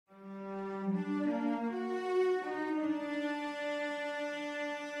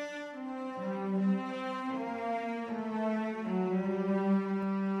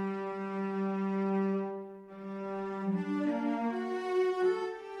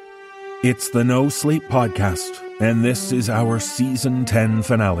It's the NoSleep podcast, and this is our Season 10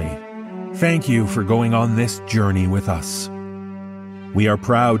 finale. Thank you for going on this journey with us. We are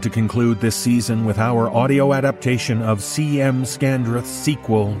proud to conclude this season with our audio adaptation of C.M. Scandreth's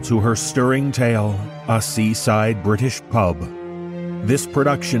sequel to her stirring tale, A Seaside British Pub. This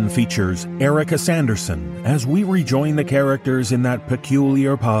production features Erica Sanderson as we rejoin the characters in that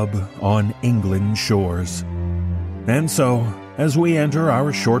peculiar pub on England's shores. And so, as we enter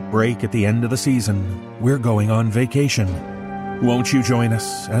our short break at the end of the season, we're going on vacation. Won't you join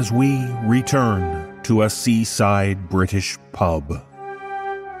us as we return to a seaside British pub?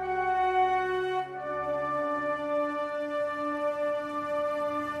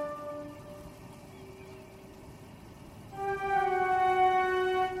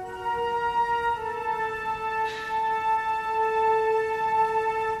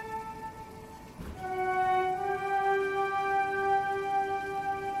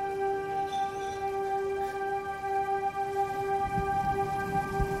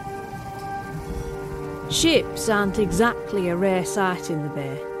 Ships aren't exactly a rare sight in the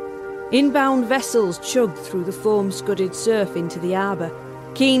bay. Inbound vessels chug through the foam-scudded surf into the harbour,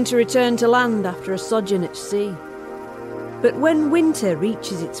 keen to return to land after a sojourn at sea. But when winter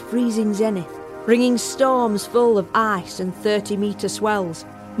reaches its freezing zenith, bringing storms full of ice and 30-metre swells,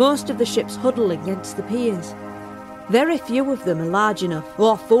 most of the ships huddle against the piers. Very few of them are large enough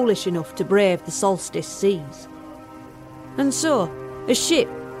or foolish enough to brave the solstice seas. And so, a ship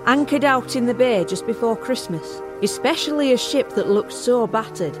anchored out in the bay just before Christmas, especially a ship that looked so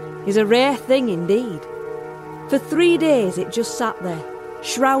battered, is a rare thing indeed. For 3 days it just sat there,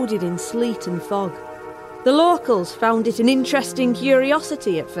 shrouded in sleet and fog. The locals found it an interesting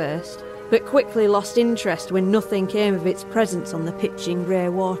curiosity at first, but quickly lost interest when nothing came of its presence on the pitching grey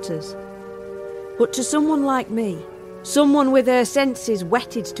waters. But to someone like me, someone with her senses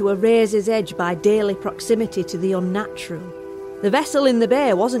whetted to a razor's edge by daily proximity to the unnatural, the vessel in the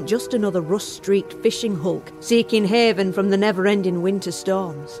bay wasn't just another rust-streaked fishing hulk seeking haven from the never-ending winter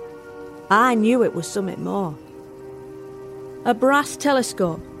storms. I knew it was something more. A brass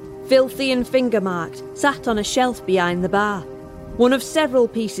telescope, filthy and finger-marked, sat on a shelf behind the bar, one of several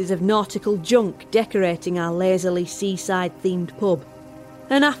pieces of nautical junk decorating our lazily seaside-themed pub.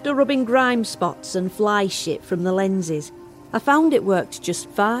 And after rubbing grime spots and fly shit from the lenses, I found it worked just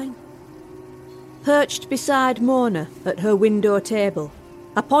fine. Perched beside Mona at her window table,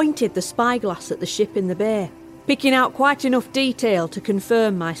 I pointed the spyglass at the ship in the bay, picking out quite enough detail to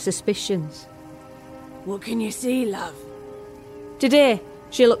confirm my suspicions. "What can you see, love?" Today,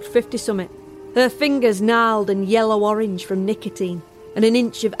 she looked 50-summit, her fingers gnarled and yellow-orange from nicotine, and an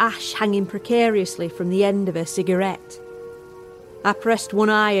inch of ash hanging precariously from the end of her cigarette. I pressed one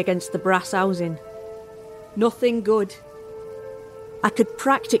eye against the brass housing. Nothing good. I could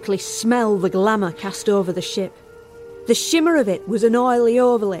practically smell the glamour cast over the ship. The shimmer of it was an oily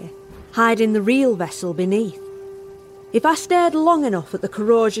overlay, hiding the real vessel beneath. If I stared long enough at the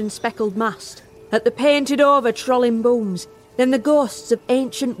corrosion-speckled mast, at the painted-over trolling booms, then the ghosts of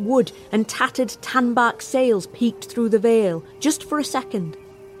ancient wood and tattered tan-bark sails peeked through the veil, just for a second,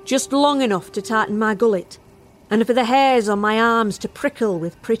 just long enough to tighten my gullet, and for the hairs on my arms to prickle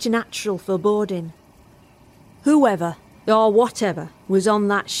with preternatural foreboding. Whoever, or whatever, was on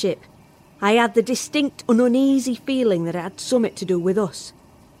that ship, I had the distinct and uneasy feeling that it had something to do with us.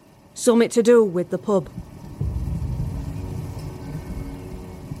 Something to do with the pub.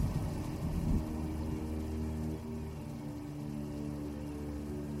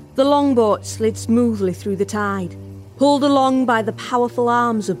 The longboat slid smoothly through the tide, pulled along by the powerful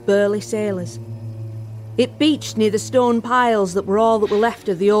arms of burly sailors. It beached near the stone piles that were all that were left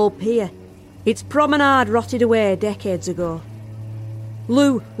of the old pier. Its promenade rotted away decades ago.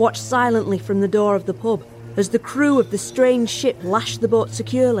 Lou watched silently from the door of the pub as the crew of the strange ship lashed the boat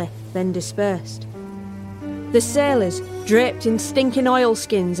securely, then dispersed. The sailors, draped in stinking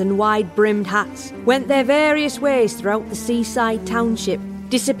oilskins and wide-brimmed hats, went their various ways throughout the seaside township,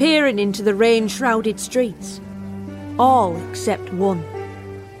 disappearing into the rain-shrouded streets. All except one.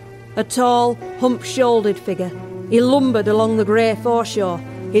 A tall, hump-shouldered figure, he lumbered along the grey foreshore,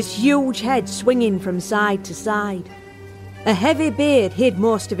 his huge head swinging from side to side. A heavy beard hid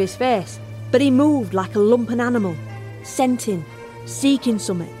most of his face, but he moved like a lumpen animal, scenting, seeking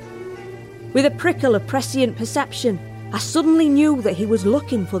something. With a prickle of prescient perception, I suddenly knew that he was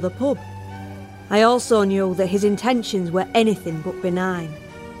looking for the pub. I also knew that his intentions were anything but benign.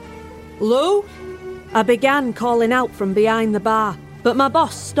 "Lou?" I began calling out from behind the bar, but my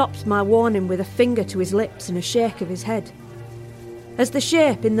boss stopped my warning with a finger to his lips and a shake of his head. As the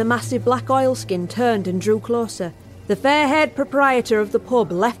shape in the massive black oilskin turned and drew closer, The fair-haired proprietor of the pub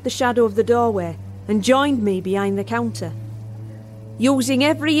left the shadow of the doorway and joined me behind the counter. Using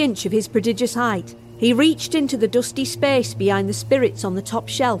every inch of his prodigious height, he reached into the dusty space behind the spirits on the top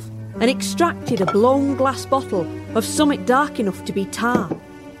shelf and extracted a blown glass bottle of something dark enough to be tar.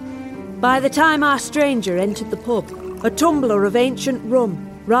 By the time our stranger entered the pub, a tumbler of ancient rum,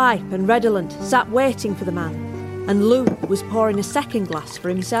 ripe and redolent, sat waiting for the man, and Lou was pouring a second glass for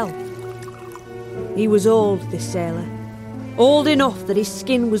himself. He was old, this sailor. Old enough that his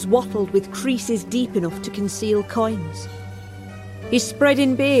skin was wattled with creases deep enough to conceal coins. His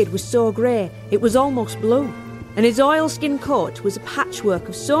spreading beard was so grey it was almost blue, and his oilskin coat was a patchwork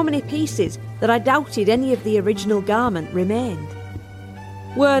of so many pieces that I doubted any of the original garment remained.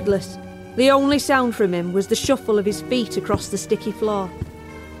 Wordless, the only sound from him was the shuffle of his feet across the sticky floor.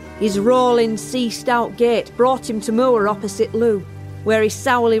 His rolling, sea-stout gait brought him to moor opposite Lou, where he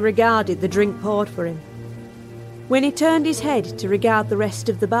sourly regarded the drink poured for him. When he turned his head to regard the rest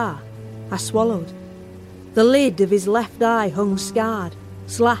of the bar, I swallowed. The lid of his left eye hung scarred,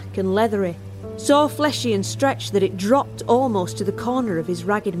 slack and leathery, so fleshy and stretched that it dropped almost to the corner of his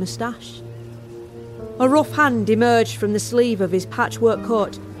ragged moustache. A rough hand emerged from the sleeve of his patchwork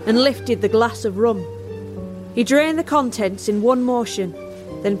coat and lifted the glass of rum. He drained the contents in one motion,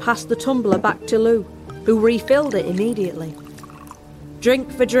 then passed the tumbler back to Lou, who refilled it immediately.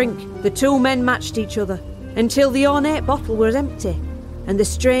 Drink for drink, the two men matched each other, until the ornate bottle was empty, and the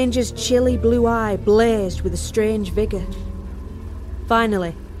stranger's chilly blue eye blazed with a strange vigour.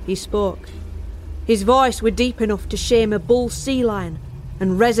 Finally, he spoke. His voice was deep enough to shame a bull sea lion,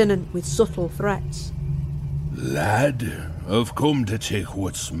 and resonant with subtle threats. Lad, I've come to take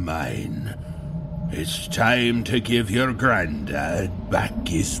what's mine. It's time to give your granddad back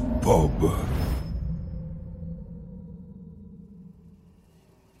his pub.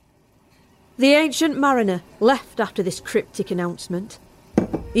 The ancient mariner left after this cryptic announcement.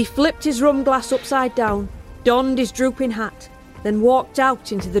 He flipped his rum glass upside down, donned his drooping hat, then walked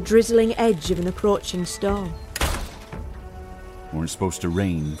out into the drizzling edge of an approaching storm. We're supposed to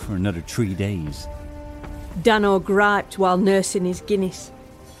rain for another 3 days. Dano griped while nursing his Guinness.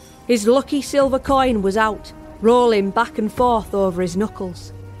 His lucky silver coin was out, rolling back and forth over his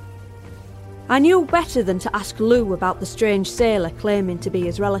knuckles. I knew better than to ask Lou about the strange sailor claiming to be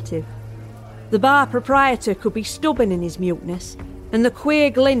his relative. The bar proprietor could be stubborn in his muteness, and the queer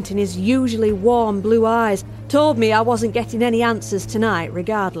glint in his usually warm blue eyes told me I wasn't getting any answers tonight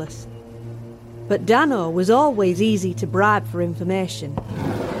regardless. But Dano was always easy to bribe for information.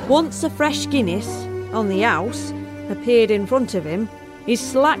 Once a fresh Guinness, on the house, appeared in front of him, his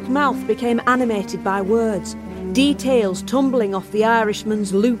slack mouth became animated by words, details tumbling off the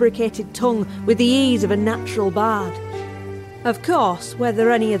Irishman's lubricated tongue with the ease of a natural bard. Of course,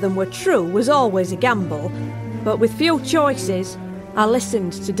 whether any of them were true was always a gamble, but with few choices, I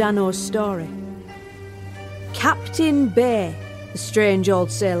listened to Dano's story. Captain Bay, the strange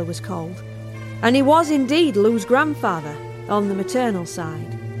old sailor was called, and he was indeed Lou's grandfather, on the maternal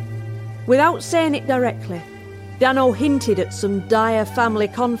side. Without saying it directly, Dano hinted at some dire family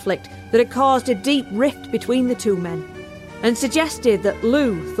conflict that had caused a deep rift between the two men, and suggested that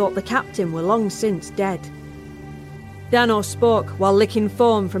Lou thought the captain were long since dead. Dano spoke while licking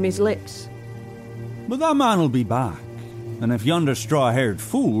foam from his lips. But that man'll be back, and if yonder straw-haired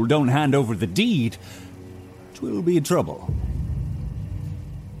fool don't hand over the deed, 'twill be trouble.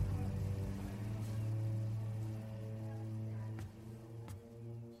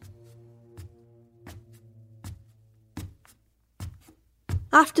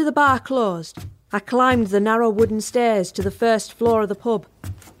 After the bar closed, I climbed the narrow wooden stairs to the first floor of the pub,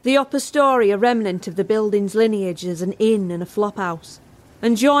 the upper story a remnant of the building's lineage as an inn and a flophouse,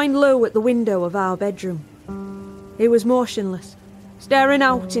 and joined Lou at the window of our bedroom. He was motionless, staring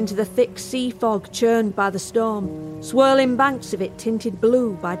out into the thick sea fog churned by the storm, swirling banks of it tinted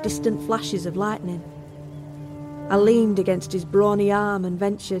blue by distant flashes of lightning. I leaned against his brawny arm and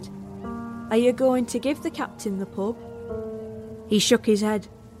ventured, "Are you going to give the captain the pub?" He shook his head,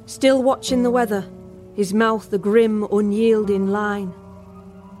 still watching the weather, his mouth a grim, unyielding line.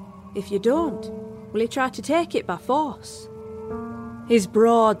 "If you don't, will you try to take it by force?" His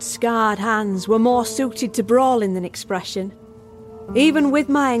broad, scarred hands were more suited to brawling than expression. Even with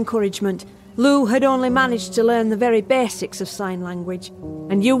my encouragement, Lou had only managed to learn the very basics of sign language,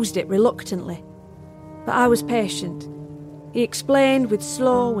 and used it reluctantly. But I was patient. He explained with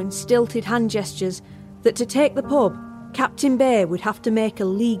slow and stilted hand gestures that to take the pub, Captain Bay would have to make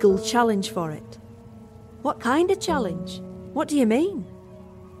a legal challenge for it. What kind of challenge? What do you mean?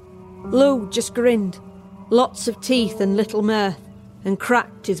 Lou just grinned, lots of teeth and little mirth, and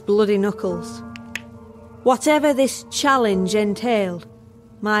cracked his bloody knuckles. Whatever this challenge entailed,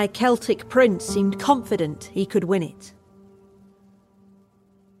 my Celtic prince seemed confident he could win it.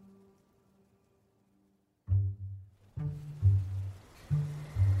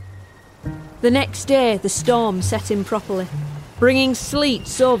 The next day, the storm set in properly, bringing sleet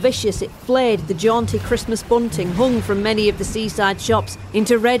so vicious it flayed the jaunty Christmas bunting hung from many of the seaside shops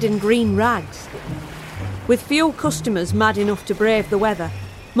into red and green rags. With few customers mad enough to brave the weather,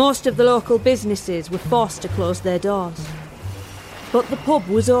 most of the local businesses were forced to close their doors. But the pub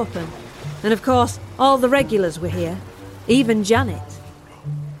was open, and of course all the regulars were here, even Janet.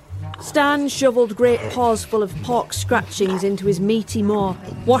 Stan shovelled great paws full of pork scratchings into his meaty maw,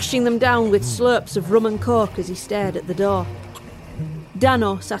 washing them down with slurps of rum and coke as he stared at the door.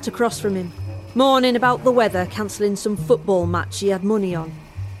 Dano sat across from him, moaning about the weather, cancelling some football match he had money on,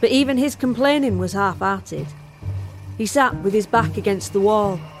 but even his complaining was half-hearted. He sat with his back against the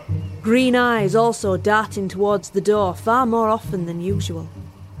wall, green eyes also darting towards the door far more often than usual.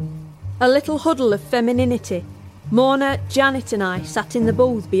 A little huddle of femininity, Mona, Janet and I sat in the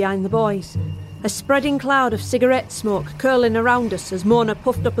booth behind the boys, a spreading cloud of cigarette smoke curling around us as Mona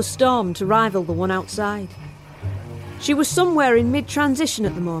puffed up a storm to rival the one outside. She was somewhere in mid-transition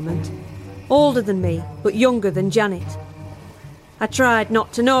at the moment, older than me, but younger than Janet. I tried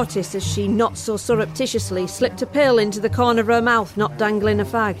not to notice as she not so surreptitiously slipped a pill into the corner of her mouth, not dangling a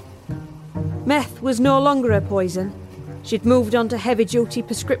fag. Meth was no longer a poison. She'd moved on to heavy-duty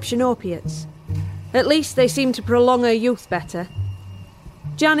prescription opiates. At least they seemed to prolong her youth better.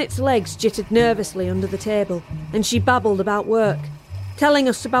 Janet's legs jittered nervously under the table, and she babbled about work, telling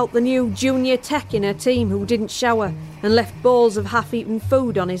us about the new junior tech in her team who didn't shower and left bowls of half-eaten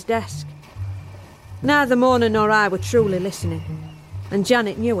food on his desk. Neither Mona nor I were truly listening, and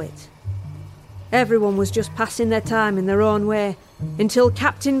Janet knew it. Everyone was just passing their time in their own way, until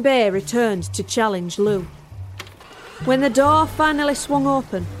Captain Bay returned to challenge Lou. When the door finally swung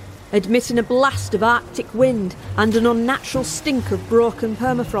open, admitting a blast of Arctic wind and an unnatural stink of broken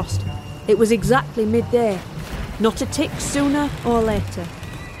permafrost, it was exactly midday, not a tick sooner or later.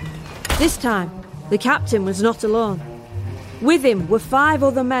 This time, the captain was not alone. With him were 5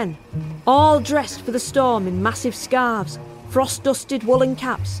 other men, all dressed for the storm in massive scarves, frost-dusted woolen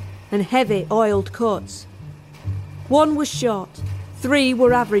caps and heavy oiled coats. 1 was short, 3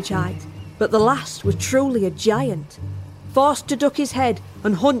 were average height, but the last was truly a giant, forced to duck his head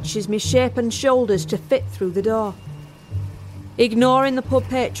and hunch his misshapen shoulders to fit through the door. Ignoring the pub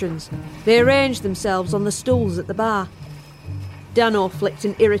patrons, they arranged themselves on the stools at the bar. Dano flicked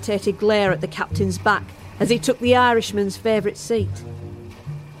an irritated glare at the captain's back as he took the Irishman's favourite seat.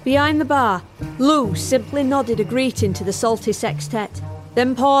 Behind the bar, Lou simply nodded a greeting to the salty sextet,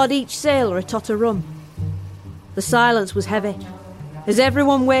 then poured each sailor a tot of rum. The silence was heavy, as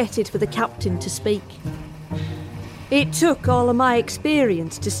everyone waited for the captain to speak. It took all of my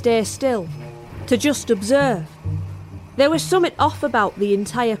experience to stay still, to just observe. There was something off about the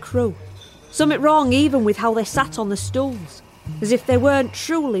entire crew, something wrong even with how they sat on the stools, as if they weren't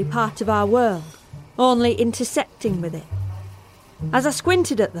truly part of our world, only intersecting with it. As I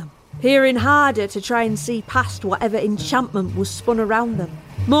squinted at them, peering harder to try and see past whatever enchantment was spun around them,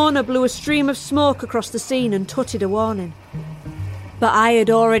 Mona blew a stream of smoke across the scene and tutted a warning. But I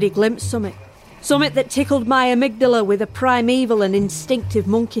had already glimpsed something that tickled my amygdala with a primeval and instinctive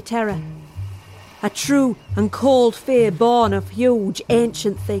monkey terror. A true and cold fear born of huge,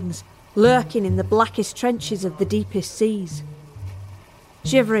 ancient things lurking in the blackest trenches of the deepest seas.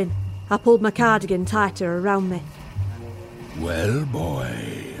 Shivering, I pulled my cardigan tighter around me. Well, boy,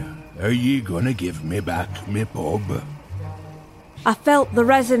 are ye gonna give me back me pub? I felt the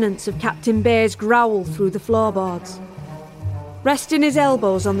resonance of Captain Bay's growl through the floorboards. Resting his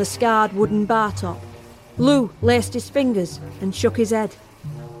elbows on the scarred wooden bar top, Lou laced his fingers and shook his head,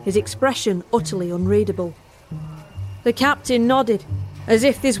 his expression utterly unreadable. The captain nodded, as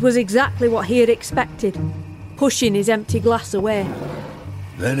if this was exactly what he had expected, pushing his empty glass away.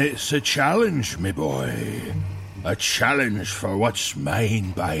 Then it's a challenge, me boy. A challenge for what's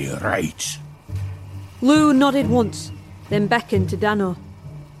mine by right. Lou nodded once, then beckoned to Dano.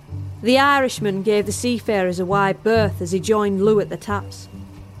 The Irishman gave the seafarers a wide berth as he joined Lou at the taps.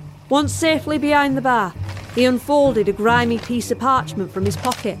 Once safely behind the bar, he unfolded a grimy piece of parchment from his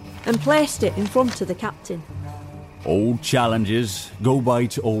pocket and placed it in front of the captain. Old challenges go by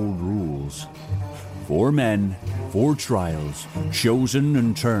to old rules. 4 men, 4 trials, chosen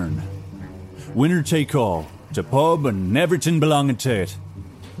and turn. Winner take all, to pub and everything belonging to it.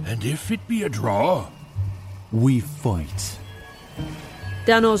 And if it be a draw? We fight.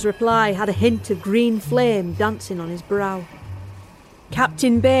 Dano's reply had a hint of green flame dancing on his brow.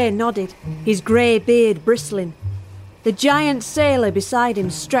 Captain Bay nodded, his grey beard bristling. The giant sailor beside him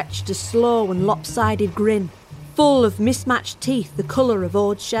stretched a slow and lopsided grin, full of mismatched teeth the colour of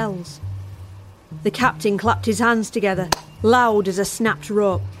old shells. The captain clapped his hands together, loud as a snapped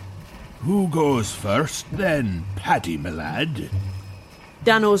rope. Who goes first, then, Paddy, my lad?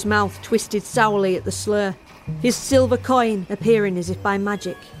 Dano's mouth twisted sourly at the slur, his silver coin appearing as if by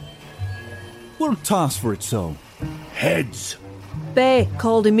magic. We'll toss for it, so. Heads. Bay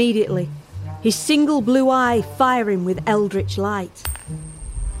called immediately, his single blue eye firing with eldritch light.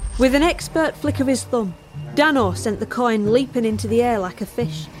 With an expert flick of his thumb, Dano sent the coin leaping into the air like a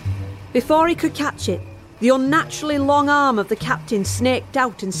fish. Before he could catch it, the unnaturally long arm of the captain snaked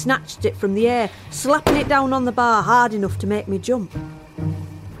out and snatched it from the air, slapping it down on the bar hard enough to make me jump.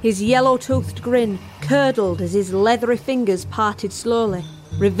 His yellow-toothed grin curdled as his leathery fingers parted slowly,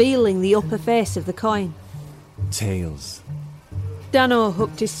 revealing the upper face of the coin. Tails. Dano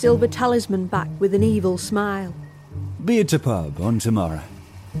hooked his silver talisman back with an evil smile. Be it to pub on tomorrow.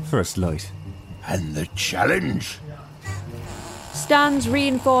 First light. And the challenge? Stan's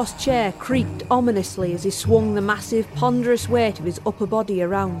reinforced chair creaked ominously as he swung the massive, ponderous weight of his upper body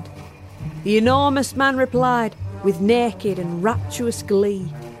around. The enormous man replied with naked and rapturous glee.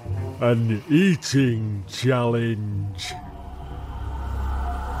 An eating challenge.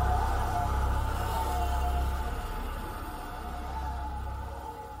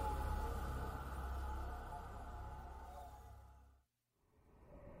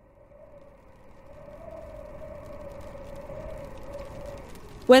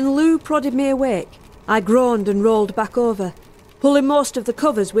 When Lou prodded me awake, I groaned and rolled back over, pulling most of the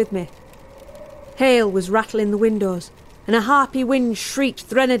covers with me. Hail was rattling the windows, and a harpy wind shrieked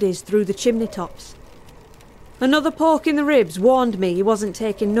threnodies through the chimney tops. Another poke in the ribs warned me he wasn't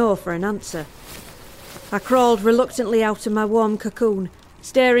taking no for an answer. I crawled reluctantly out of my warm cocoon,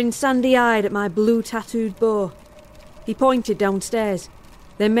 staring sandy-eyed at my blue-tattooed beau. He pointed downstairs,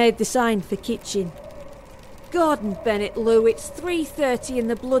 then made the sign for kitchen. Gordon Bennett, Lou, it's 3:30 in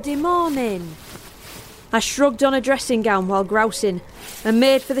the bloody morning. I shrugged on a dressing gown while grousing and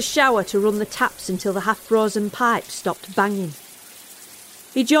made for the shower to run the taps until the half-frozen pipe stopped banging.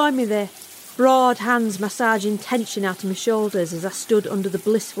 He joined me there, broad hands massaging tension out of my shoulders as I stood under the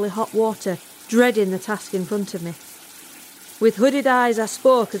blissfully hot water, dreading the task in front of me. With hooded eyes I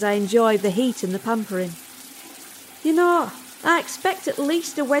spoke as I enjoyed the heat and the pampering. You know, I expect at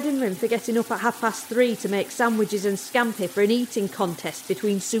least a wedding ring for getting up at 3:30 to make sandwiches and scampi for an eating contest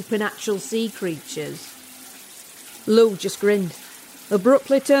between supernatural sea creatures. Lou just grinned,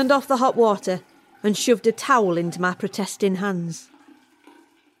 abruptly turned off the hot water and shoved a towel into my protesting hands.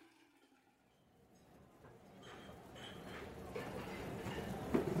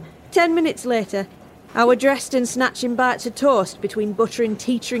 "10 minutes later, I were dressed and snatching bites of toast between buttering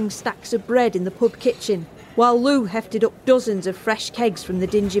teetering stacks of bread in the pub kitchen, while Lou hefted up dozens of fresh kegs from the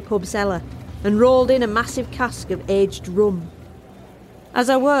dingy pub cellar and rolled in a massive cask of aged rum. As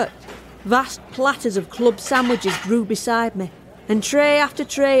I worked, vast platters of club sandwiches grew beside me, and tray after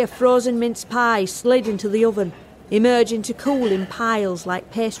tray of frozen mince pie slid into the oven, emerging to cool in piles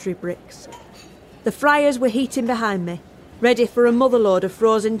like pastry bricks. The fryers were heating behind me, ready for a motherload of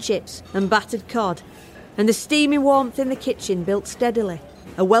frozen chips and battered cod, and the steamy warmth in the kitchen built steadily,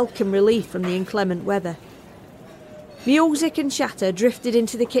 a welcome relief from the inclement weather. Music and chatter drifted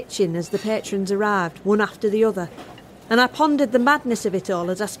into the kitchen as the patrons arrived, one after the other, and I pondered the madness of it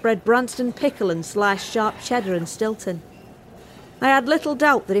all as I spread Branston pickle and sliced sharp cheddar and Stilton. I had little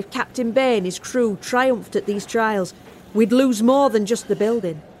doubt that if Captain Bay and his crew triumphed at these trials, we'd lose more than just the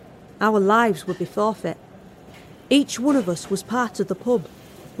building. Our lives would be forfeit. Each one of us was part of the pub.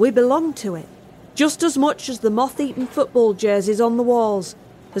 We belonged to it, just as much as the moth-eaten football jerseys on the walls,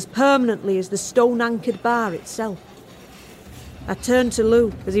 as permanently as the stone-anchored bar itself. I turned to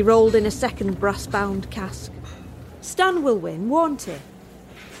Lou as he rolled in a second brass-bound cask. "Stan will win, won't he?"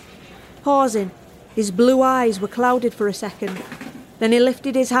 Pausing, his blue eyes were clouded for a second. Then he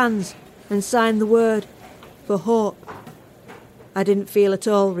lifted his hands and signed the word for hope. I didn't feel at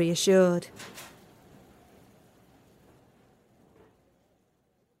all reassured.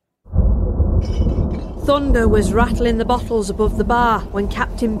 Thunder was rattling the bottles above the bar when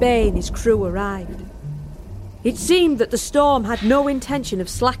Captain Bay and his crew arrived. It seemed that the storm had no intention of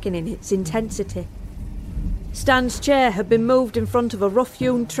slackening its intensity. Stan's chair had been moved in front of a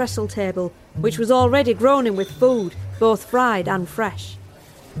rough-hewn trestle table, which was already groaning with food, both fried and fresh.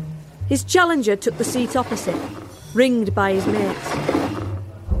 His challenger took the seat opposite, ringed by his mates.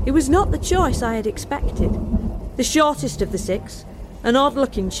 It was not the choice I had expected. The shortest of the six, an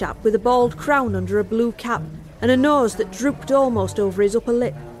odd-looking chap with a bald crown under a blue cap, and a nose that drooped almost over his upper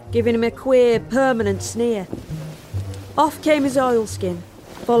lip, giving him a queer, permanent sneer. Off came his oilskin,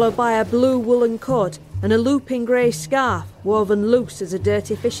 followed by a blue woolen coat and a looping grey scarf woven loose as a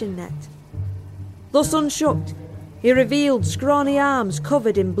dirty fishing net. Thus unshooked, he revealed scrawny arms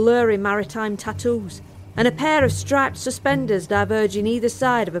covered in blurry maritime tattoos, and a pair of striped suspenders diverging either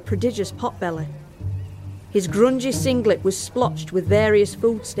side of a prodigious potbelly. His grungy singlet was splotched with various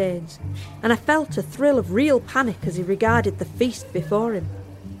food stains, and I felt a thrill of real panic as he regarded the feast before him.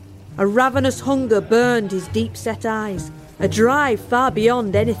 A ravenous hunger burned his deep-set eyes, a drive far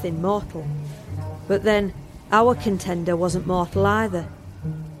beyond anything mortal. But then, our contender wasn't mortal either.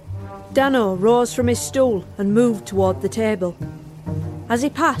 Dano rose from his stool and moved toward the table. As he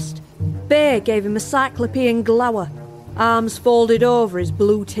passed, Bear gave him a cyclopean glower, arms folded over his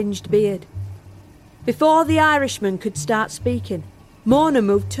blue-tinged beard. Before the Irishman could start speaking, Mona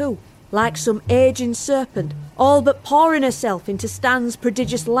moved too, like some aging serpent, all but pouring herself into Stan's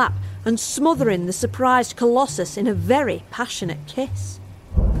prodigious lap and smothering the surprised Colossus in a very passionate kiss.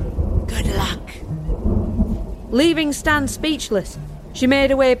 Good luck. Leaving Stan speechless, she made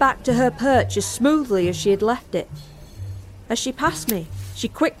her way back to her perch as smoothly as she had left it. As she passed me, she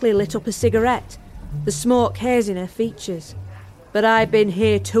quickly lit up a cigarette, the smoke hazing her features. But I'd been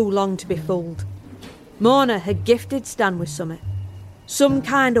here too long to be fooled. Mona had gifted Stan with some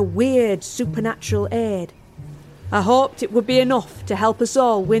kind of weird supernatural aid. I hoped it would be enough to help us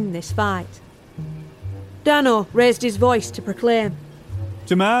all win this fight. Dano raised his voice to proclaim,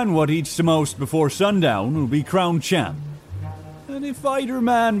 "To man what eats the most before sundown will be crowned champ. And if either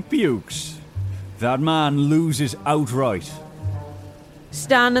man pukes, that man loses outright."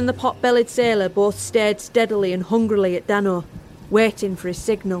 Stan and the pot-bellied sailor both stared steadily and hungrily at Dano, waiting for his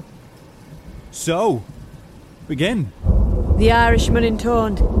signal. "So, begin." The Irishman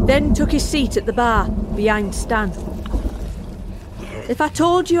intoned, then took his seat at the bar, behind Stan. If I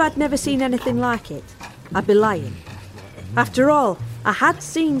told you I'd never seen anything like it, I'd be lying. After all, I had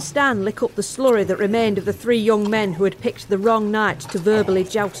seen Stan lick up the slurry that remained of the 3 young men who had picked the wrong night to verbally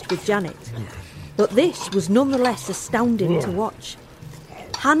joust with Janet. But this was nonetheless astounding to watch.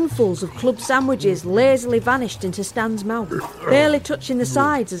 Handfuls of club sandwiches lazily vanished into Stan's mouth, barely touching the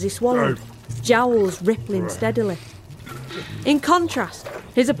sides as he swallowed, jowls rippling steadily. In contrast,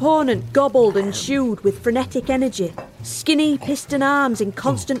 his opponent gobbled and chewed with frenetic energy, skinny piston arms in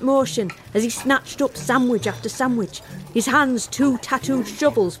constant motion as he snatched up sandwich after sandwich, his hands 2 tattooed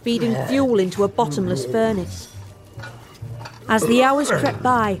shovels feeding fuel into a bottomless furnace. As the hours crept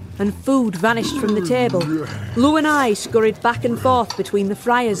by and food vanished from the table, Lou and I scurried back and forth between the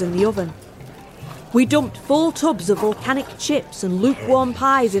fryers and the oven. We dumped full tubs of volcanic chips and lukewarm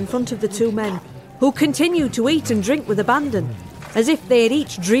pies in front of the 2 men, who continued to eat and drink with abandon, as if they had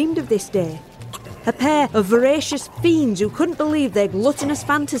each dreamed of this day. A pair of voracious fiends who couldn't believe their gluttonous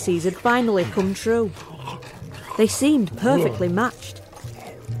fantasies had finally come true. They seemed perfectly matched.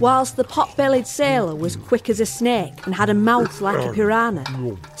 Whilst the pot-bellied sailor was quick as a snake and had a mouth like a piranha,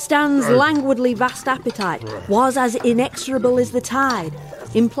 Stan's languidly vast appetite was as inexorable as the tide,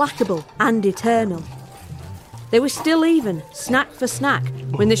 implacable and eternal. They were still even, snack for snack,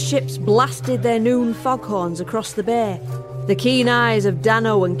 when the ships blasted their noon foghorns across the bay, the keen eyes of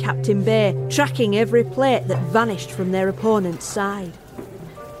Dano and Captain Bay tracking every plate that vanished from their opponent's side.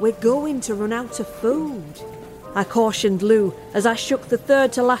 "We're going to run out of food," I cautioned Lou as I shook the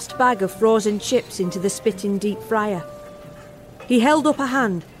third-to-last bag of frozen chips into the spitting deep fryer. He held up a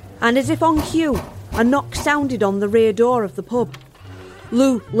hand, and as if on cue, a knock sounded on the rear door of the pub.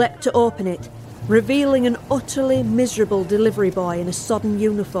 Lou leapt to open it, revealing an utterly miserable delivery boy in a sodden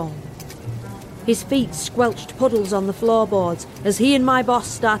uniform. His feet squelched puddles on the floorboards as he and my boss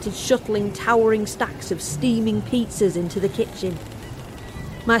started shuttling towering stacks of steaming pizzas into the kitchen.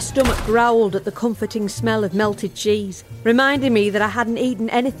 My stomach growled at the comforting smell of melted cheese, reminding me that I hadn't eaten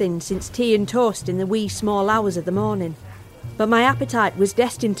anything since tea and toast in the wee small hours of the morning. But my appetite was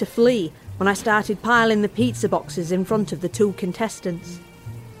destined to flee when I started piling the pizza boxes in front of the 2 contestants.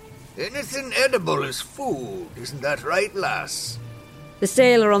 "Anything edible is food, isn't that right, lass?" The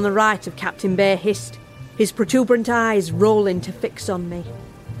sailor on the right of Captain Bear hissed, his protuberant eyes rolling to fix on me.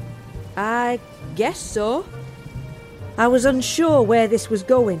 "I guess so." I was unsure where this was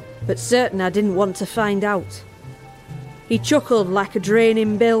going, but certain I didn't want to find out. He chuckled like a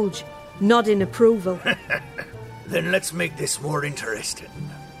draining bilge, nodding approval. "Then let's make this more interesting."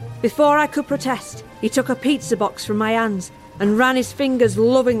 Before I could protest, he took a pizza box from my hands and ran his fingers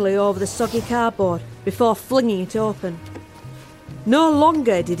lovingly over the soggy cardboard before flinging it open. No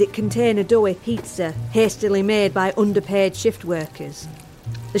longer did it contain a doughy pizza hastily made by underpaid shift workers.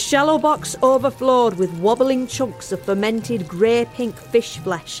 The shallow box overflowed with wobbling chunks of fermented grey-pink fish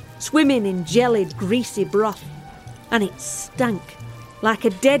flesh, swimming in gelid, greasy broth. And it stank, like a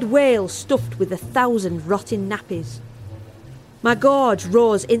dead whale stuffed with 1,000 rotting nappies. My gorge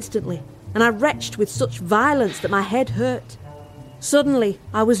rose instantly, and I retched with such violence that my head hurt. Suddenly,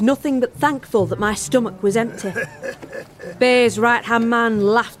 I was nothing but thankful that my stomach was empty. Bay's right-hand man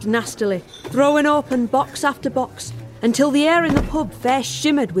laughed nastily, throwing open box after box, until the air in the pub fair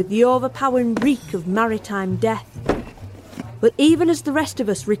shimmered with the overpowering reek of maritime death. But even as the rest of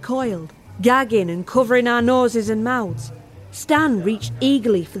us recoiled, gagging and covering our noses and mouths, Stan reached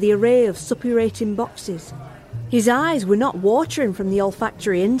eagerly for the array of suppurating boxes. His eyes were not watering from the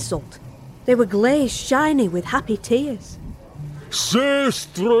olfactory insult. They were glazed shiny with happy tears.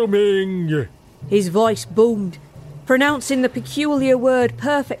 Surströmming! His voice boomed, pronouncing the peculiar word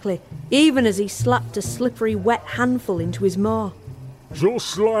perfectly, even as he slapped a slippery wet handful into his maw.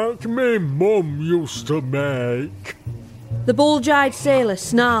 Just like me mum used to make. The bulge-eyed sailor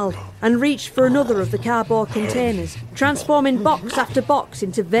snarled and reached for another of the cardboard containers, transforming box after box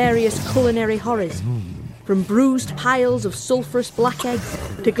into various culinary horrors, from bruised piles of sulphurous black eggs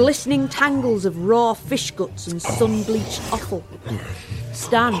to glistening tangles of raw fish guts and sun-bleached offal.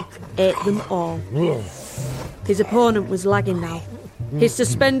 Stan ate them all. His opponent was lagging now, his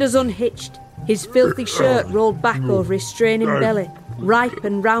suspenders unhitched, his filthy shirt rolled back over his straining belly, ripe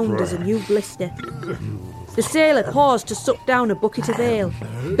and round as a new blister. The sailor paused to suck down a bucket of ale,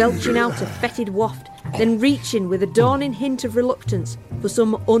 belching out a fetid waft, then reaching with a dawning hint of reluctance for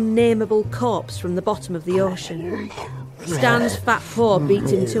some unnameable corpse from the bottom of the ocean. Stan's fat paw beat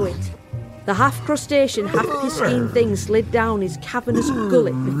him to it. The half-crustacean, half-piscine thing slid down his cavernous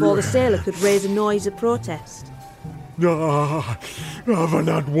gullet before the sailor could raise a noise of protest. I haven't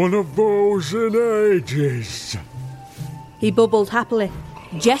had one of those in ages. He bubbled happily,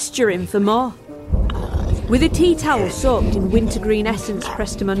 gesturing for more. With a tea towel soaked in wintergreen essence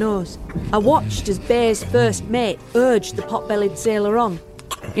pressed to my nose, I watched as Bay's first mate urged the pot-bellied sailor on,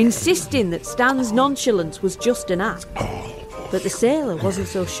 insisting that Stan's nonchalance was just an act. But the sailor wasn't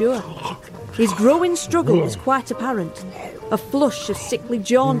so sure. His growing struggle was quite apparent, a flush of sickly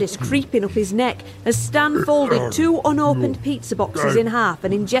jaundice creeping up his neck as Stan folded 2 unopened pizza boxes in half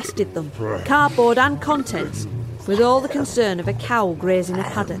and ingested them, cardboard and contents, with all the concern of a cow grazing a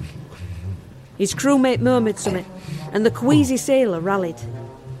paddock. His crewmate murmured something, and the queasy sailor rallied.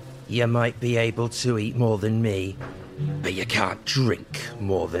 You might be able to eat more than me, but you can't drink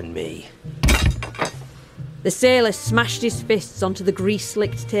more than me. The sailor smashed his fists onto the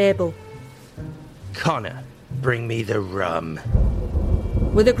grease-slicked table. Connor, bring me the rum.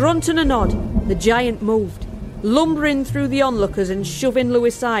 With a grunt and a nod, the giant moved, lumbering through the onlookers and shoving Lou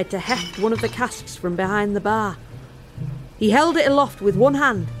aside to heft one of the casks from behind the bar. He held it aloft with one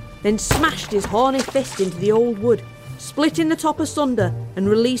hand, then smashed his horny fist into the old wood, splitting the top asunder and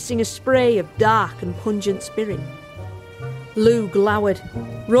releasing a spray of dark and pungent spirit. Lou glowered,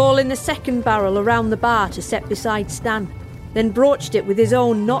 rolling the second barrel around the bar to set beside Stan, then broached it with his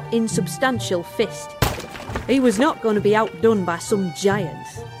own not insubstantial fist. He was not going to be outdone by some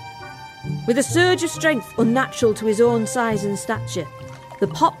giants. With a surge of strength unnatural to his own size and stature, the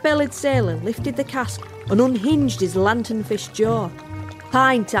pot-bellied sailor lifted the cask and unhinged his lanternfish jaw.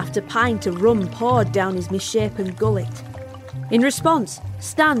 Pint after pint of rum poured down his misshapen gullet. In response,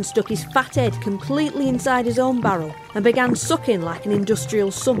 Stan stuck his fat head completely inside his own barrel and began sucking like an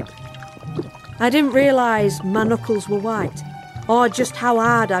industrial sump. I didn't realise my knuckles were white, or just how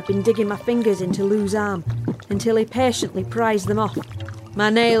hard I'd been digging my fingers into Lou's arm, until he patiently prized them off, my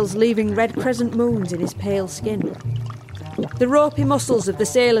nails leaving red crescent moons in his pale skin. The ropey muscles of the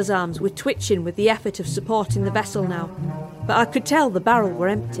sailor's arms were twitching with the effort of supporting the vessel now, but I could tell the barrel were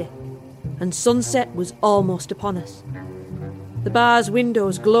empty, and sunset was almost upon us. The bar's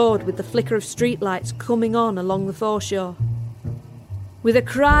windows glowed with the flicker of streetlights coming on along the foreshore. With a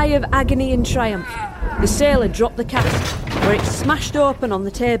cry of agony and triumph, the sailor dropped the cask, where it smashed open on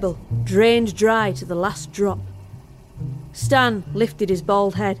the table, drained dry to the last drop. Stan lifted his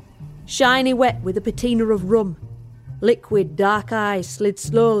bald head, shiny wet with a patina of rum. Liquid, dark eyes slid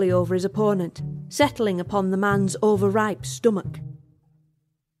slowly over his opponent, settling upon the man's overripe stomach.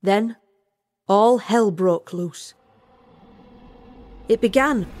 Then, all hell broke loose. It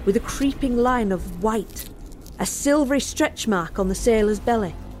began with a creeping line of white, a silvery stretch mark on the sailor's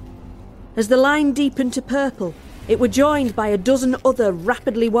belly. As the line deepened to purple, it were joined by a dozen other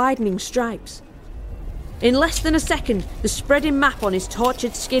rapidly widening stripes. In less than a second, the spreading map on his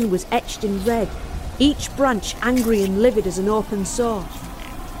tortured skin was etched in red, each branch angry and livid as an open sore.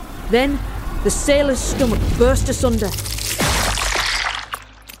 Then, the sailor's stomach burst asunder,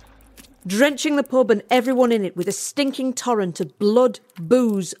 drenching the pub and everyone in it with a stinking torrent of blood,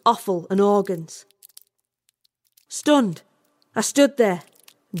 booze, offal and organs. Stunned, I stood there,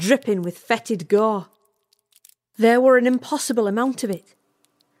 dripping with fetid gore. There were an impossible amount of it.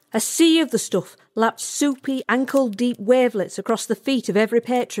 A sea of the stuff lapped soupy, ankle-deep wavelets across the feet of every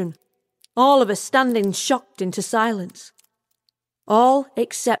patron, all of us standing shocked into silence. All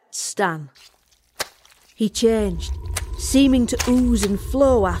except Stan. He changed, seeming to ooze and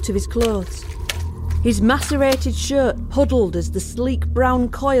flow out of his clothes. His macerated shirt puddled as the sleek brown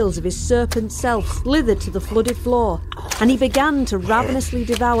coils of his serpent self slithered to the flooded floor, and he began to ravenously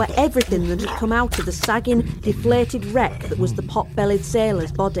devour everything that had come out of the sagging, deflated wreck that was the pot-bellied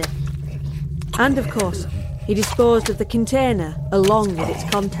sailor's body. And, of course, he disposed of the container along with its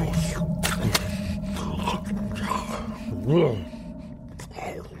contents.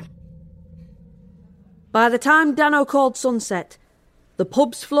 By the time Dano called sunset, the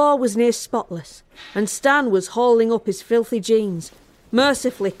pub's floor was near spotless, and Stan was hauling up his filthy jeans,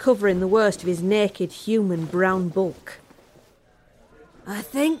 mercifully covering the worst of his naked human brown bulk. I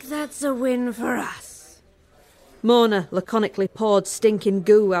think that's a win for us. Mona laconically poured stinking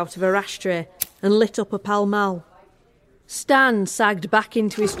goo out of her ashtray and lit up a Pall Mall. Stan sagged back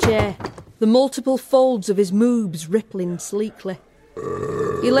into his chair, the multiple folds of his moobs rippling sleekly.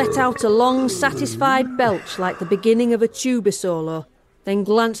 He let out a long, satisfied belch like the beginning of a tuba solo, then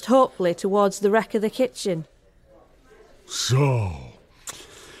glanced hopefully towards the wreck of the kitchen. So,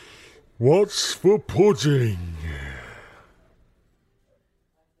 what's for pudding?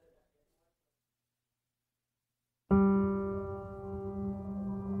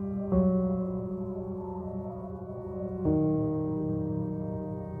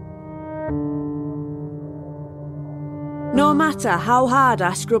 No matter how hard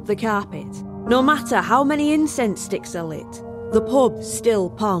I scrubbed the carpet, no matter how many incense sticks I lit, the pub still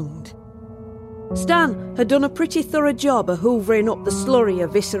ponged. Stan had done a pretty thorough job of hoovering up the slurry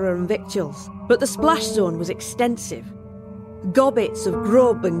of viscera and victuals, but the splash zone was extensive. Gobbets of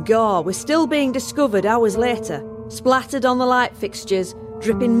grub and gore were still being discovered hours later, splattered on the light fixtures,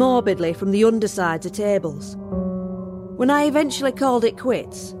 dripping morbidly from the undersides of tables. When I eventually called it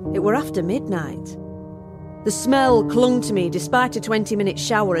quits, it were after midnight. The smell clung to me despite a 20-minute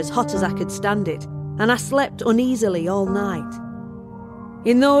shower as hot as I could stand it, and I slept uneasily all night.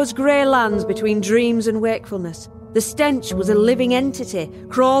 In those grey lands between dreams and wakefulness, the stench was a living entity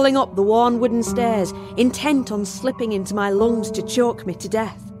crawling up the worn wooden stairs, intent on slipping into my lungs to choke me to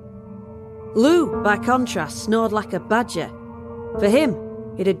death. Lou, by contrast, snored like a badger. For him,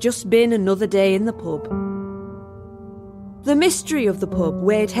 it had just been another day in the pub. The mystery of the pub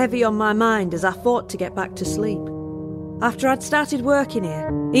weighed heavy on my mind as I fought to get back to sleep. After I'd started working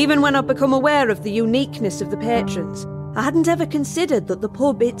here, even when I'd become aware of the uniqueness of the patrons, I hadn't ever considered that the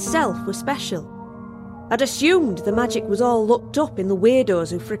pub itself was special. I'd assumed the magic was all locked up in the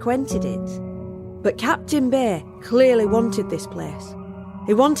weirdos who frequented it. But Captain Bay clearly wanted this place.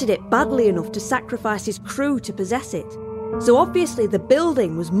 He wanted it badly enough to sacrifice his crew to possess it. So obviously the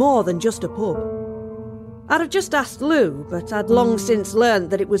building was more than just a pub. I'd have just asked Lou, but I'd long since learned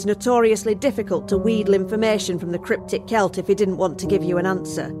that it was notoriously difficult to wheedle information from the cryptic Celt if he didn't want to give you an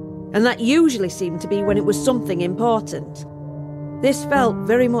answer, and that usually seemed to be when it was something important. This felt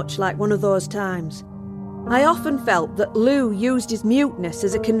very much like one of those times. I often felt that Lou used his muteness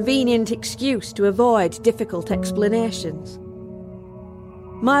as a convenient excuse to avoid difficult explanations.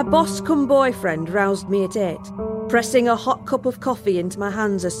 My boss-cum-boyfriend roused me at 8, pressing a hot cup of coffee into my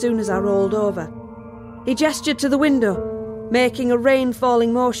hands as soon as I rolled over. He gestured to the window, making a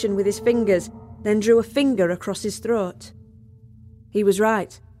rain-falling motion with his fingers, then drew a finger across his throat. He was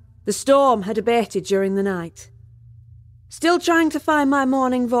right. The storm had abated during the night. Still trying to find my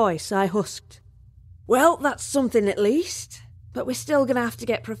morning voice, I husked. Well, that's something at least. But we're still going to have to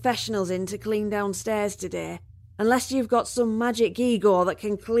get professionals in to clean downstairs today, unless you've got some magic ego that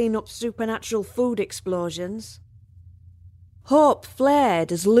can clean up supernatural food explosions. Hope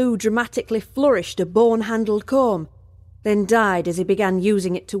flared as Lou dramatically flourished a bone-handled comb, then died as he began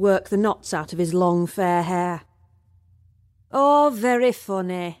using it to work the knots out of his long fair hair. Oh, very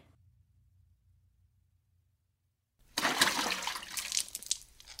funny.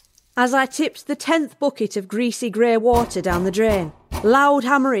 As I tipped the 10th bucket of greasy grey water down the drain, loud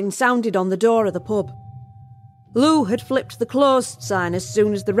hammering sounded on the door of the pub. Lou had flipped the closed sign as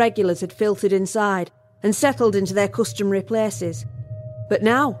soon as the regulars had filtered inside and settled into their customary places. But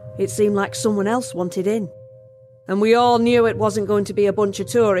now it seemed like someone else wanted in. And we all knew it wasn't going to be a bunch of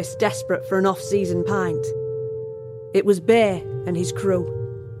tourists desperate for an off-season pint. It was Bay and his crew.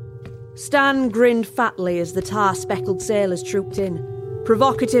 Stan grinned fatly as the tar-speckled sailors trooped in,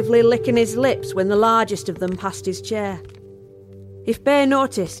 provocatively licking his lips when the largest of them passed his chair. If Bear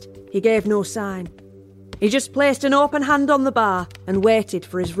noticed, he gave no sign. He just placed an open hand on the bar and waited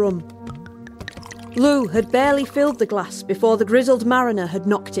for his rum. Lou had barely filled the glass before the grizzled mariner had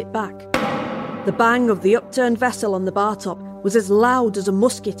knocked it back. The bang of the upturned vessel on the bar top was as loud as a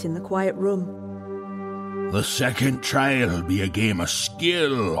musket in the quiet room. The second trial'll be a game of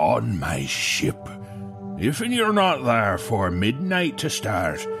skill on my ship. If you're not there for midnight to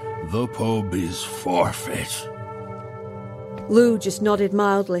start, the pub is forfeit. Lou just nodded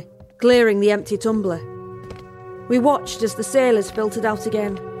mildly, clearing the empty tumbler. We watched as the sailors filtered out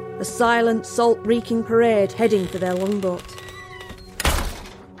again, a silent, salt-reeking parade heading for their longboat.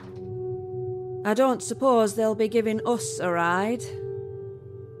 I don't suppose they'll be giving us a ride.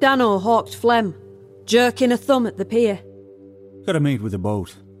 Dano hawked phlegm, jerking a thumb at the pier. Got a mate with a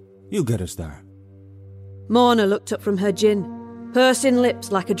boat. You'll get us there. Mona looked up from her gin, pursing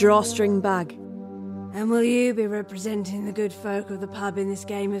lips like a drawstring bag. And will you be representing the good folk of the pub in this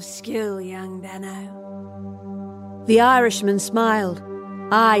game of skill, young Dano? The Irishman smiled,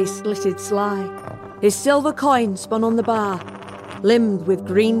 eyes slitted sly. His silver coin spun on the bar, limned with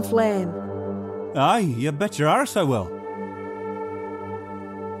green flame. Aye, you bet your arse I will.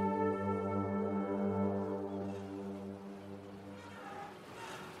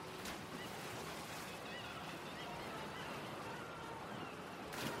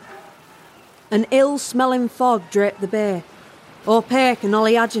 An ill-smelling fog draped the bay, opaque and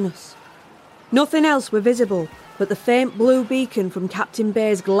oleaginous. Nothing else were visible, but the faint blue beacon from Captain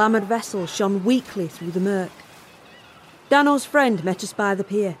Bay's glamoured vessel shone weakly through the murk. Dano's friend met us by the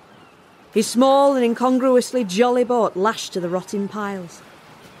pier. His small and incongruously jolly boat lashed to the rotting piles.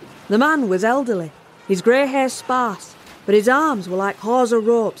 The man was elderly, his grey hair sparse, but his arms were like hawser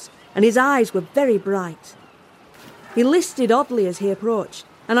ropes, and his eyes were very bright. He listed oddly as he approached,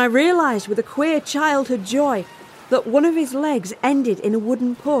 and I realised with a queer childhood joy that one of his legs ended in a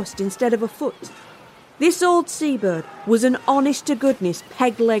wooden post instead of a foot. This old seabird was an honest-to-goodness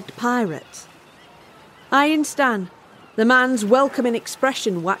peg-legged pirate. I and Stan, the man's welcoming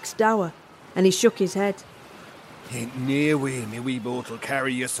expression waxed dour, and he shook his head. Ain't near way me wee boat'll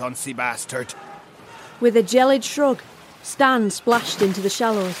carry you, sonsy bastard. With a gelid shrug, Stan splashed into the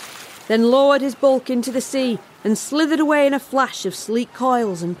shallows, then lowered his bulk into the sea and slithered away in a flash of sleek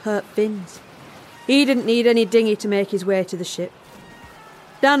coils and pert fins. He didn't need any dinghy to make his way to the ship.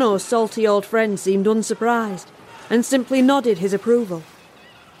 Dano's salty old friend seemed unsurprised and simply nodded his approval.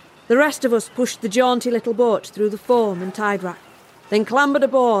 The rest of us pushed the jaunty little boat through the foam and tide rack, then clambered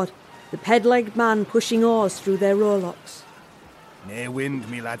aboard, the peg-legged man pushing oars through their rowlocks. Nae wind,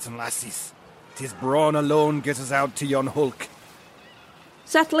 me lads and lassies. 'Tis brawn alone gets us out to yon hulk.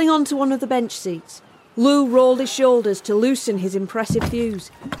 Settling onto one of the bench seats, Lou rolled his shoulders to loosen his impressive thews,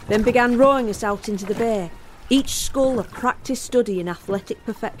 then began rowing us out into the bay, each scull a practiced study in athletic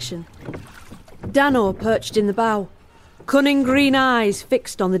perfection. Dano perched in the bow, cunning green eyes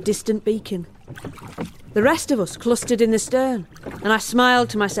fixed on the distant beacon. The rest of us clustered in the stern, and I smiled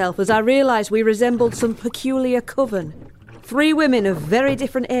to myself as I realised we resembled some peculiar coven, 3 women of very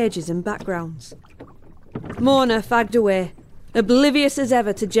different ages and backgrounds. Mona fagged away, oblivious as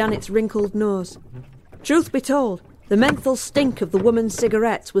ever to Janet's wrinkled nose. Truth be told, the menthol stink of the woman's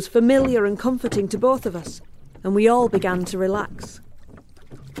cigarettes was familiar and comforting to both of us, and we all began to relax.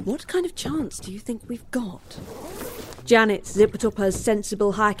 What kind of chance do you think we've got? Janet zipped up her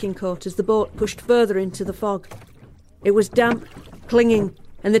sensible hiking coat as the boat pushed further into the fog. It was damp, clinging,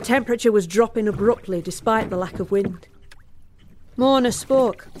 and the temperature was dropping abruptly despite the lack of wind. Mona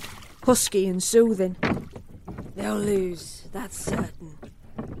spoke, husky and soothing. They'll lose, that's certain.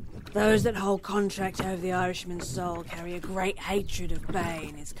 Those that hold contract over the Irishman's soul carry a great hatred of Bay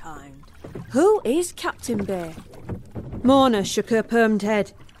and his kind. Who is Captain Bay? Mona shook her permed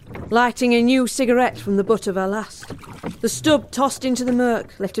head, lighting a new cigarette from the butt of her last. The stub tossed into the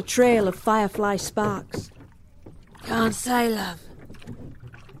murk left a trail of firefly sparks. Can't say, love.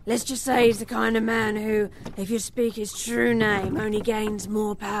 Let's just say he's the kind of man who, if you speak his true name, only gains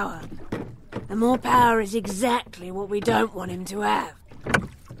more power. And more power is exactly what we don't want him to have.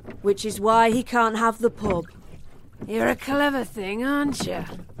 Which is why he can't have the pub. You're a clever thing, aren't you?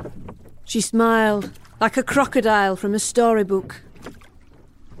 She smiled, like a crocodile from a storybook.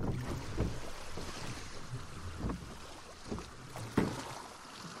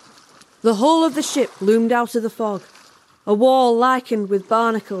 The hull of the ship loomed out of the fog, a wall lichened with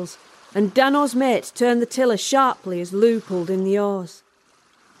barnacles, and Dano's mate turned the tiller sharply as Lou pulled in the oars.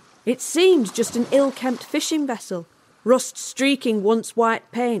 It seemed just an ill-kempt fishing vessel, rust streaking once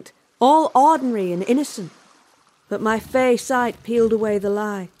white paint, all ordinary and innocent. but my fair sight peeled away the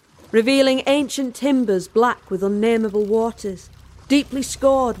lie, revealing ancient timbers black with unnameable waters, deeply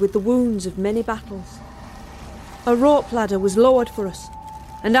scored with the wounds of many battles. A rope ladder was lowered for us,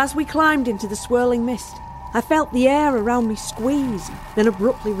 and as we climbed into the swirling mist, I felt the air around me squeeze, then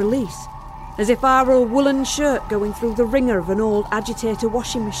abruptly release, as if I were a woolen shirt going through the wringer of an old agitator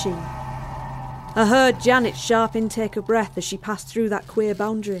washing machine. I heard Janet's sharp intake of breath as she passed through that queer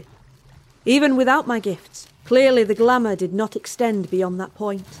boundary. Even without my gifts, clearly the glamour did not extend beyond that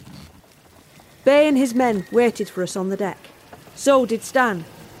point. Bay and his men waited for us on the deck. So did Stan,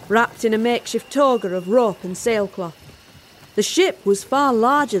 wrapped in a makeshift toga of rope and sailcloth. The ship was far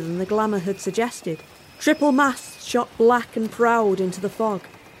larger than the glamour had suggested. Triple masts shot black and proud into the fog,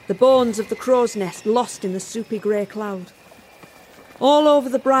 the bones of the crow's nest lost in the soupy grey cloud. All over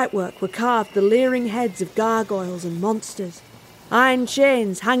the brightwork were carved the leering heads of gargoyles and monsters, iron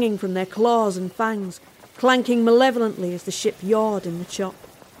chains hanging from their claws and fangs, clanking malevolently as the ship yawed in the chop.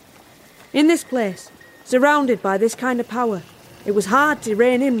 In this place, surrounded by this kind of power, it was hard to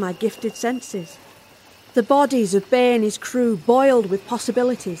rein in my gifted senses. The bodies of Bay and his crew boiled with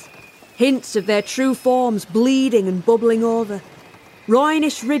possibilities, hints of their true forms bleeding and bubbling over.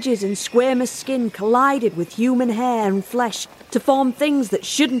 Roinish ridges and squamous skin collided with human hair and flesh to form things that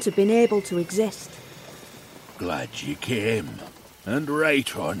shouldn't have been able to exist. Glad you came, and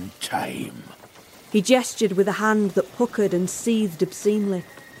right on time. He gestured with a hand that puckered and seethed obscenely,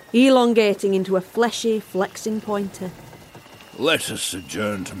 elongating into a fleshy, flexing pointer. Let us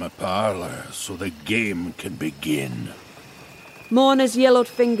adjourn to my parlour so the game can begin. Morna's yellowed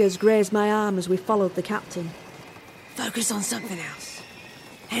fingers grazed my arm as we followed the captain. Focus on something else.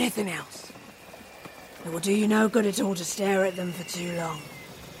 Anything else. It will do you no good at all to stare at them for too long.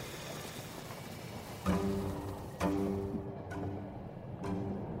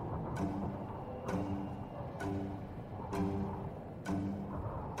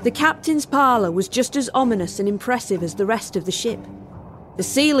 The captain's parlour was just as ominous and impressive as the rest of the ship. The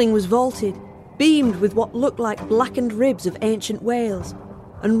ceiling was vaulted, beamed with what looked like blackened ribs of ancient whales,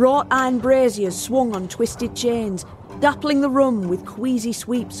 and wrought iron braziers swung on twisted chains, dappling the room with queasy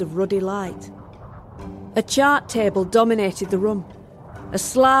sweeps of ruddy light. A chart table dominated the room, a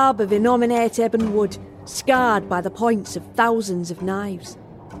slab of innominate ebon wood, scarred by the points of thousands of knives.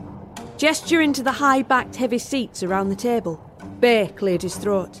 Gesturing to the high-backed heavy seats around the table, Bay cleared his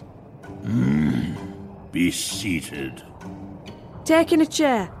throat. Be seated. Taking a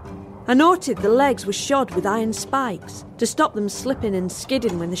chair, I noted the legs were shod with iron spikes to stop them slipping and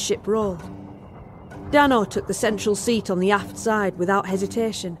skidding when the ship rolled. Dano took the central seat on the aft side without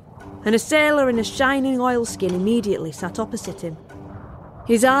hesitation, and a sailor in a shining oilskin immediately sat opposite him.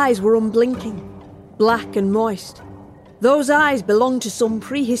 His eyes were unblinking, black and moist. Those eyes belonged to some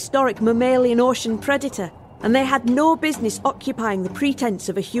prehistoric mammalian ocean predator, and they had no business occupying the pretense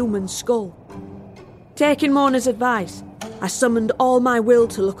of a human skull. Taking Mona's advice, I summoned all my will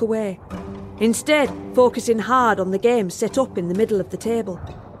to look away, instead focusing hard on the game set up in the middle of the table.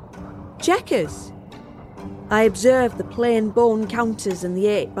 Checkers? I observed the plain bone counters and the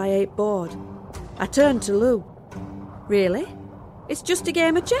 8x8 board. I turned to Lou. Really? It's just a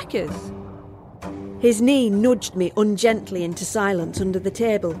game of checkers? His knee nudged me ungently into silence under the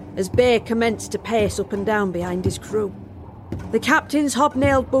table as Bay commenced to pace up and down behind his crew. The captain's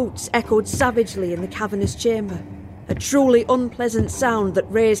hobnailed boots echoed savagely in the cavernous chamber, a truly unpleasant sound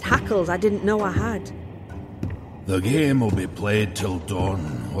that raised hackles I didn't know I had. The game will be played till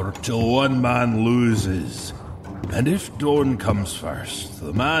dawn, or till one man loses. And if dawn comes first,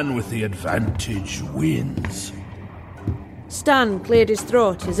 the man with the advantage wins. Stan cleared his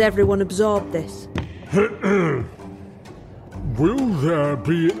throat as everyone absorbed this. Will there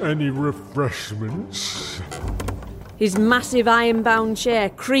be any refreshments? His massive iron-bound chair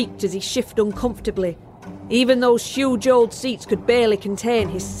creaked as he shifted uncomfortably. Even those huge old seats could barely contain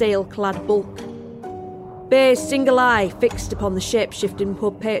his sail-clad bulk. Bay's single eye fixed upon the shape-shifting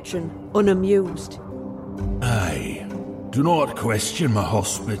pub patron, unamused. Aye, do not question my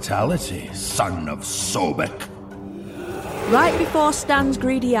hospitality, son of Sobek. Right before Stan's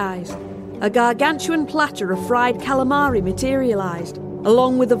greedy eyes, a gargantuan platter of fried calamari materialised,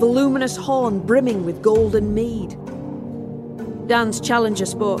 along with a voluminous horn brimming with golden mead. Dan's challenger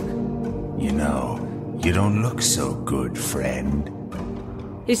spoke. You know, you don't look so good, friend.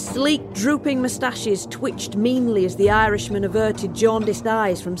 His sleek, drooping moustaches twitched meanly as the Irishman averted jaundiced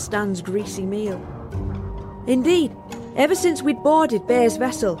eyes from Stan's greasy meal. Indeed, ever since we'd boarded Bay's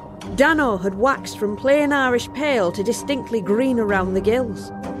vessel, Dano had waxed from plain Irish pale to distinctly green around the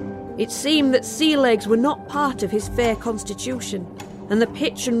gills. It seemed that sea legs were not part of his fair constitution, and the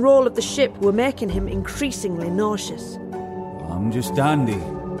pitch and roll of the ship were making him increasingly nauseous. I'm just dandy.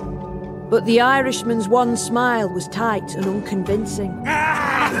 But the Irishman's one smile was tight and unconvincing.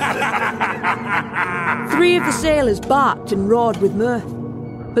 3 of the sailors barked and roared with mirth,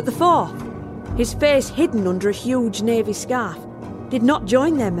 but the 4th, his face hidden under a huge navy scarf, did not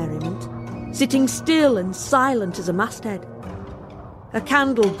join their merriment, sitting still and silent as a masthead. A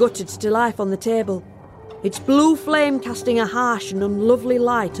candle guttered to life on the table, its blue flame casting a harsh and unlovely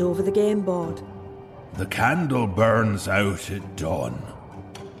light over the game board. The candle burns out at dawn.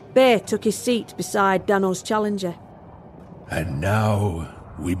 Bay took his seat beside Dano's challenger. And now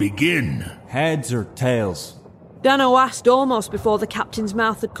we begin. Heads or tails? Dano asked almost before the captain's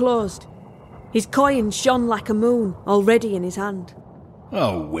mouth had closed. His coin shone like a moon, already in his hand.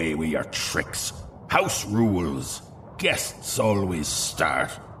 Away with your tricks. House rules. Guests always start.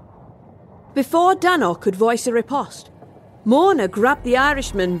 Before Dano could voice a riposte, Mona grabbed the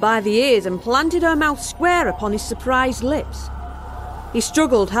Irishman by the ears and planted her mouth square upon his surprised lips. He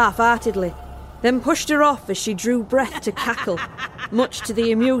struggled half-heartedly, then pushed her off as she drew breath to cackle, much to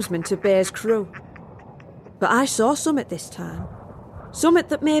the amusement of Bay's crew. But I saw summit this time. Summit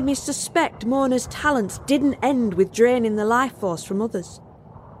that made me suspect Mona's talents didn't end with draining the life force from others.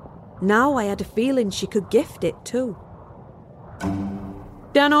 Now I had a feeling she could gift it too.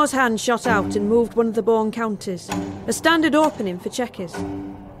 Dano's hand shot out and moved one of the bone counters, a standard opening for checkers.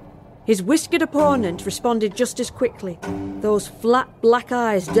 His whiskered opponent responded just as quickly, those flat black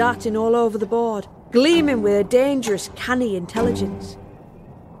eyes darting all over the board, gleaming with a dangerous, canny intelligence.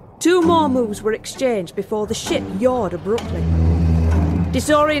 2 more moves were exchanged before the ship yawed abruptly.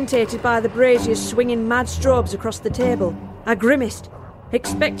 Disorientated by the braziers swinging mad strobes across the table, I grimaced,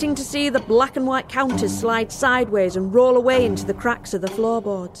 expecting to see the black and white counters slide sideways and roll away into the cracks of the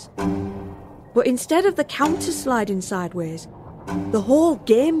floorboards. But instead of the counters sliding sideways, the whole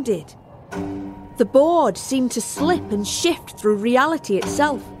game did. The board seemed to slip and shift through reality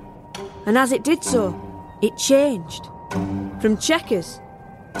itself, and as it did so, it changed. From checkers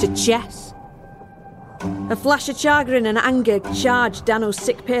to chess. A flash of chagrin and anger charged Dano's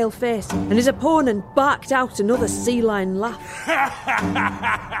sick pale face, and his opponent barked out another sea-lion laugh.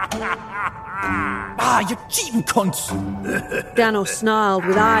 You cheating cunts! Dano snarled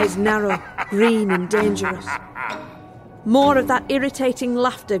with eyes narrow, green and dangerous. More of that irritating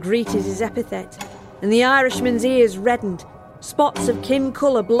laughter greeted his epithet, and the Irishman's ears reddened, spots of kin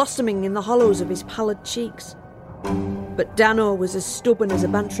colour blossoming in the hollows of his pallid cheeks. But Dano was as stubborn as a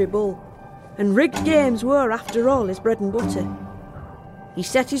Bantry bull, and rigged games were, after all, his bread and butter. He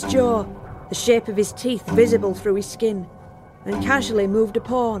set his jaw, the shape of his teeth visible through his skin, and casually moved a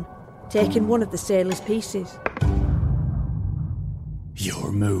pawn, taking one of the sailor's pieces.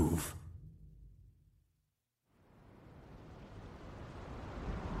 Your move.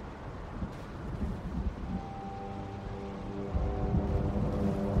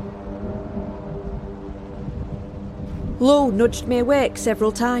 Lou nudged me awake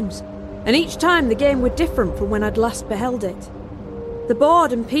several times, and each time the game were different from when I'd last beheld it. The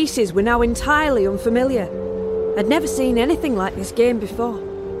board and pieces were now entirely unfamiliar. I'd never seen anything like this game before.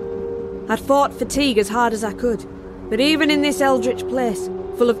 I'd fought fatigue as hard as I could, but even in this eldritch place,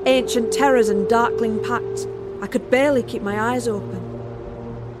 full of ancient terrors and darkling pacts, I could barely keep my eyes open.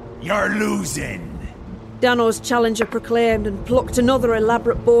 You're losing! Dano's challenger proclaimed and plucked another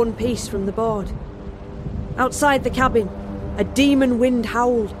elaborate bone piece from the board. Outside the cabin, a demon wind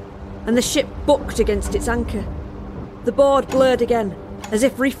howled, and the ship bucked against its anchor. The board blurred again, as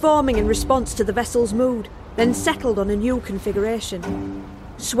if reforming in response to the vessel's mood, then settled on a new configuration.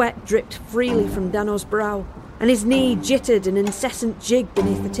 Sweat dripped freely from Dano's brow, and his knee jittered an incessant jig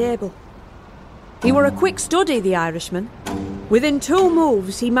beneath the table. He were a quick study, the Irishman. Within 2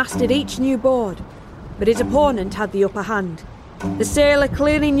 moves, he mastered each new board, but his opponent had the upper hand. The sailor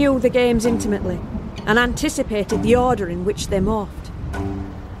clearly knew the games intimately, and anticipated the order in which they morphed.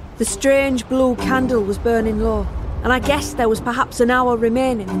 The strange blue candle was burning low, and I guessed there was perhaps an hour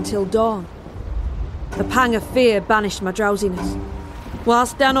remaining until dawn. A pang of fear banished my drowsiness.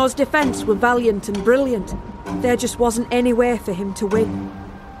 Whilst Dano's defence were valiant and brilliant, there just wasn't any way for him to win.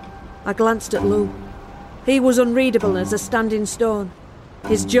 I glanced at Lou. He was unreadable as a standing stone,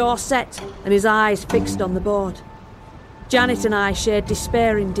 his jaw set and his eyes fixed on the board. Janet and I shared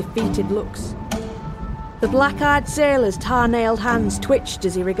despairing, defeated looks. The black-eyed sailor's tar-nailed hands twitched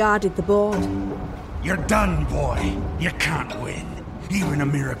as he regarded the board. You're done, boy. You can't win. Even a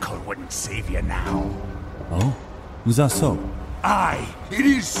miracle wouldn't save you now. Oh? Was that so? Aye, it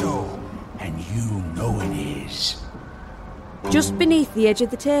is so. And you know it is. Just beneath the edge of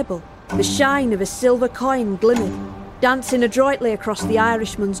the table, the shine of a silver coin glimmered, dancing adroitly across the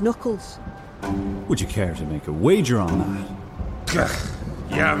Irishman's knuckles. Would you care to make a wager on that?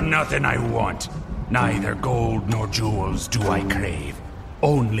 You have nothing I want. Neither gold nor jewels do I crave.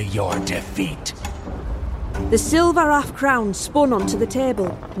 Only your defeat. The silver half-crown spun onto the table,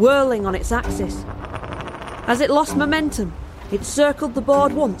 whirling on its axis. As it lost momentum, it circled the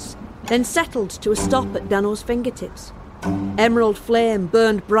board once, then settled to a stop at Dano's fingertips. Emerald flame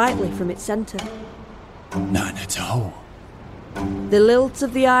burned brightly from its centre. None at all. The lilt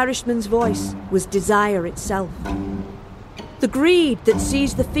of the Irishman's voice was desire itself. The greed that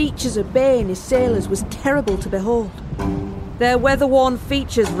seized the features of Bay and his sailors was terrible to behold. Their weather-worn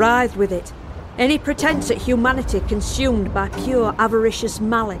features writhed with it, any pretense at humanity consumed by pure avaricious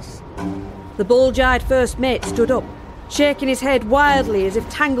malice. The bulge-eyed first mate stood up, shaking his head wildly as if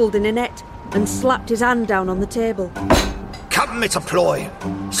tangled in a net, and slapped his hand down on the table. Captain, it's a ploy.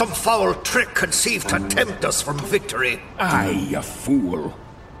 Some foul trick conceived to tempt us from victory. Aye, you fool.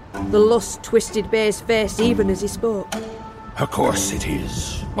 The lust twisted Bay's face even as he spoke. Of course it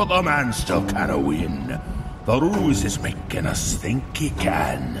is, but the man still canna win. The ruse is making us think he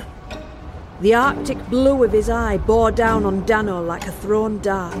can. The arctic blue of his eye bore down on Dano like a thrown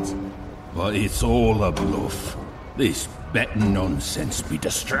dart. But it's all a bluff. This betting nonsense be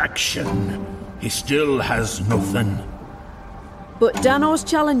distraction. He still has nothing. But Dano's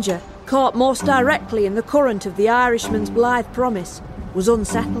challenger, caught most directly in the current of the Irishman's blithe promise, was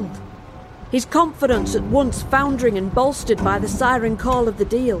unsettled. His confidence at once foundering and bolstered by the siren call of the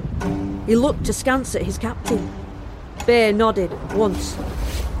deal. He looked askance at his captain. Bay nodded once.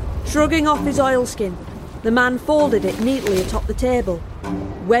 Shrugging off his oilskin, the man folded it neatly atop the table,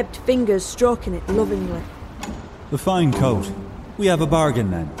 webbed fingers stroking it lovingly. The fine coat. We have a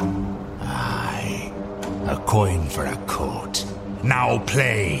bargain then. Aye. A coin for a coat. Now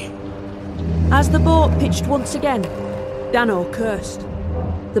play. As the boat pitched once again, Dano cursed.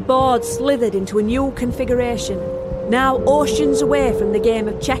 The board slithered into a new configuration, now oceans away from the game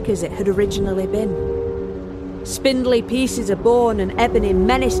of checkers it had originally been. Spindly pieces of bone and ebony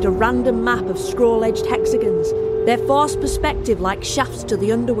menaced a random map of scroll-edged hexagons, their forced perspective like shafts to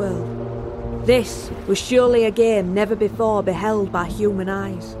the underworld. This was surely a game never before beheld by human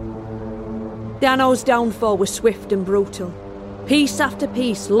eyes. Dano's downfall was swift and brutal. Piece after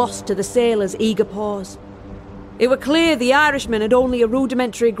piece lost to the sailors' eager paws. It were clear the Irishman had only a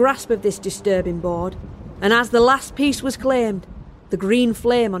rudimentary grasp of this disturbing board, and as the last piece was claimed, the green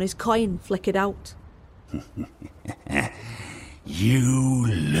flame on his coin flickered out. You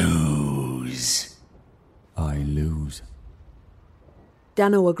lose. I lose.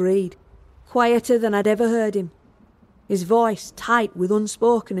 Dano agreed, quieter than I'd ever heard him, his voice tight with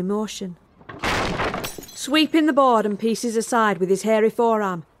unspoken emotion. Sweeping the board and pieces aside with his hairy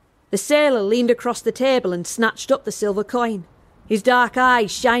forearm, the sailor leaned across the table and snatched up the silver coin, his dark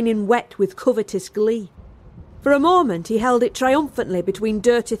eyes shining wet with covetous glee. For a moment he held it triumphantly between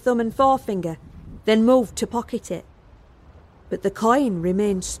dirty thumb and forefinger, then moved to pocket it. But the coin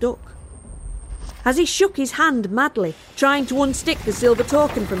remained stuck. As he shook his hand madly, trying to unstick the silver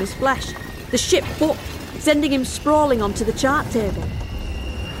token from his flesh, the ship bucked, sending him sprawling onto the chart table.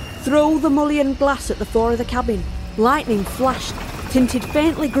 Through the mullioned glass at the fore of the cabin, lightning flashed, tinted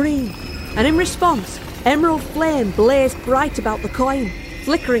faintly green, and in response, emerald flame blazed bright about the coin,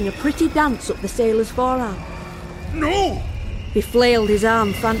 flickering a pretty dance up the sailor's forearm. No! He flailed his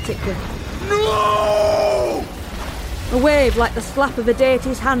arm frantically. No! A wave like the slap of a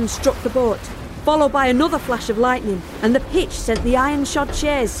deity's hand struck the boat, followed by another flash of lightning, and the pitch sent the iron-shod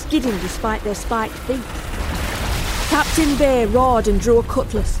chairs skidding despite their spiked feet. Captain Bay roared and drew a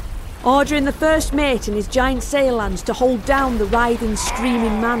cutlass, ordering the first mate and his giant sail hands to hold down the writhing,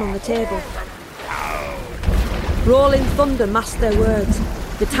 screaming man on the table. Rolling thunder masked their words,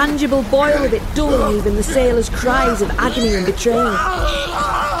 the tangible boil of it dulling even the sailors' cries of agony and betrayal.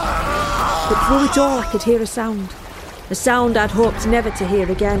 But through it all I could hear a sound I'd hoped never to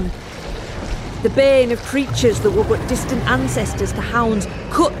hear again. The baying of creatures that were but distant ancestors to hounds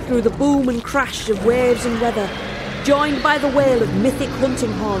cut through the boom and crash of waves and weather, joined by the wail of mythic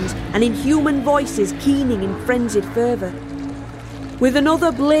hunting horns and inhuman voices keening in frenzied fervour. With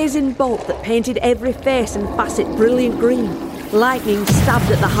another blazing bolt that painted every face and facet brilliant green, lightning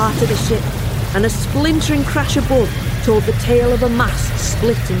stabbed at the heart of the ship, and a splintering crash above told the tale of a mast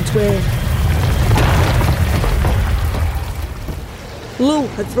split in twain. Lou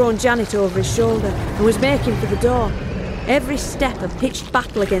had thrown Janet over his shoulder and was making for the door, every step a pitched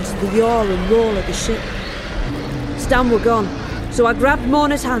battle against the yaw and roll of the ship. Stan were gone, so I grabbed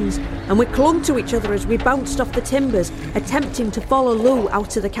Mona's hands and we clung to each other as we bounced off the timbers, attempting to follow Lou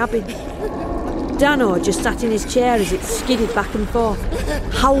out of the cabin. Dano just sat in his chair as it skidded back and forth,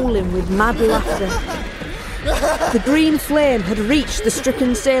 howling with mad laughter. The green flame had reached the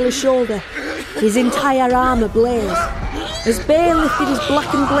stricken sailor's shoulder, his entire arm ablaze. As Bay lifted his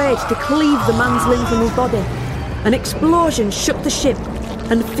blackened blade to cleave the man's limb from his body, an explosion shook the ship,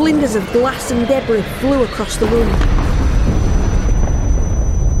 and flinders of glass and debris flew across the room.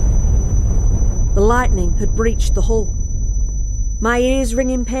 The lightning had breached the hull. My ears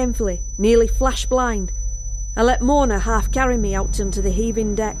ringing painfully, nearly flash blind, I let Mona half carry me out onto the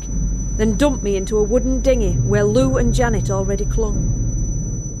heaving deck, then dump me into a wooden dinghy where Lou and Janet already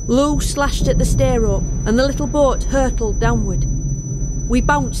clung. Lou slashed at the stair rope, and the little boat hurtled downward. We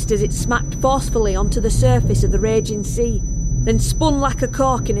bounced as it smacked forcefully onto the surface of the raging sea, then spun like a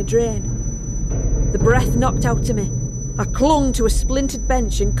cork in a drain. The breath knocked out of me. I clung to a splintered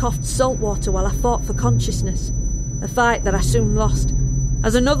bench and coughed salt water while I fought for consciousness, a fight that I soon lost,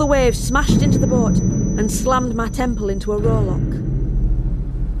 as another wave smashed into the boat and slammed my temple into a rowlock.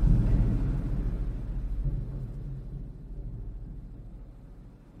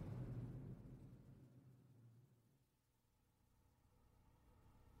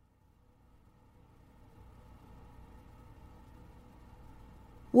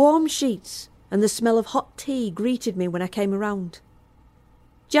 Warm sheets and the smell of hot tea greeted me when I came around.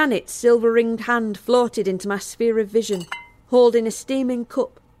 Janet's silver-ringed hand floated into my sphere of vision, holding a steaming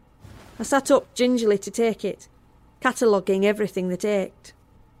cup. I sat up gingerly to take it, cataloguing everything that ached.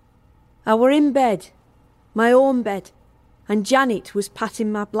 I were in bed, my own bed, and Janet was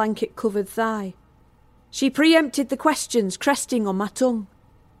patting my blanket-covered thigh. She preempted the questions cresting on my tongue.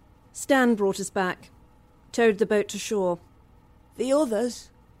 Stan brought us back, towed the boat to shore. The others?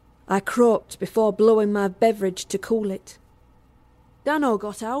 I croaked before blowing my beverage to cool it. Dano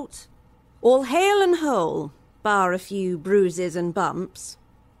got out, all hale and whole, bar a few bruises and bumps.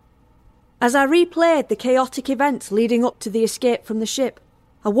 As I replayed the chaotic events leading up to the escape from the ship,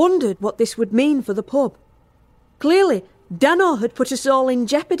 I wondered what this would mean for the pub. Clearly, Dano had put us all in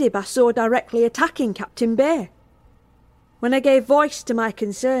jeopardy by so directly attacking Captain Bay. When I gave voice to my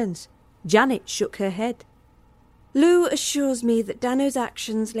concerns, Janet shook her head. Lou assures me that Dano's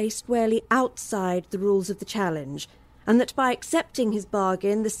actions lay squarely outside the rules of the challenge, and that by accepting his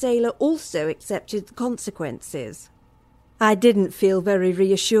bargain, the sailor also accepted the consequences. I didn't feel very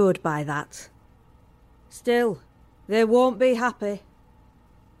reassured by that. Still, they won't be happy.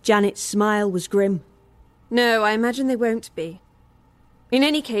 Janet's smile was grim. No, I imagine they won't be. In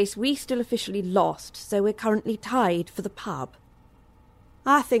any case, we still officially lost, so we're currently tied for the pub.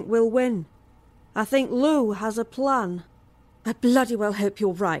 I think we'll win. I think Lou has a plan. I bloody well hope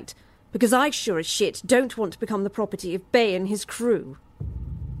you're right, because I sure as shit don't want to become the property of Bay and his crew.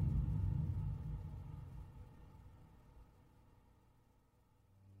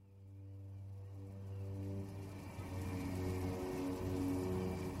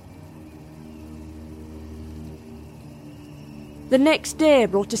 The next day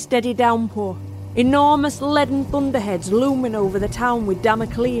brought a steady downpour, enormous leaden thunderheads looming over the town with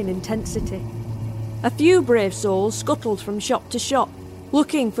Damoclean intensity. A few brave souls scuttled from shop to shop,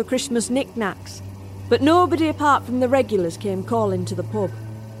 looking for Christmas knickknacks, but nobody apart from the regulars came calling to the pub.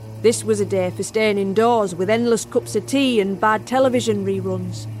 This was a day for staying indoors with endless cups of tea and bad television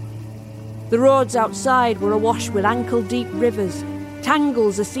reruns. The roads outside were awash with ankle-deep rivers,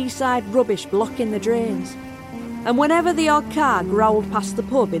 tangles of seaside rubbish blocking the drains. And whenever the odd car growled past the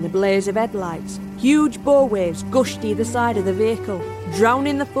pub in a blaze of headlights, huge bow waves gushed either side of the vehicle,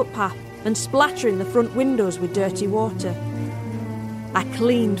 drowning the footpath and splattering the front windows with dirty water. I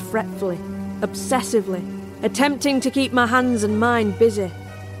cleaned fretfully, obsessively, attempting to keep my hands and mind busy.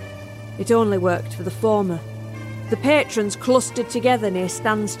 It only worked for the former. The patrons clustered together near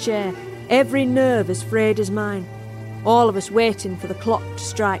Stan's chair, every nerve as frayed as mine, all of us waiting for the clock to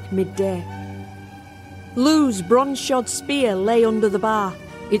strike midday. Lou's bronze-shod spear lay under the bar,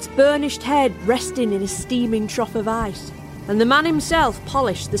 its burnished head resting in a steaming trough of ice, and the man himself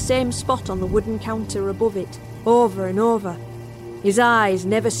polished the same spot on the wooden counter above it, over and over, his eyes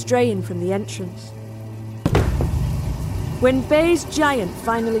never straying from the entrance. When Bay's giant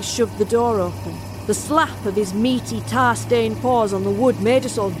finally shoved the door open, the slap of his meaty, tar-stained paws on the wood made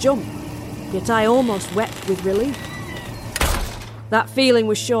us all jump, yet I almost wept with relief. That feeling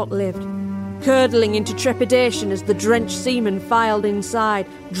was short-lived, curdling into trepidation as the drenched seamen filed inside,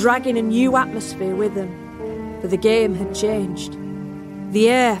 dragging a new atmosphere with them. For the game had changed. The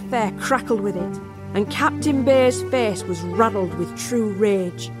air fair crackled with it, and Captain Bay's face was raddled with true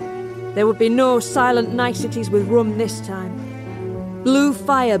rage. There would be no silent niceties with rum this time. Blue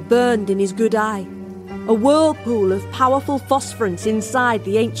fire burned in his good eye. a whirlpool of powerful phosphorance inside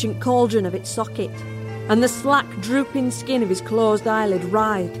the ancient cauldron of its socket, and the slack, drooping skin of his closed eyelid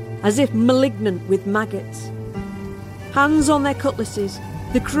writhed, as if malignant with maggots. Hands on their cutlasses,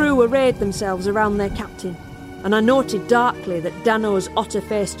 the crew arrayed themselves around their captain, and I noted darkly that Dano's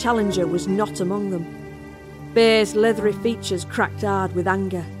otter-faced challenger was not among them. Bear's leathery features cracked hard with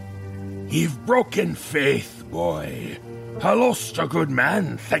anger. You've broken faith, boy. I lost a good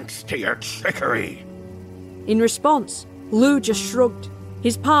man thanks to your trickery. In response, Lou just shrugged,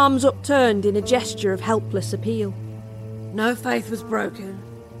 his palms upturned in a gesture of helpless appeal. No faith was broken.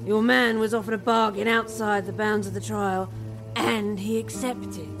 Your man was offered a bargain outside the bounds of the trial, and he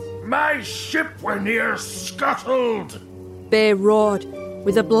accepted. My ship were near scuttled! Bear roared,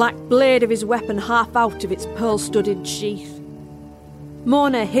 with the black blade of his weapon half out of its pearl-studded sheath.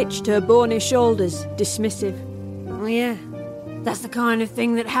 Mona hitched her bony shoulders, dismissive. Oh yeah, that's the kind of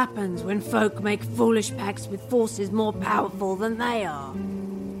thing that happens when folk make foolish pacts with forces more powerful than they are.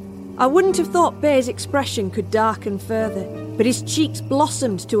 I wouldn't have thought Bear's expression could darken further, but his cheeks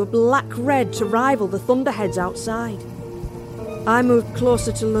blossomed to a black red to rival the thunderheads outside. I moved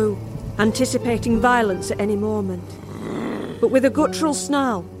closer to Lou, anticipating violence at any moment. But with a guttural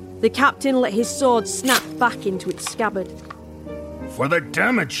snarl, the captain let his sword snap back into its scabbard. For the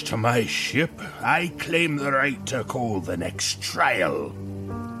damage to my ship, I claim the right to call the next trial.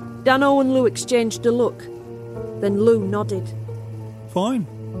 Dano and Lou exchanged a look. Then Lou nodded. Fine.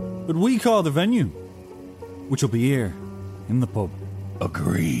 But we call the venue, which will be here, in the pub.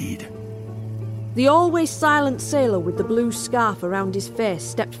 Agreed. The always silent sailor with the blue scarf around his face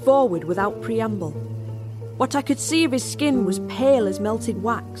stepped forward without preamble. What I could see of his skin was pale as melted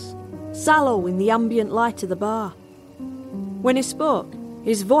wax, sallow in the ambient light of the bar. When he spoke,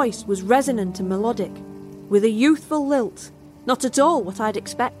 his voice was resonant and melodic, with a youthful lilt, not at all what I'd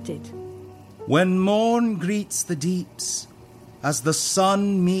expected. When morn greets the deeps, as the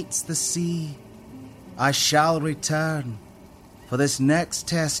sun meets the sea, I shall return, for this next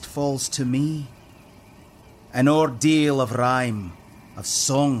test falls to me. An ordeal of rhyme, of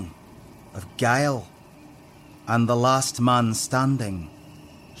song, of guile, and the last man standing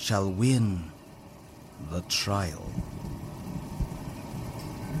shall win the trial.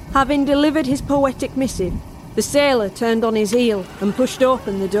 Having delivered his poetic missive, the sailor turned on his heel and pushed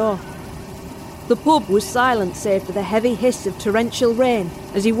open the door. The pub was silent save for the heavy hiss of torrential rain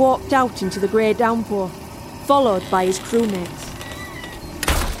as he walked out into the grey downpour, followed by his crewmates.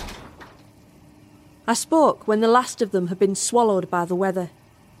 I spoke when the last of them had been swallowed by the weather.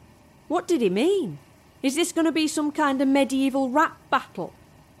 What did he mean? Is this going to be some kind of medieval rap battle?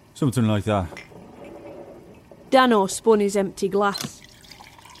 Something like that. Dano spun his empty glass.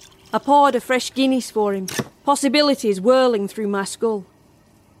 I poured a fresh Guinness for him, possibilities whirling through my skull.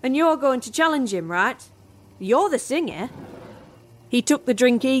 And you're going to challenge him, right? You're the singer. He took the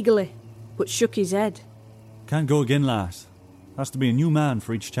drink eagerly, but shook his head. Can't go again, lass. Has to be a new man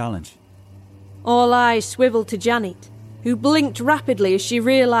for each challenge. All eyes swiveled to Janet, who blinked rapidly as she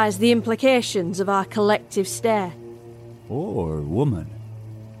realised the implications of our collective stare. Or woman.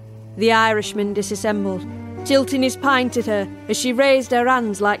 The Irishman disassembled, tilting his pint at her as she raised her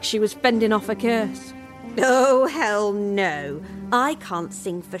hands like she was fending off a curse. Oh, hell no. I can't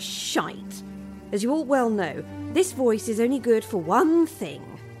sing for shite. As you all well know, this voice is only good for one thing.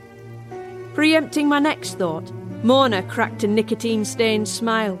 Preempting my next thought, Mona cracked a nicotine-stained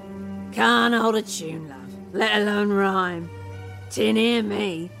smile. Can't hold a tune, love, let alone rhyme. Tin hear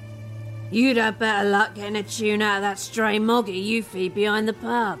me. You'd have better luck getting a tune out of that stray moggy you feed behind the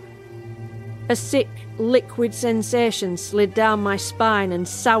pub. A sick, liquid sensation slid down my spine and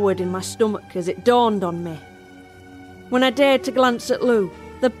soured in my stomach as it dawned on me. When I dared to glance at Lou,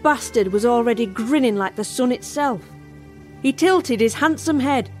 the bastard was already grinning like the sun itself. He tilted his handsome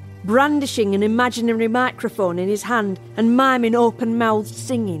head, brandishing an imaginary microphone in his hand and miming open-mouthed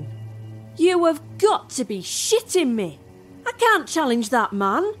singing. You have got to be shitting me! I can't challenge that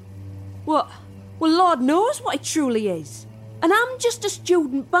man! What? Well, Lord knows what he truly is. And I'm just a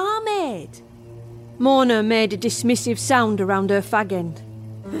student barmaid. Mona made a dismissive sound around her fag end.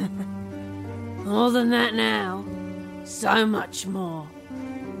 More than that now. So much more.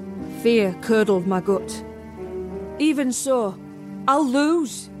 Fear curdled my gut. Even so, I'll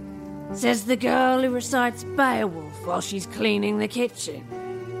lose. Says the girl who recites Beowulf while she's cleaning the kitchen.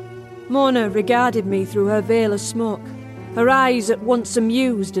 Mona regarded me through her veil of smoke, her eyes at once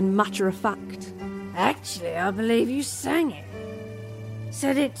amused and matter-of-fact. Actually, I believe you sang it.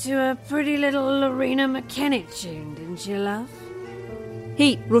 Said it to a pretty little Lorena McKennitt tune, didn't you, love?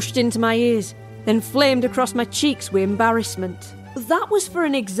 Heat rushed into my ears, then flamed across my cheeks with embarrassment. That was for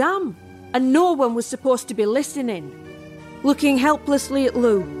an exam. and no one was supposed to be listening. Looking helplessly at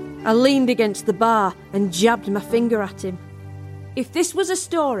Lou, I leaned against the bar and jabbed my finger at him. If this was a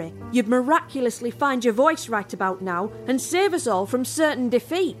story, you'd miraculously find your voice right about now and save us all from certain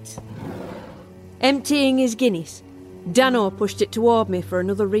defeat. Emptying his Guinness, Dano pushed it toward me for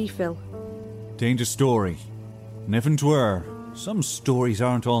another refill. Tain't a story. Never twere. Some stories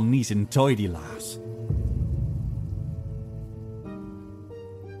aren't all neat and tidy, lass.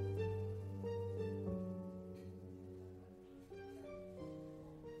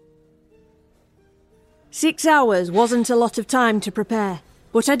 "6 hours wasn't a lot of time to prepare,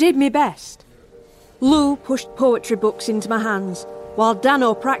 but I did my best. Lou pushed poetry books into my hands, while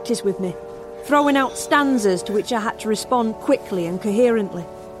Dano practised with me, throwing out stanzas to which I had to respond quickly and coherently.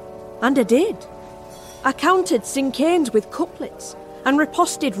 And I did. I countered cinquains with couplets and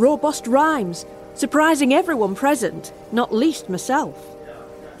riposted robust rhymes, surprising everyone present, not least myself.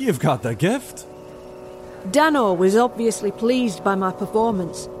 You've got the gift. Dano was obviously pleased by my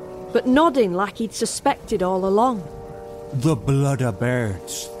performance, but nodding like he'd suspected all along. The blood of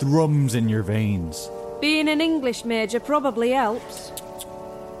birds thrums in your veins. Being an English major probably helps.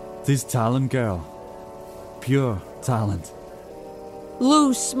 'Tis talent, girl. Pure talent.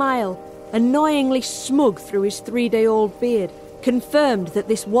 Lou's smile, annoyingly smug through his 3-day-old beard, confirmed that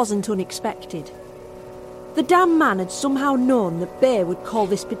this wasn't unexpected. The damn man had somehow known that Bay would call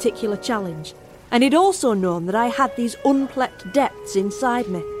this particular challenge, and he'd also known that I had these unplecked depths inside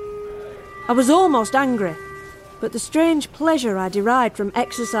me. I was almost angry, but the strange pleasure I derived from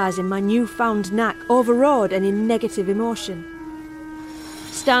exercising my newfound knack overrode any negative emotion.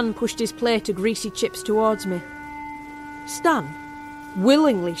 Stan pushed his plate of greasy chips towards me. Stan?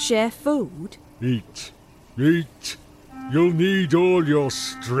 Willingly share food? Eat. Eat. You'll need all your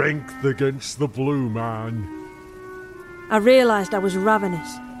strength against the blue man. I realised I was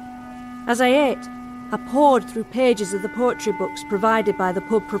ravenous. As I ate, I pored through pages of the poetry books provided by the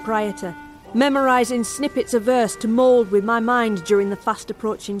pub proprietor, memorising snippets of verse to mould with my mind during the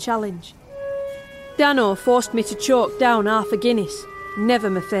fast-approaching challenge. Dano forced me to choke down half a Guinness, never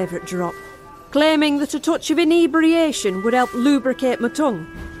my favourite drop, claiming that a touch of inebriation would help lubricate my tongue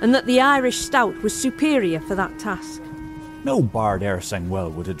and that the Irish stout was superior for that task. No bard e'er sang well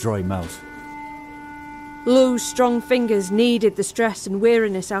with a dry mouth. Lou's strong fingers kneaded the stress and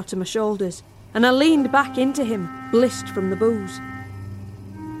weariness out of my shoulders, and I leaned back into him, blissed from the booze.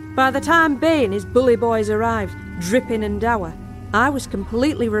 By the time Bay and his bully boys arrived, dripping and dour, I was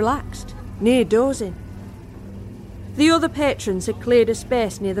completely relaxed, near dozing. The other patrons had cleared a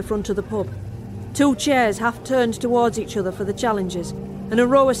space near the front of the pub. 2 chairs half turned towards each other for the challengers, and a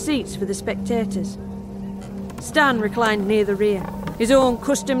row of seats for the spectators. Stan reclined near the rear, his own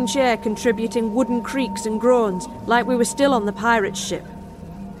custom chair contributing wooden creaks and groans like we were still on the pirate ship.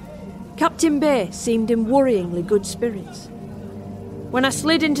 Captain Bay seemed in worryingly good spirits. When I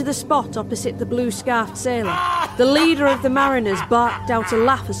slid into the spot opposite the blue-scarfed sailor, the leader of the mariners barked out a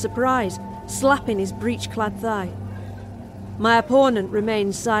laugh of surprise, slapping his breech-clad thigh. My opponent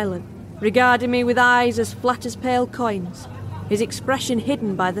remained silent, regarding me with eyes as flat as pale coins, his expression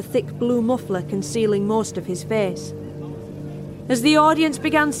hidden by the thick blue muffler concealing most of his face. As the audience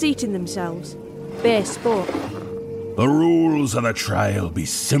began seating themselves, Bay spoke. The rules of the trial be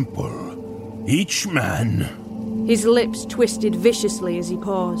simple. Each man... His lips twisted viciously as he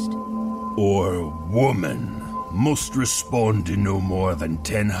paused. Or woman must respond to no more than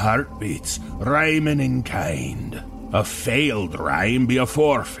 10 heartbeats, rhyming in kind. A failed rhyme be a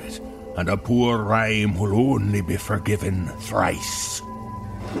forfeit, and a poor rhyme will only be forgiven thrice.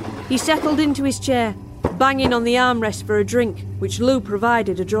 He settled into his chair, banging on the armrest for a drink, which Lou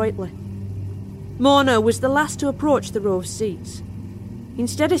provided adroitly. Mona was the last to approach the row of seats.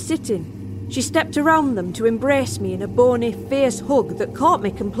 Instead of sitting, she stepped around them to embrace me in a bony, fierce hug that caught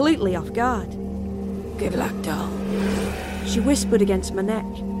me completely off guard. Good luck, doll. She whispered against my neck,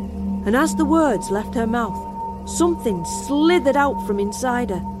 and as the words left her mouth, something slithered out from inside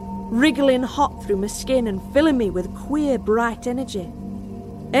her, wriggling hot through my skin and filling me with queer, bright energy.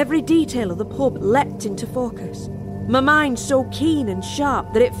 Every detail of the pub leapt into focus, my mind so keen and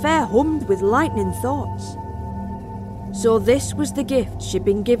sharp that it fair hummed with lightning thoughts. So this was the gift she'd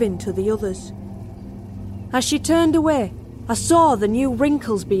been giving to the others. As she turned away, I saw the new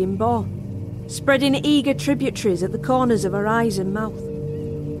wrinkles being born, spreading eager tributaries at the corners of her eyes and mouth.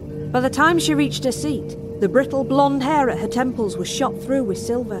 By the time she reached her seat, the brittle blonde hair at her temples was shot through with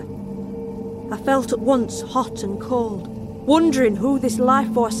silver. I felt at once hot and cold, wondering who this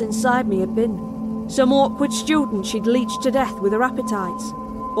life force inside me had been. Some awkward student she'd leeched to death with her appetites,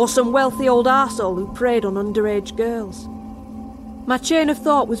 or some wealthy old arsehole who preyed on underage girls. My chain of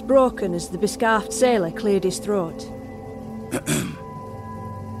thought was broken as the bescarfed sailor cleared his throat.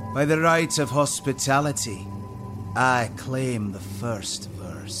 By the right of hospitality, I claim the first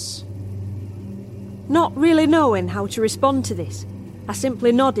verse. Not really knowing how to respond to this, I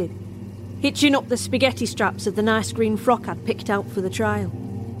simply nodded, hitching up the spaghetti straps of the nice green frock I'd picked out for the trial.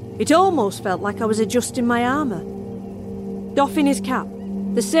 It almost felt like I was adjusting my armour. Doffing his cap,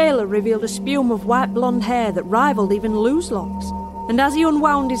 the sailor revealed a spume of white blonde hair that rivalled even Lou's locks, and as he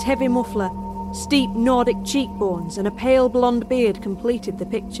unwound his heavy muffler, steep Nordic cheekbones and a pale blonde beard completed the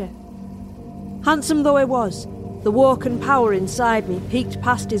picture. Handsome though he was, the woken power inside me peeked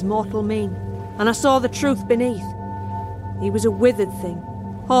past his mortal mien, and I saw the truth beneath. He was a withered thing,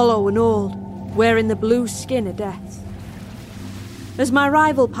 hollow and old, wearing the blue skin of death. As my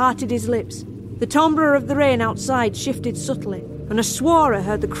rival parted his lips, the timbre of the rain outside shifted subtly, and I swore I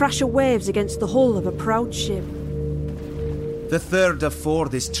heard the crash of waves against the hull of a proud ship. The third of four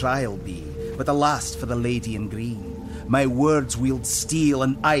this trial be, but the last for the lady in green. My words wield steel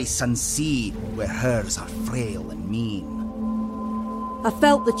and ice and sea, where hers are frail and mean. I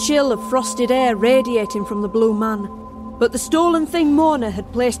felt the chill of frosted air radiating from the blue man, but the stolen thing Mona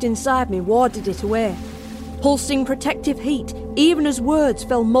had placed inside me warded it away, pulsing protective heat even as words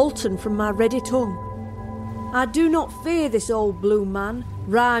fell molten from my ready tongue. I do not fear this old blue man,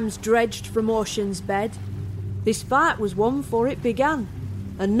 rhymes dredged from ocean's bed. This fight was won for it began,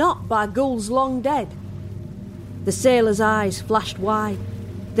 and not by ghouls long dead. The sailor's eyes flashed wide,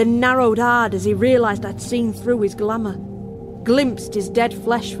 then narrowed hard as he realised I'd seen through his glamour, glimpsed his dead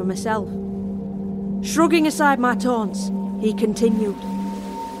flesh for myself. Shrugging aside my taunts, he continued.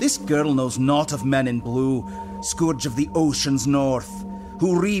 This girl knows naught of men in blue, scourge of the ocean's north,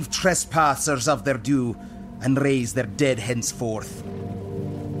 who reave trespassers of their due, and raise their dead henceforth.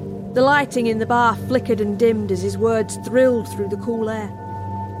 The lighting in the bar flickered and dimmed as his words thrilled through the cool air.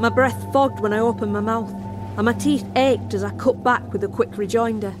 My breath fogged when I opened my mouth, and my teeth ached as I cut back with a quick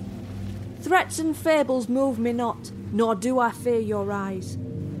rejoinder. Threats and fables move me not, nor do I fear your eyes.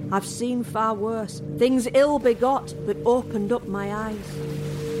 I've seen far worse, things ill begot, but opened up my eyes.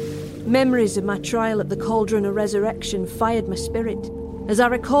 Memories of my trial at the Cauldron of Resurrection fired my spirit, as I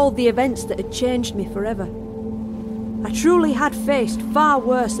recalled the events that had changed me forever. I truly had faced far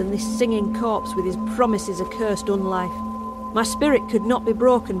worse than this singing corpse with his promises of cursed unlife. My spirit could not be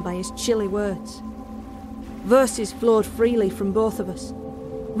broken by his chilly words. Verses flowed freely from both of us,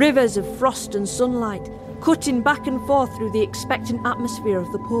 rivers of frost and sunlight, cutting back and forth through the expectant atmosphere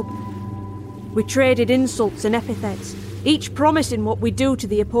of the pub. We traded insults and epithets, each promising what we'd do to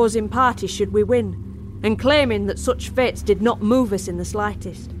the opposing party should we win, and claiming that such fates did not move us in the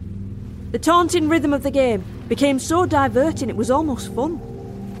slightest. The taunting rhythm of the game became so diverting it was almost fun.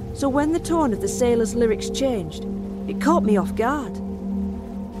 So when the tone of the sailor's lyrics changed, it caught me off guard.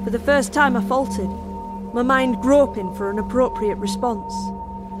 For the first time I faltered, my mind groping for an appropriate response.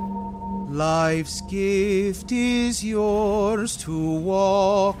 Life's gift is yours to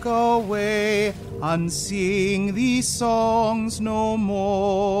walk away and sing these songs no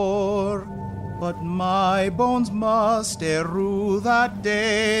more. But my bones must rue that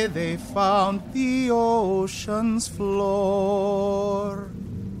day they found the ocean's floor.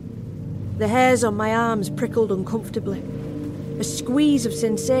 The hairs on my arms prickled uncomfortably. A squeeze of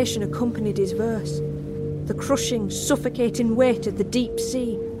sensation accompanied his verse. The crushing, suffocating weight of the deep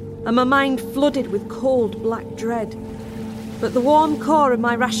sea, and my mind flooded with cold, black dread. But the warm core of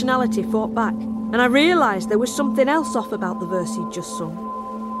my rationality fought back, and I realised there was something else off about the verse he'd just sung.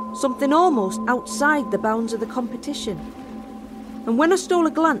 Something almost outside the bounds of the competition. And when I stole a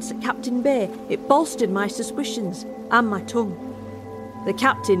glance at Captain Bay, it bolstered my suspicions and my tongue. The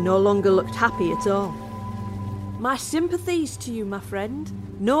captain no longer looked happy at all. My sympathies to you, my friend.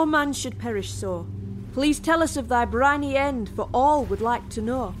 No man should perish so. Please tell us of thy briny end, for all would like to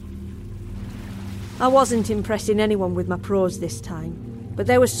know. I wasn't impressing anyone with my prose this time, but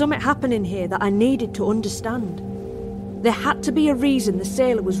there was something happening here that I needed to understand. There had to be a reason the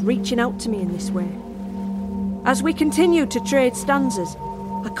sailor was reaching out to me in this way. As we continued to trade stanzas,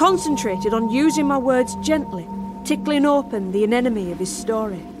 I concentrated on using my words gently, tickling open the anemone of his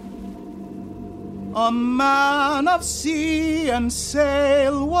story. A man of sea and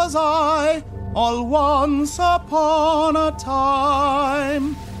sail was I, all once upon a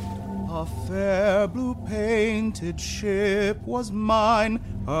time. A fair blue-painted ship was mine,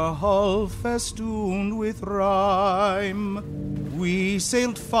 her hull festooned with rhyme. We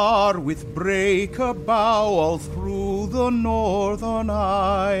sailed far with breaker bow all through the northern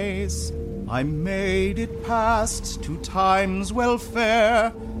ice. I made it past 2 times well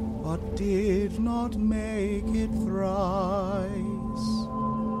fair, but did not make it thrice.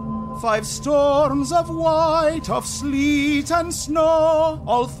 5 storms of white, of sleet and snow,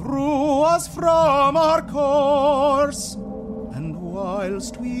 all threw us from our course. And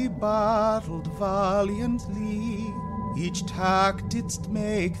whilst we battled valiantly, each tack didst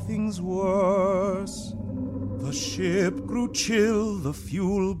make things worse. The ship grew chill, the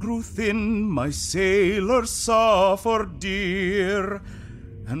fuel grew thin, my sailors suffered dear.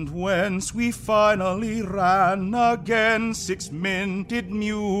 And whence we finally ran again, 6 men did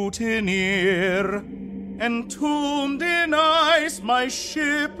mutineer. Entombed in ice, my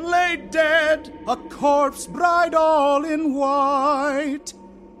ship lay dead, a corpse bride all in white.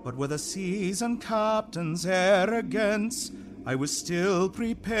 But with a seasoned captain's arrogance, I was still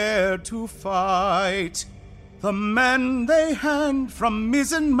prepared to fight. The men they hanged from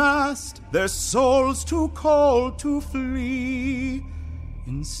mizzenmast, their souls too cold to flee.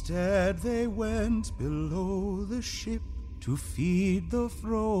 Instead they went below the ship to feed the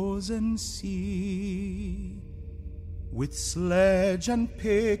frozen sea. With sledge and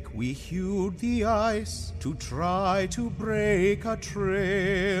pick we hewed the ice to try to break a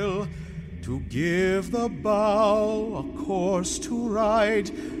trail, to give the bow a course to ride,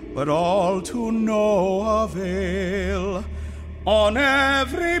 but all to no avail. On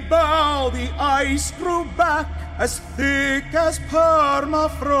every bough the ice grew back, as thick as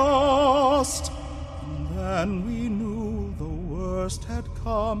permafrost. And then we knew the worst had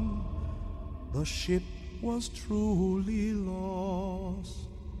come, the ship was truly lost.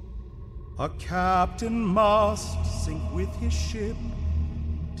 A captain must sink with his ship,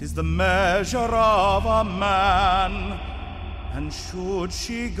 'tis the measure of a man. And should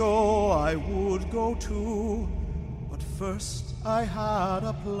she go, I would go too, but first I had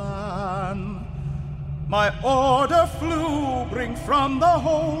a plan. My order flew, bring from the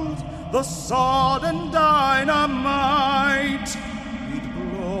hold the sodden dynamite. We'd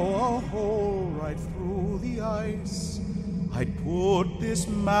blow a hole right through the ice, I'd put this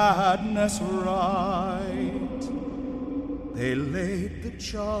madness right. They laid the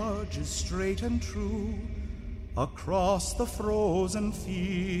charges straight and true across the frozen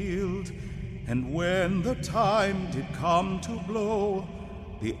field, and when the time did come to blow,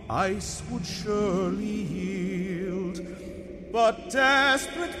 the ice would surely yield. But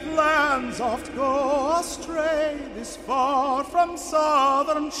desperate plans oft go astray this far from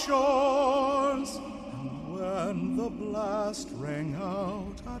southern shores. And when the blast rang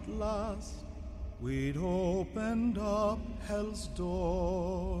out at last, we'd opened up hell's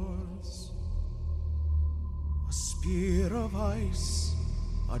doors. A spear of ice,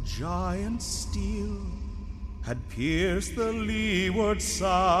 a giant steel, had pierced the leeward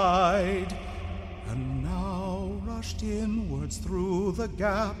side, and now rushed inwards through the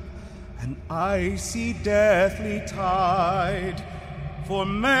gap, an icy, deathly tide. For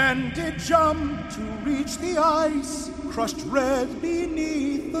men did jump to reach the ice, crushed red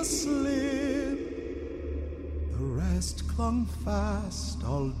beneath the slip. The rest clung fast,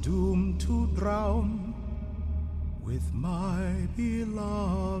 all doomed to drown with my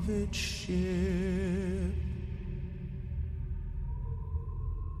beloved ship.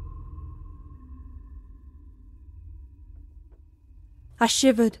 I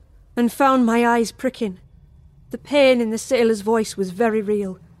shivered and found my eyes pricking. The pain in the sailor's voice was very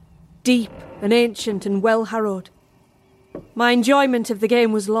real, deep and ancient and well-harrowed. My enjoyment of the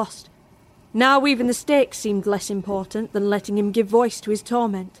game was lost. Now even the stakes seemed less important than letting him give voice to his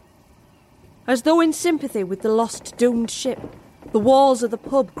torment. As though in sympathy with the lost, doomed ship, the walls of the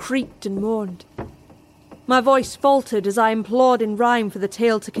pub creaked and moaned. My voice faltered as I implored in rhyme for the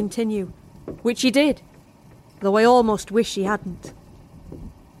tale to continue, which he did, though I almost wish he hadn't.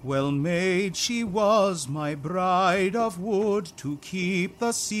 Well made she was, my bride of wood, to keep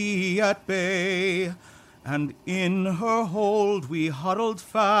the sea at bay. And in her hold we huddled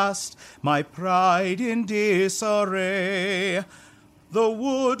fast, my pride in disarray. The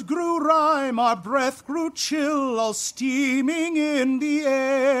wood grew rime, our breath grew chill, all steaming in the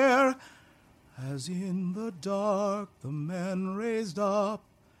air. As in the dark the men raised up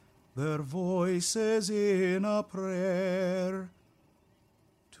their voices in a prayer.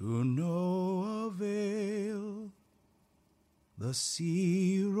 To no avail, the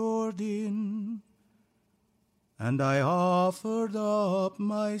sea roared in, and I offered up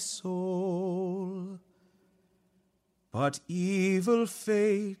my soul. But evil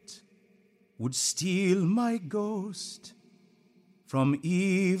fate would steal my ghost from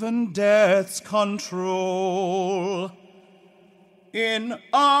even death's control. In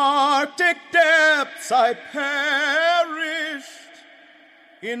Arctic depths I perished,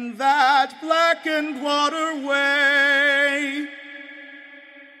 in that blackened waterway,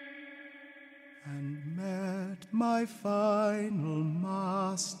 my final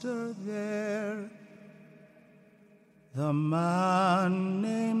master there, the man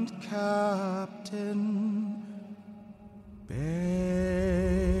named Captain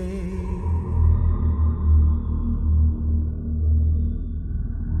Bay.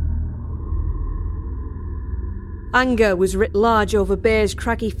 Anger was writ large over Bay's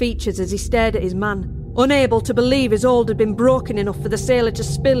craggy features as he stared at his man, unable to believe his hold had been broken enough for the sailor to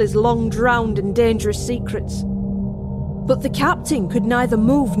spill his long-drowned and dangerous secrets. But the captain could neither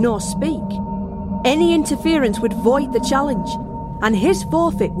move nor speak. Any interference would void the challenge, and his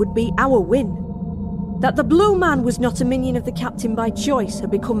forfeit would be our win. That the blue man was not a minion of the captain by choice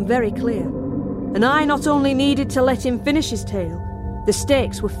had become very clear, and I not only needed to let him finish his tale, the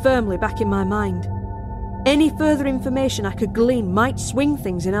stakes were firmly back in my mind. Any further information I could glean might swing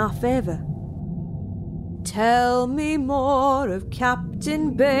things in our favour. Tell me more of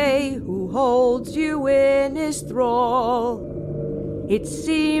Captain Bay, who holds you in his thrall. It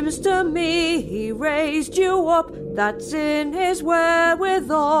seems to me he raised you up, that's in his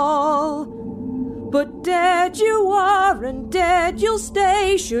wherewithal. But dead you are and dead you'll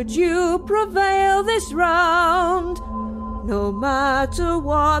stay, should you prevail this round. No matter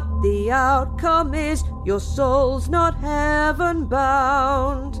what the outcome is, your soul's not heaven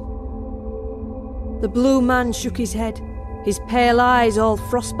bound. The blue man shook his head, his pale eyes all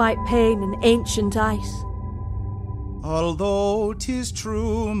frostbite pain and ancient ice. Although 'tis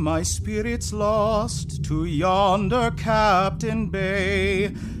true my spirit's lost to yonder Captain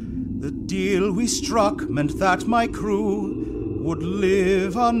Bay, the deal we struck meant that my crew would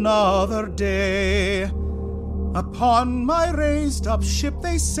live another day. Upon my raised-up ship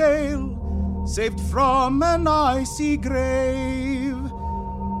they sail, saved from an icy grave.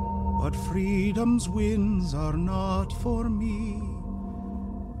 But freedom's winds are not for me,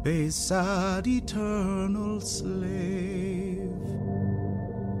 Bay's sad eternal slave.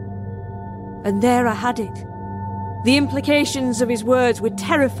 And there I had it. The implications of his words were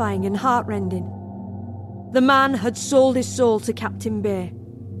terrifying and heartrending. The man had sold his soul to Captain Bay.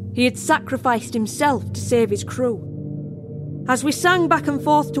 He had sacrificed himself to save his crew. As we sang back and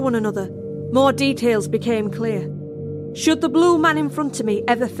forth to one another, more details became clear. Should the blue man in front of me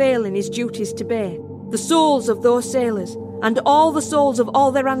ever fail in his duties to Bay, the souls of those sailors, and all the souls of all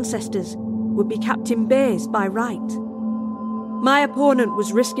their ancestors, would be Captain Bay's by right. My opponent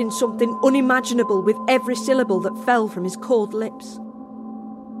was risking something unimaginable with every syllable that fell from his cold lips.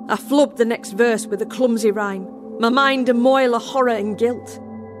 I flubbed the next verse with a clumsy rhyme, my mind a moil of horror and guilt.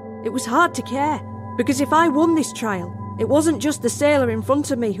 It was hard to care, because if I won this trial, it wasn't just the sailor in front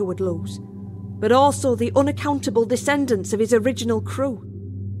of me who would lose, but also the unaccountable descendants of his original crew.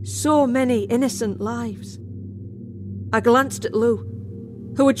 So many innocent lives. I glanced at Lou,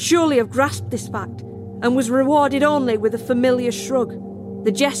 who would surely have grasped this fact, and was rewarded only with a familiar shrug,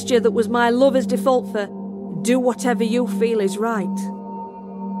 the gesture that was my lover's default for, do whatever you feel is right.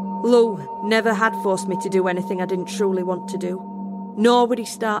 Lou never had forced me to do anything I didn't truly want to do, nor would he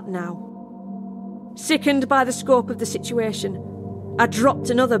start now. Sickened by the scope of the situation, I dropped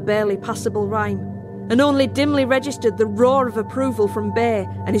another barely passable rhyme, and only dimly registered the roar of approval from Bay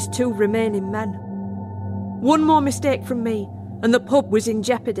and his two remaining men. One more mistake from me, and the pub was in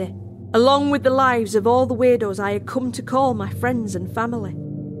jeopardy, along with the lives of all the weirdos I had come to call my friends and family.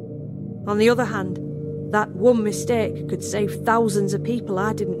 On the other hand, that one mistake could save thousands of people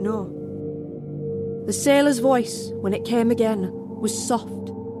I didn't know. The sailor's voice, when it came again, was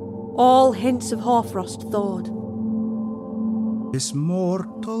soft. All hints of hoarfrost thawed. This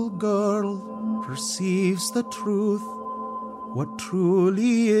mortal girl perceives the truth, what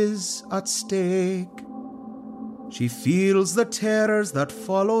truly is at stake. She feels the terrors that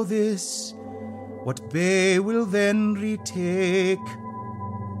follow this, what Bay will then retake.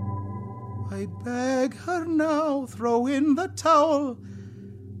 I beg her now, throw in the towel,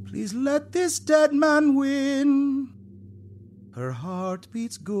 please let this dead man win. Her heart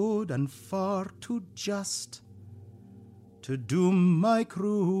beats good and far too just to doom my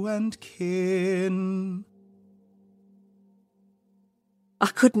crew and kin. I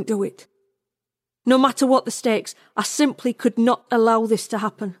couldn't do it. No matter what the stakes, I simply could not allow this to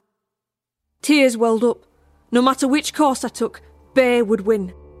happen. Tears welled up. No matter which course I took, Bay would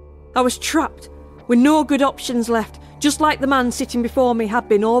win. I was trapped, with no good options left, just like the man sitting before me had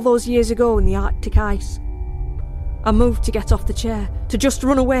been all those years ago in the Arctic ice. I moved to get off the chair, to just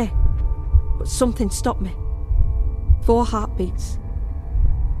run away, but something stopped me. 4 heartbeats.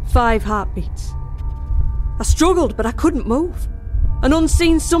 5 heartbeats. I struggled, but I couldn't move. An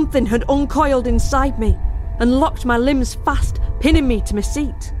unseen something had uncoiled inside me and locked my limbs fast, pinning me to my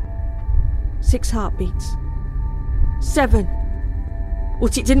seat. 6 heartbeats. 7.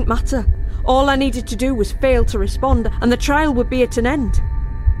 But it didn't matter. All I needed to do was fail to respond, and the trial would be at an end.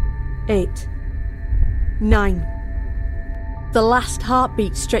 8. 9. The last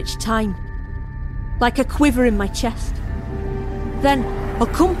heartbeat stretched time, like a quiver in my chest. Then,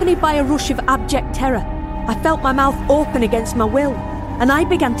 accompanied by a rush of abject terror, I felt my mouth open against my will, and I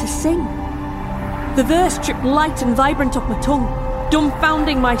began to sing. The verse tripped light and vibrant off my tongue,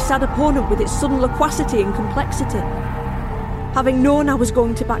 dumbfounding my sad opponent with its sudden loquacity and complexity. Having known I was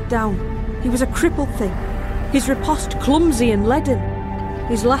going to back down, he was a crippled thing, his riposte clumsy and leaden,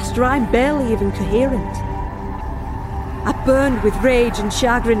 his last rhyme barely even coherent. I burned with rage and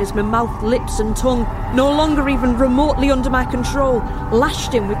chagrin as my mouth, lips and tongue, no longer even remotely under my control,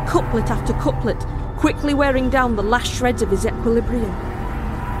 lashed him with couplet after couplet, quickly wearing down the last shreds of his equilibrium.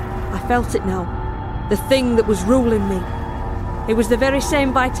 I felt it now, the thing that was ruling me. It was the very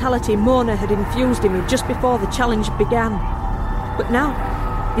same vitality Mona had infused in me just before the challenge began. But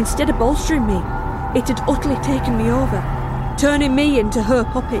now, instead of bolstering me, it had utterly taken me over, turning me into her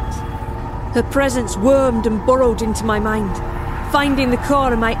puppet. Her presence wormed and burrowed into my mind, finding the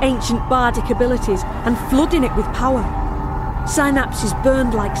core of my ancient bardic abilities and flooding it with power. Synapses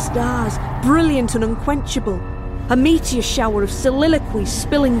burned like stars, brilliant and unquenchable, a meteor shower of soliloquies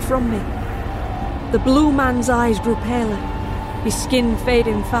spilling from me. The blue man's eyes grew paler, his skin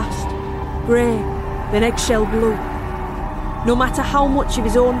fading fast, grey, then eggshell blue. No matter how much of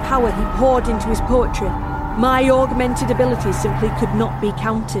his own power he poured into his poetry, my augmented abilities simply could not be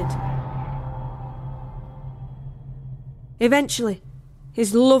counted. Eventually,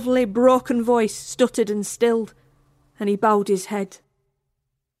 his lovely, broken voice stuttered and stilled, and he bowed his head.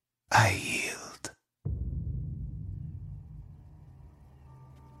 I yield.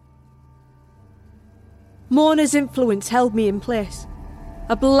 Mona's influence held me in place.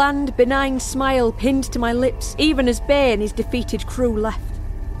 A bland, benign smile pinned to my lips, even as Bay and his defeated crew left.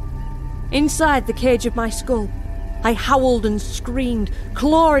 Inside the cage of my skull, I howled and screamed,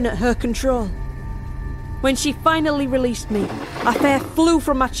 clawing at her control. When she finally released me, I fair flew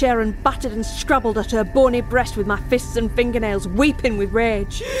from my chair and battered and scrabbled at her bony breast with my fists and fingernails, weeping with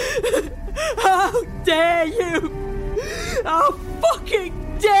rage. How dare you! How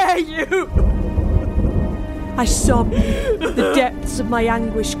fucking dare you! I sobbed, the depths of my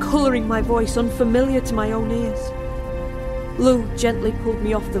anguish colouring my voice unfamiliar to my own ears. Lou gently pulled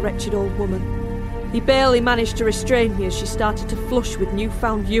me off the wretched old woman. He barely managed to restrain me as she started to flush with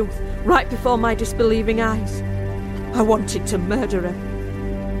newfound youth right before my disbelieving eyes. I wanted to murder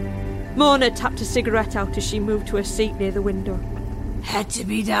her. Mona tapped a cigarette out as she moved to her seat near the window. Had to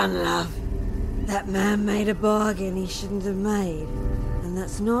be done, love. That man made a bargain he shouldn't have made, and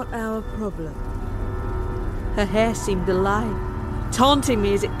that's not our problem. Her hair seemed alive, taunting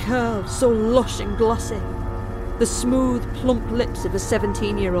me as it curled, so lush and glossy. The smooth, plump lips of a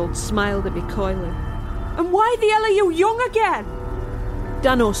 17-year-old smiled at me coyly. And why the hell are you young again?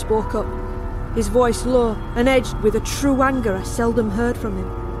 Dano spoke up, his voice low and edged with a true anger I seldom heard from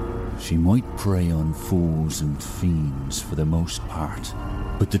him. She might prey on fools and fiends for the most part,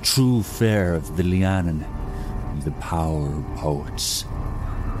 but the true fare of the Lianen is the power of poets.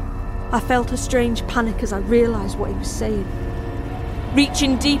 I felt a strange panic as I realised what he was saying.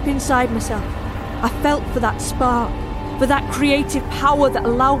 Reaching deep inside myself, I felt for that spark, for that creative power that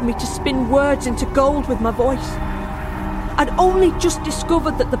allowed me to spin words into gold with my voice. I'd only just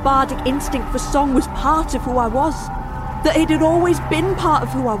discovered that the bardic instinct for song was part of who I was, that it had always been part of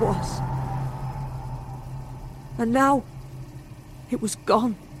who I was. And now, it was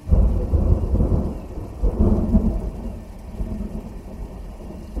gone.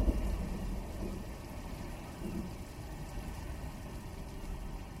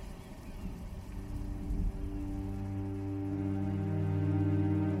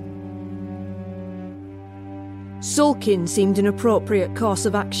 Sulking seemed an appropriate course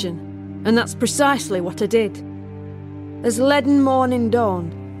of action, and that's precisely what I did. As leaden morning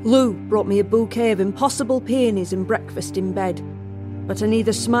dawned, Lou brought me a bouquet of impossible peonies and breakfast in bed, but I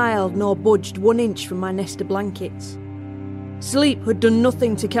neither smiled nor budged 1 inch from my nest of blankets. Sleep had done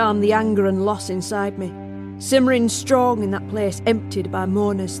nothing to calm the anger and loss inside me, simmering strong in that place emptied by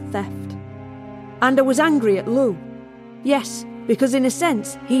Mona's theft. And I was angry at Lou. Yes, because in a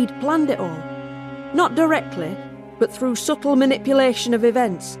sense, he'd planned it all. Not directly, but through subtle manipulation of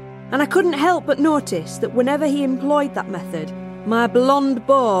events, and I couldn't help but notice that whenever he employed that method, my blonde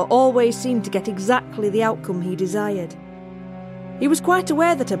boar always seemed to get exactly the outcome he desired. He was quite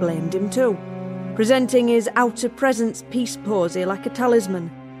aware that I blamed him too, presenting his out-of-presence peace posy like a talisman.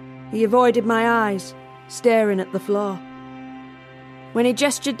 He avoided my eyes, staring at the floor. When he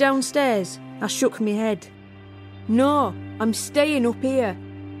gestured downstairs, I shook my head. No, I'm staying up here.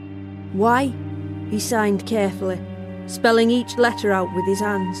 Why? He signed carefully, spelling each letter out with his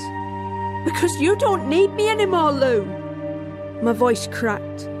hands. Because you don't need me anymore, Lou. My voice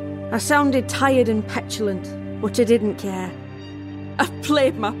cracked. I sounded tired and petulant, but I didn't care. I've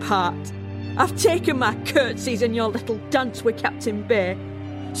played my part. I've taken my curtsies in your little dance with Captain Bay.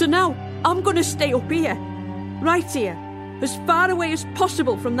 So now I'm going to stay up here. Right here. As far away as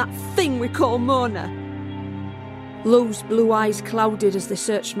possible from that thing we call Mona. Lou's blue eyes clouded as they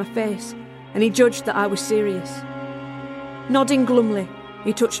searched my face, and he judged that I was serious. Nodding glumly,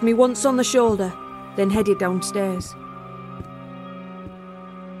 he touched me once on the shoulder, then headed downstairs.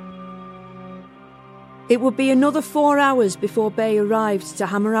 It would be another 4 hours before Bay arrived to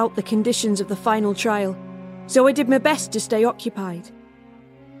hammer out the conditions of the final trial, so I did my best to stay occupied.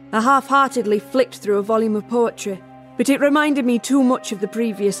 I half-heartedly flicked through a volume of poetry, but it reminded me too much of the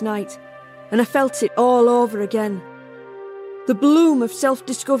previous night, and I felt it all over again. The bloom of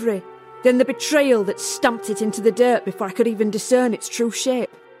self-discovery, then the betrayal that stamped it into the dirt before I could even discern its true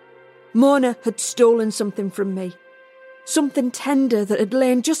shape. Mona had stolen something from me. Something tender that had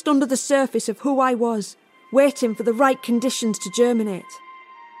lain just under the surface of who I was, waiting for the right conditions to germinate.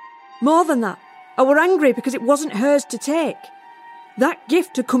 More than that, I were angry because it wasn't hers to take. That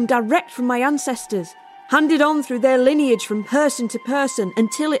gift had come direct from my ancestors, handed on through their lineage from person to person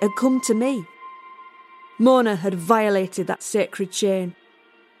until it had come to me. Mona had violated that sacred chain.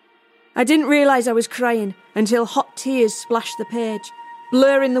 I didn't realise I was crying until hot tears splashed the page,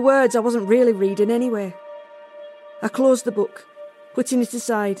 blurring the words I wasn't really reading anyway. I closed the book, putting it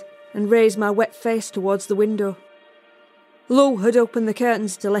aside, and raised my wet face towards the window. Lou had opened the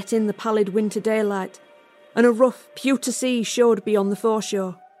curtains to let in the pallid winter daylight, and a rough, pewter sea showed beyond the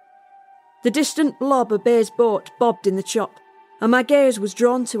foreshore. The distant blob of Bay's boat bobbed in the chop, and my gaze was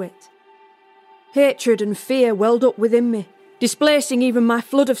drawn to it. Hatred and fear welled up within me, displacing even my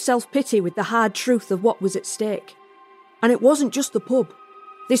flood of self-pity with the hard truth of what was at stake. And it wasn't just the pub.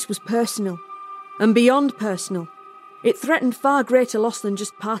 This was personal, and beyond personal. It threatened far greater loss than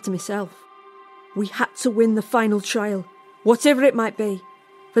just part of myself. We had to win the final trial, whatever it might be,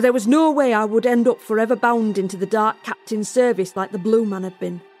 for there was no way I would end up forever bound into the dark captain's service like the Blue Man had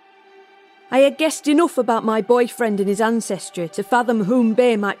been. I had guessed enough about my boyfriend and his ancestry to fathom whom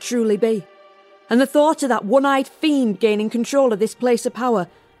Bay might truly be, and the thought of that one-eyed fiend gaining control of this place of power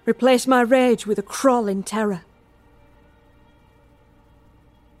replaced my rage with a crawling terror.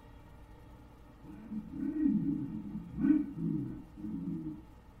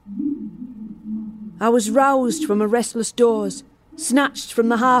 I was roused from a restless doze, snatched from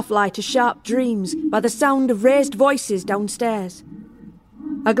the half-light of sharp dreams by the sound of raised voices downstairs.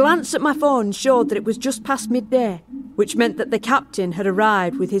 A glance at my phone showed that it was just past midday, which meant that the captain had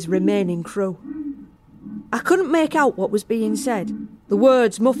arrived with his remaining crew. I couldn't make out what was being said, the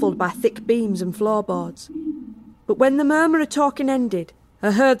words muffled by thick beams and floorboards. But when the murmur of talking ended,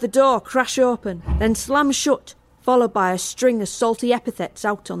 I heard the door crash open, then slam shut, followed by a string of salty epithets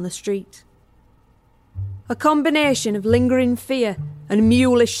out on the street. A combination of lingering fear and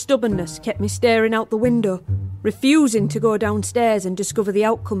mulish stubbornness kept me staring out the window, refusing to go downstairs and discover the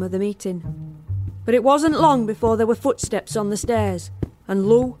outcome of the meeting. But it wasn't long before there were footsteps on the stairs, and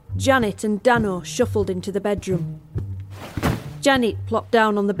Lou, Janet and Dano shuffled into the bedroom. Janet plopped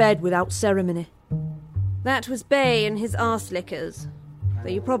down on the bed without ceremony. That was Bay and his arse-lickers, though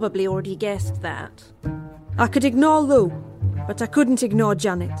you probably already guessed that. I could ignore Lou, but I couldn't ignore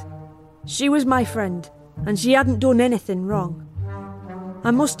Janet. She was my friend, and she hadn't done anything wrong.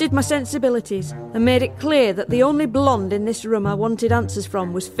 I mustered my sensibilities and made it clear that the only blonde in this room I wanted answers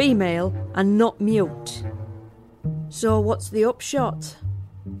from was female and not mute. So what's the upshot?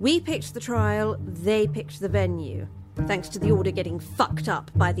 We picked the trial, they picked the venue, thanks to the order getting fucked up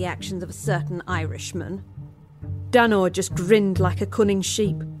by the actions of a certain Irishman. Dano just grinned like a cunning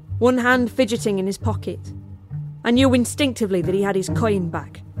sheep, one hand fidgeting in his pocket. I knew instinctively that he had his coin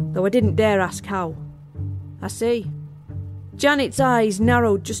back, though I didn't dare ask how. I see. Janet's eyes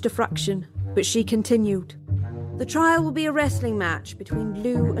narrowed just a fraction, but she continued. The trial will be a wrestling match between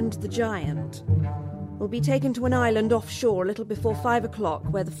Lou and the Giant. We'll be taken to an island offshore a little before 5 o'clock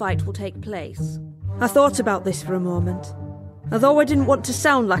where the fight will take place. I thought about this for a moment. Although I didn't want to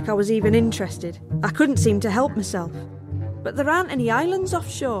sound like I was even interested, I couldn't seem to help myself. But there aren't any islands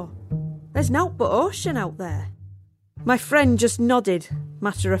offshore. There's naught but ocean out there. My friend just nodded,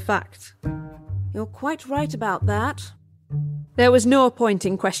 matter of fact. You're quite right about that. There was no point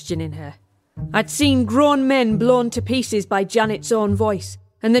in questioning her. I'd seen grown men blown to pieces by Janet's own voice,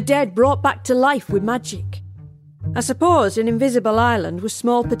 and the dead brought back to life with magic. I suppose an invisible island was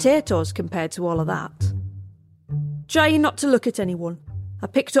small potatoes compared to all of that. Trying not to look at anyone, I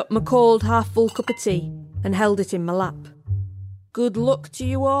picked up my cold, half-full cup of tea and held it in my lap. Good luck to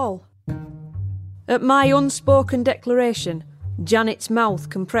you all. At my unspoken declaration, Janet's mouth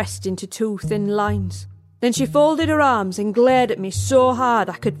compressed into 2 thin lines. Then she folded her arms and glared at me so hard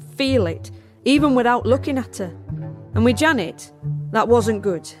I could feel it, even without looking at her. And with Janet, that wasn't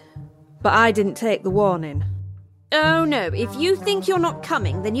good. But I didn't take the warning. Oh no, if you think you're not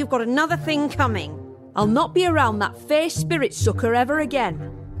coming, then you've got another thing coming. I'll not be around that face spirit sucker ever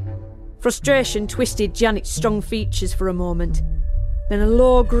again. Frustration twisted Janet's strong features for a moment. Then a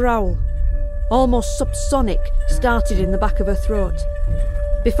low growl, almost subsonic, started in the back of her throat.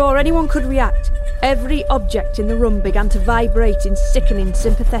 Before anyone could react, every object in the room began to vibrate in sickening,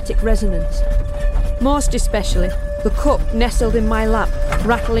 sympathetic resonance. Most especially, the cup nestled in my lap,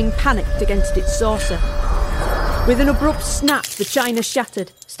 rattling panicked against its saucer. With an abrupt snap, the china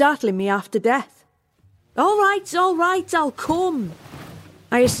shattered, startling me half to death. All right, I'll come.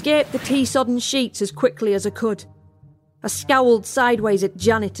 I escaped the tea-sodden sheets as quickly as I could. I scowled sideways at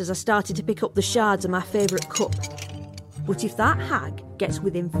Janet as I started to pick up the shards of my favourite cup. But if that hag gets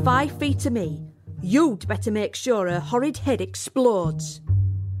within 5 feet of me, you'd better make sure her horrid head explodes.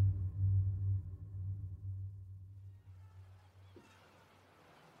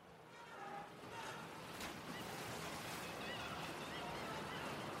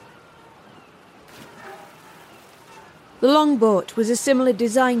 The longboat was a similar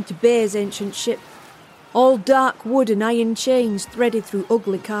design to Bay's ancient ship, all dark wood and iron chains threaded through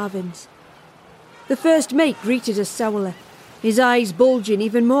ugly carvings. The first mate greeted us sourly, his eyes bulging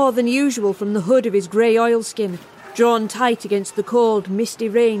even more than usual from the hood of his grey oilskin, drawn tight against the cold, misty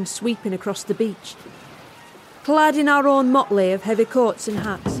rain sweeping across the beach. Clad in our own motley of heavy coats and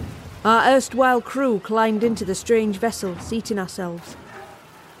hats, our erstwhile crew climbed into the strange vessel, seating ourselves.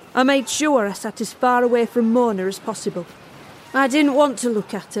 I made sure I sat as far away from Mona as possible. I didn't want to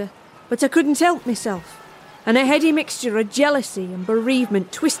look at her, but I couldn't help myself, and a heady mixture of jealousy and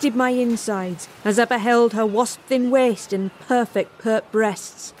bereavement twisted my insides as I beheld her wasp-thin waist and perfect pert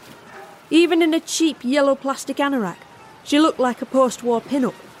breasts. Even in a cheap yellow plastic anorak, she looked like a post-war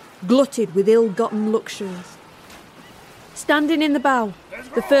pin-up, glutted with ill-gotten luxuries. Standing in the bow,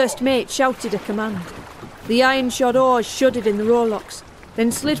 the first mate shouted a command. The iron-shod oars shuddered in the rowlocks, then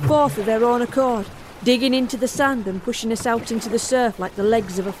slid forth of their own accord, digging into the sand and pushing us out into the surf like the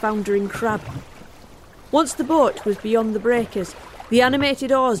legs of a foundering crab. Once the boat was beyond the breakers, the animated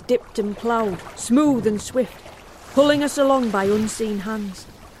oars dipped and ploughed, smooth and swift, pulling us along by unseen hands.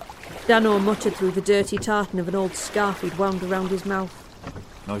 Dano muttered through the dirty tartan of an old scarf he'd wound around his mouth.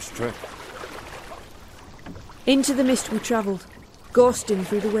 Nice trick. Into the mist we travelled, ghosting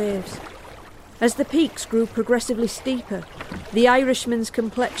through the waves. As the peaks grew progressively steeper, the Irishman's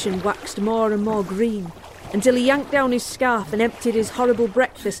complexion waxed more and more green, until he yanked down his scarf and emptied his horrible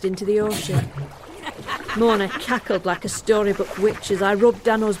breakfast into the ocean. Mona cackled like a storybook witch as I rubbed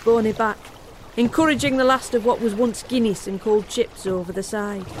Dano's bony back, encouraging the last of what was once Guinness and cold chips over the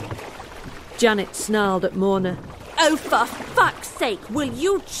side. Janet snarled at Mona. Oh, for fuck's sake, will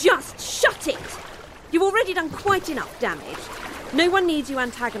you just shut it? You've already done quite enough damage. No one needs you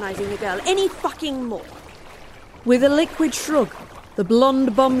antagonising the girl any fucking more. With a liquid shrug, the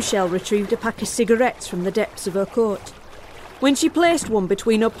blonde bombshell retrieved a pack of cigarettes from the depths of her coat. When she placed one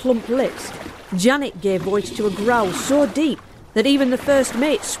between her plump lips, Janet gave voice to a growl so deep that even the first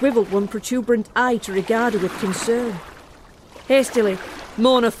mate swivelled one protuberant eye to regard her with concern. Hastily,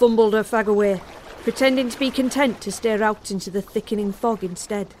 Mona fumbled her fag away, pretending to be content to stare out into the thickening fog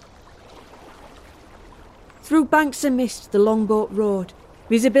instead. Through banks of mist the longboat rode,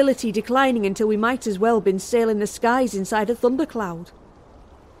 visibility declining until we might as well been sailing the skies inside a thundercloud.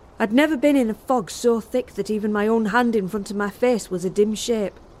 I'd never been in a fog so thick that even my own hand in front of my face was a dim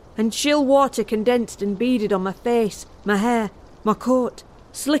shape, and chill water condensed and beaded on my face, my hair, my coat,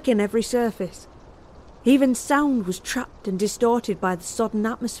 slicking every surface. Even sound was trapped and distorted by the sodden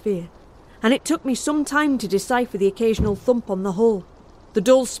atmosphere, and it took me some time to decipher the occasional thump on the hull, the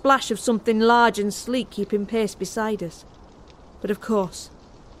dull splash of something large and sleek keeping pace beside us. But of course,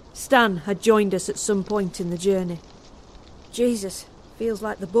 Stan had joined us at some point in the journey. Jesus, feels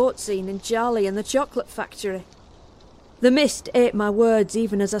like the boat scene in Charlie and the Chocolate Factory. The mist ate my words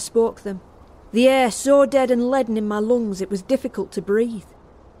even as I spoke them, the air so dead and leaden in my lungs it was difficult to breathe.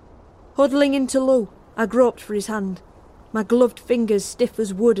 Huddling into Lou, I groped for his hand, my gloved fingers stiff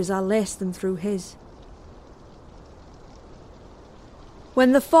as wood as I laced them through his.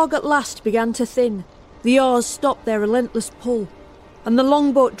 When the fog at last began to thin, the oars stopped their relentless pull, and the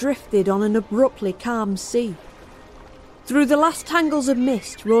longboat drifted on an abruptly calm sea. Through the last tangles of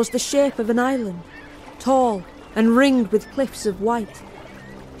mist rose the shape of an island, tall, and ringed with cliffs of white.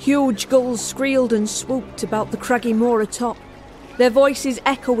 Huge gulls screeled and swooped about the craggy moor atop, their voices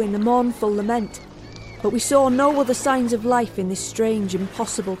echoing a mournful lament, but we saw no other signs of life in this strange,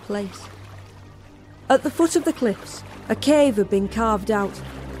 impossible place. At the foot of the cliffs, a cave had been carved out,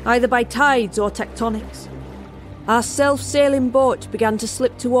 either by tides or tectonics. Our self-sailing boat began to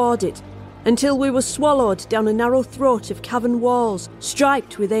slip toward it, until we were swallowed down a narrow throat of cavern walls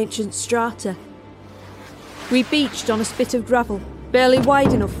striped with ancient strata. We beached on a spit of gravel, barely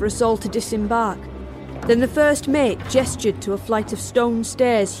wide enough for us all to disembark. Then the first mate gestured to a flight of stone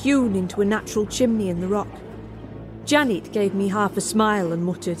stairs hewn into a natural chimney in the rock. Janet gave me half a smile and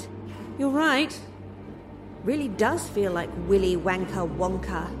muttered, "You're right. Really does feel like Willy Wanka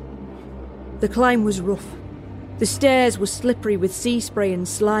Wonka." The climb was rough. The stairs were slippery with sea spray and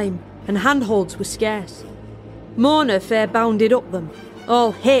slime, and handholds were scarce. Mona fair bounded up them,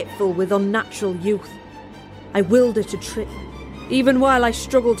 all hateful with unnatural youth. I willed her to trip, even while I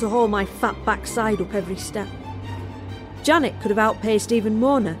struggled to haul my fat backside up every step. Janet could have outpaced even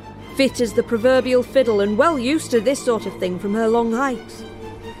Mona, fit as the proverbial fiddle and well used to this sort of thing from her long hikes.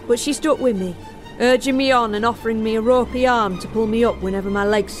 But she stuck with me, urging me on and offering me a ropey arm to pull me up whenever my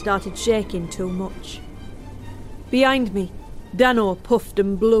legs started shaking too much. Behind me, Dano puffed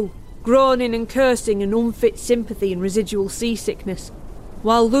and blew, groaning and cursing in unfit sympathy and residual seasickness,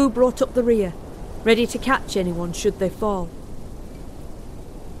 while Lou brought up the rear, ready to catch anyone should they fall.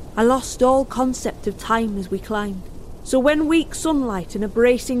 I lost all concept of time as we climbed, so when weak sunlight and a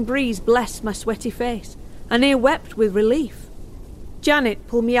bracing breeze blessed my sweaty face, I near wept with relief. Janet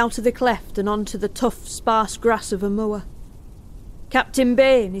pulled me out of the cleft and onto the tough, sparse grass of a moor. Captain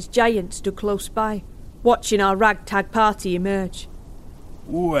Bay and his giant stood close by, watching our ragtag party emerge.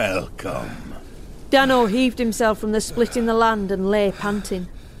 Welcome. Dano heaved himself from the split in the land and lay panting.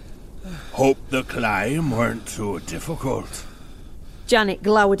 Hope the climb weren't too difficult. Janet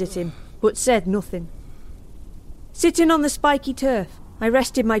glowered at him, but said nothing. Sitting on the spiky turf, I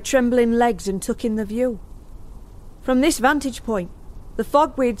rested my trembling legs and took in the view. From this vantage point, the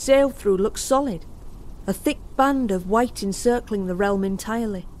fog we'd sailed through looked solid, a thick band of white encircling the realm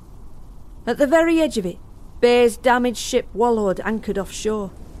entirely. At the very edge of it, Bay's damaged ship wallowed anchored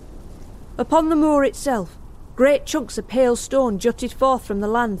offshore. Upon the moor itself, great chunks of pale stone jutted forth from the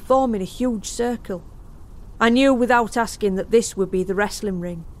land, forming a huge circle. I knew without asking that this would be the wrestling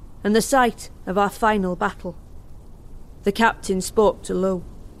ring, and the site of our final battle. The captain spoke to Lou.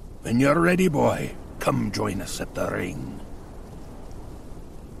 When you're ready, boy, come join us at the ring.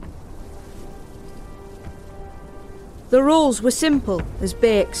 The rules were simple, as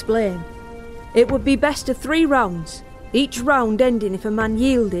Bay explained. It would be best of 3 rounds, each round ending if a man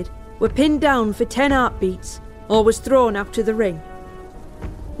yielded, were pinned down for 10 heartbeats, or was thrown out of the ring.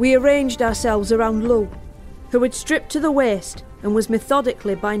 We arranged ourselves around Lou, who had stripped to the waist and was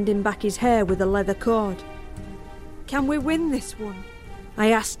methodically binding back his hair with a leather cord. "Can we win this one?"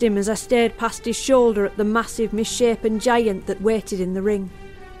 I asked him as I stared past his shoulder at the massive, misshapen giant that waited in the ring.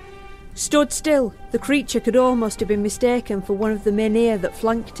 Stood still, the creature could almost have been mistaken for one of the menhir that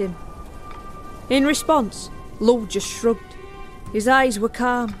flanked him. In response, Lou just shrugged. His eyes were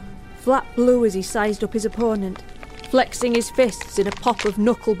calm, flat blue as he sized up his opponent, flexing his fists in a pop of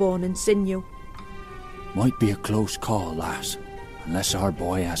knucklebone and sinew. Might be a close call, lass, unless our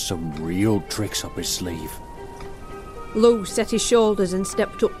boy has some real tricks up his sleeve. Lou set his shoulders and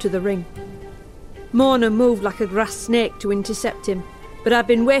stepped up to the ring. Mona moved like a grass snake to intercept him, but I'd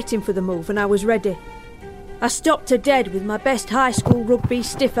been waiting for the move and I was ready. I stopped her dead with my best high school rugby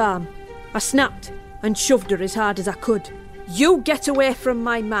stiff arm. I snapped and shoved her as hard as I could. "You get away from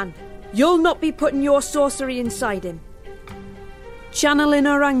my man. You'll not be putting your sorcery inside him." Channeling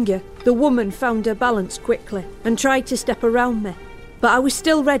her anger, the woman found her balance quickly and tried to step around me, but I was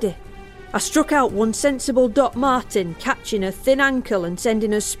still ready. I struck out one sensible Doc Martin, catching her thin ankle and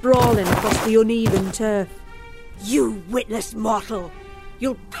sending her sprawling across the uneven turf. "You witless mortal!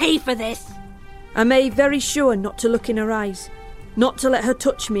 You'll pay for this!" I made very sure not to look in her eyes, not to let her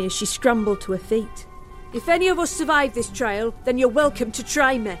touch me as she scrambled to her feet. "If any of us survive this trial, then you're welcome to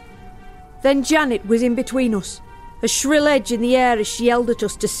try me." Then Janet was in between us, a shrill edge in the air as she yelled at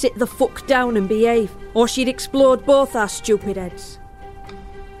us to sit the fuck down and behave, or she'd explode both our stupid heads.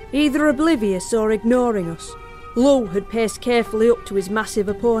 Either oblivious or ignoring us, Lou had paced carefully up to his massive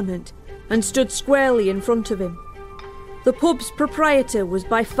opponent and stood squarely in front of him. The pub's proprietor was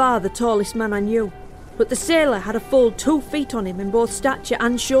by far the tallest man I knew, but the sailor had a full 2 feet on him in both stature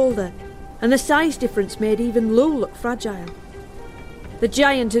and shoulder, and the size difference made even Lou look fragile. The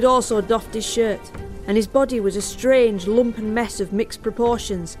giant had also doffed his shirt, and his body was a strange lump and mess of mixed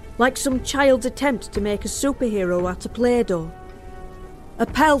proportions, like some child's attempt to make a superhero out of Play-Doh. A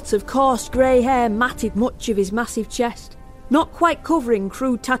pelt of coarse grey hair matted much of his massive chest, not quite covering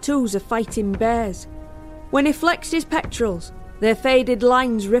crude tattoos of fighting bears. When he flexed his pectorals, their faded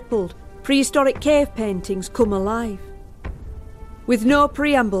lines rippled, prehistoric cave paintings come alive. With no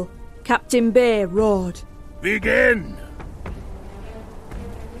preamble, Captain Bay roared, "Begin!"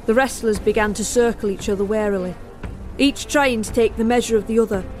 The wrestlers began to circle each other warily, each trying to take the measure of the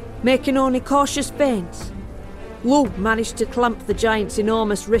other, making only cautious feints. Lou managed to clamp the giant's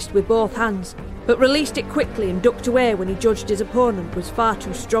enormous wrist with both hands, but released it quickly and ducked away when he judged his opponent was far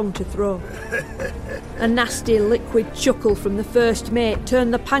too strong to throw. A nasty liquid chuckle from the first mate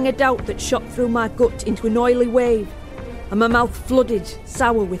turned the pang of doubt that shot through my gut into an oily wave, and my mouth flooded,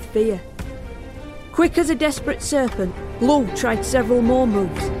 sour with fear. Quick as a desperate serpent, Lou tried several more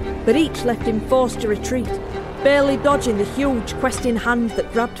moves, but each left him forced to retreat, barely dodging the huge questing hand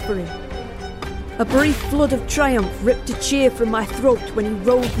that grabbed for him. A brief flood of triumph ripped a cheer from my throat when he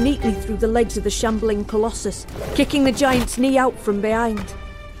rolled neatly through the legs of the shambling colossus, kicking the giant's knee out from behind.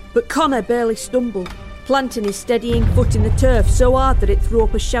 But Connor barely stumbled, planting his steadying foot in the turf so hard that it threw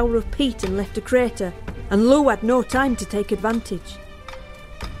up a shower of peat and left a crater, and Lou had no time to take advantage.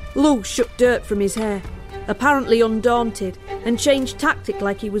 Lou shook dirt from his hair, apparently undaunted, and changed tactic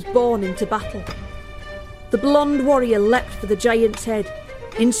like he was born into battle. The blonde warrior leapt for the giant's head,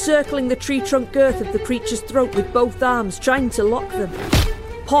 encircling the tree-trunk girth of the creature's throat with both arms, trying to lock them.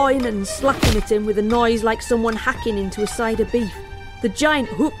 Pawing and slapping at him with a noise like someone hacking into a side of beef, the giant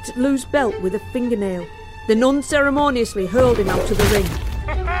hooked at Lou's belt with a fingernail, then unceremoniously hurled him out of the ring.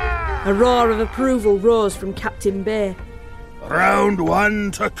 A roar of approval rose from Captain Bay. "Round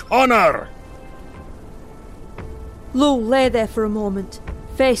 1 to Connor!" Lou lay there for a moment,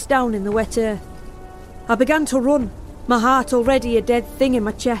 face down in the wet earth. I began to run, my heart already a dead thing in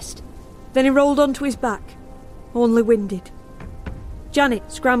my chest. Then he rolled onto his back, only winded.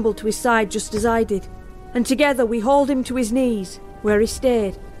 Janet scrambled to his side just as I did, and together we hauled him to his knees, where he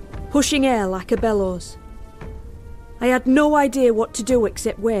stayed, pushing air like a bellows. I had no idea what to do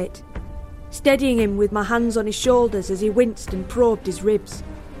except wait, steadying him with my hands on his shoulders as he winced and probed his ribs.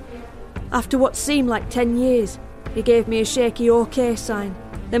 After what seemed like 10 years, he gave me a shaky OK sign,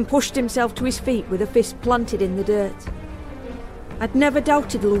 then pushed himself to his feet with a fist planted in the dirt. I'd never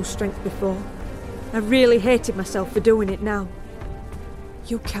doubted Lou's strength before. I really hated myself for doing it now.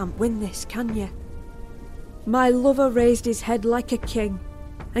 You can't win this, can you? My lover raised his head like a king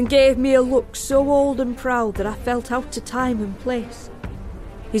and gave me a look so old and proud that I felt out of time and place.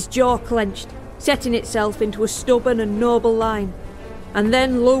 His jaw clenched, setting itself into a stubborn and noble line, and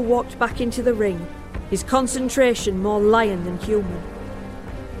then Lou walked back into the ring, his concentration more lion than human.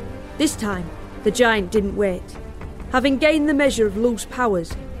 This time, the giant didn't wait. Having gained the measure of Lou's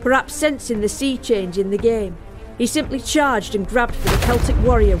powers, perhaps sensing the sea change in the game, he simply charged and grabbed for the Celtic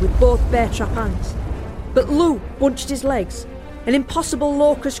warrior with both bear trap hands. But Lou bunched his legs, an impossible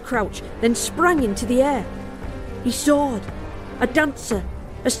locust crouch, then sprang into the air. He soared, a dancer,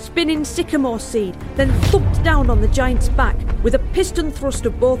 a spinning sycamore seed, then thumped down on the giant's back with a piston thrust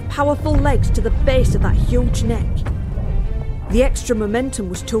of both powerful legs to the base of that huge neck. The extra momentum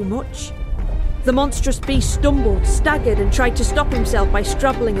was too much. The monstrous beast stumbled, staggered, and tried to stop himself by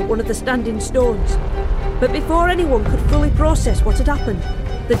scrabbling at one of the standing stones. But before anyone could fully process what had happened,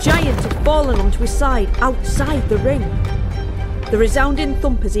 the giant had fallen onto his side outside the ring. The resounding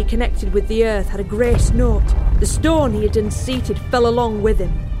thump as he connected with the earth had a grace note. The stone he had unseated fell along with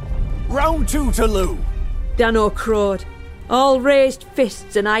him. "Round 2 to Lou!" Dano crowed, all raised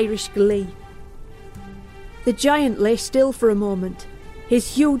fists and Irish glee. The giant lay still for a moment,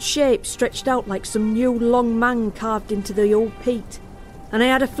 his huge shape stretched out like some new long man carved into the old peat, and I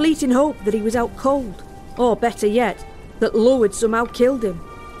had a fleeting hope that he was out cold, or better yet, that Lou had somehow killed him.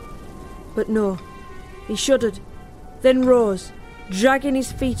 But no, he shuddered, then rose, dragging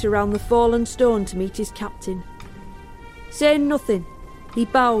his feet around the fallen stone to meet his captain. Saying nothing, he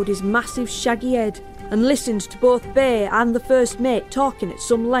bowed his massive shaggy head and listened to both Bay and the first mate talking at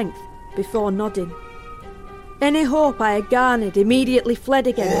some length before nodding. Any hope I had garnered immediately fled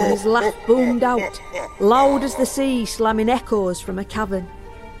again when his laugh boomed out, loud as the sea slamming echoes from a cavern.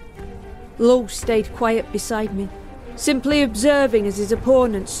 Lou stayed quiet beside me, simply observing as his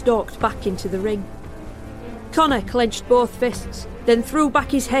opponent stalked back into the ring. Connor clenched both fists, then threw back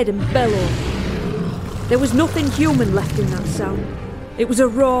his head and bellowed. There was nothing human left in that sound. It was a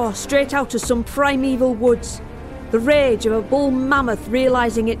roar straight out of some primeval woods, the rage of a bull mammoth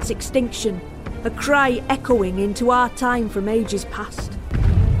realising its extinction, a cry echoing into our time from ages past.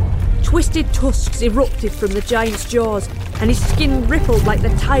 Twisted tusks erupted from the giant's jaws, and his skin rippled like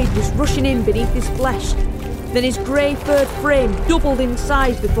the tide was rushing in beneath his flesh. Then his grey-furred frame doubled in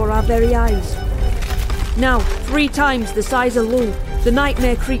size before our very eyes. Now, 3 times the size of Lou, the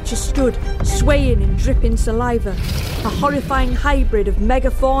nightmare creature stood, swaying and dripping saliva, a horrifying hybrid of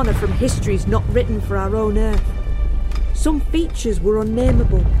megafauna from histories not written for our own Earth. Some features were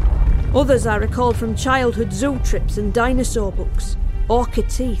unnameable. Others I recalled from childhood zoo trips and dinosaur books. Orca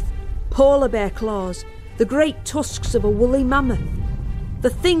teeth, polar bear claws, the great tusks of a woolly mammoth. The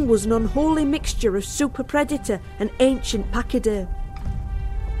thing was an unholy mixture of super predator and ancient pachyderm.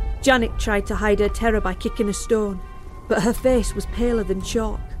 Janet tried to hide her terror by kicking a stone, but her face was paler than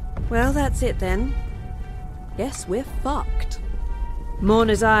chalk. Well, that's it then. Guess we're fucked.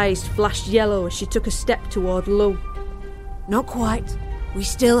 Mona's eyes flashed yellow as she took a step toward Lou. Not quite. We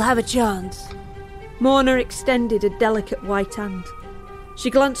still have a chance. Mona extended a delicate white hand. She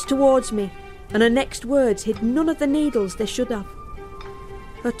glanced towards me, and her next words hid none of the needles they should have.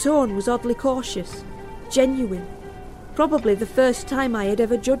 Her tone was oddly cautious, genuine. Probably the first time I had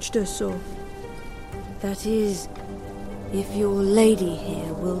ever judged her so. That is, if your lady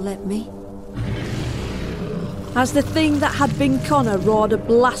here will let me. As the thing that had been Connor roared a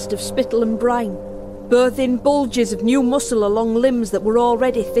blast of spittle and brine, birthing bulges of new muscle along limbs that were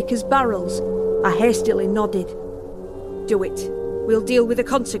already thick as barrels, I hastily nodded. Do it. We'll deal with the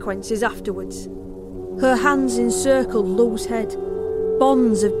consequences afterwards. Her hands encircled Lou's head,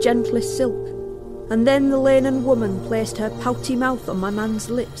 bonds of gentlest silk, and then the Lanan woman placed her pouty mouth on my man's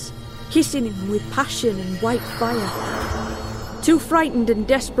lips, kissing him with passion and white fire. Too frightened and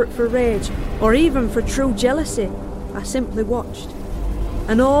desperate for rage, or even for true jealousy, I simply watched.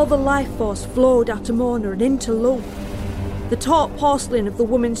 And all the life force flowed out of Mona and into Lou. The taut porcelain of the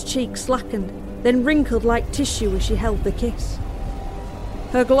woman's cheek slackened, then wrinkled like tissue as she held the kiss.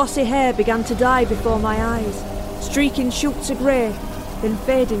 Her glossy hair began to dye before my eyes, streaking shoots of grey, then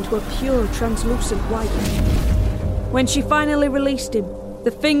fade into a pure translucent white. When she finally released him,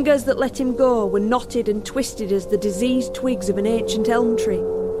 the fingers that let him go were knotted and twisted as the diseased twigs of an ancient elm tree,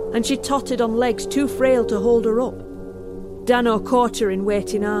 and she tottered on legs too frail to hold her up. Dano caught her in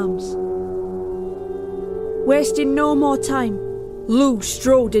waiting arms. Wasting no more time, Lou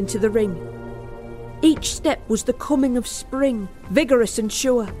strode into the ring. Each step was the coming of spring, vigorous and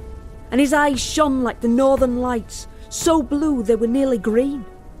sure, and his eyes shone like the northern lights, so blue they were nearly green.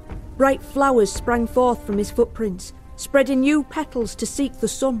 Bright flowers sprang forth from his footprints, spreading new petals to seek the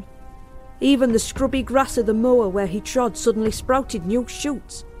sun. Even the scrubby grass of the moor where he trod suddenly sprouted new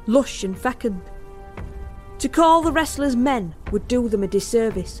shoots, lush and fecund. To call the wrestlers men would do them a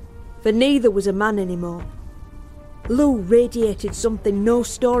disservice, for neither was a man anymore. Lou radiated something no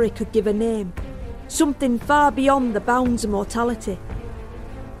story could give a name, something far beyond the bounds of mortality.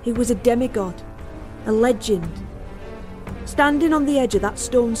 He was a demigod, a legend. Standing on the edge of that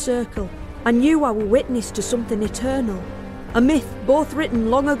stone circle, I knew I were witness to something eternal, a myth both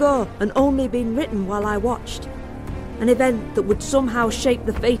written long ago and only been written while I watched, an event that would somehow shape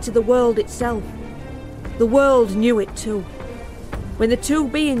the fate of the world itself. The world knew it too. When the two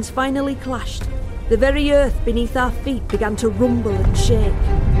beings finally clashed, the very earth beneath our feet began to rumble and shake.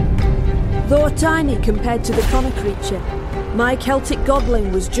 Though tiny compared to the Connor creature, my Celtic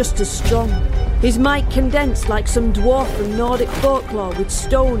godling was just as strong, his might condensed like some dwarf from Nordic folklore with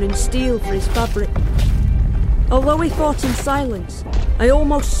stone and steel for his fabric. Although he fought in silence, I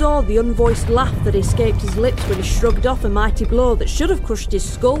almost saw the unvoiced laugh that escaped his lips when he shrugged off a mighty blow that should have crushed his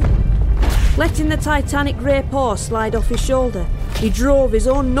skull. Letting the titanic grey paw slide off his shoulder, he drove his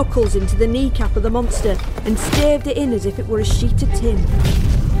own knuckles into the kneecap of the monster and staved it in as if it were a sheet of tin.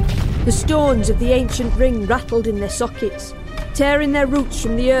 The stones of the ancient ring rattled in their sockets, tearing their roots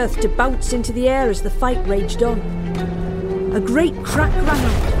from the earth to bounce into the air as the fight raged on. A great crack rang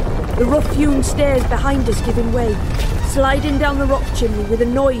out, the rough-hewn stairs behind us giving way, sliding down the rock chimney with a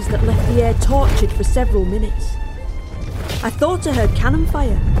noise that left the air tortured for several minutes. I thought I heard cannon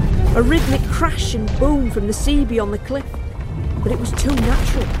fire, a rhythmic crash and boom from the sea beyond the cliff, but it was too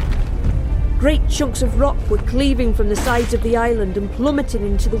natural. Great chunks of rock were cleaving from the sides of the island and plummeting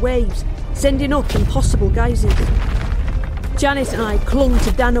into the waves, sending up impossible geysers. Janice and I clung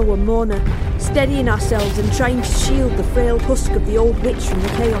to Dano and Mona, steadying ourselves and trying to shield the frail husk of the old witch from the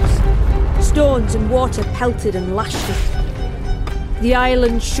chaos. Stones and water pelted and lashed it. The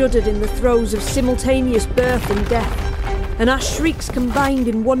island shuddered in the throes of simultaneous birth and death, and our shrieks combined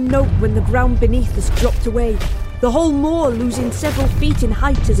in one note when the ground beneath us dropped away, the whole moor losing several feet in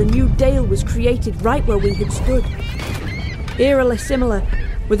height as a new dale was created right where we had stood. Eerily similar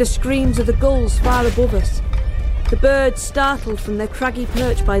were the screams of the gulls far above us. the birds startled from their craggy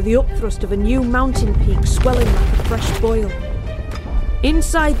perch by the upthrust of a new mountain peak swelling like a fresh boil.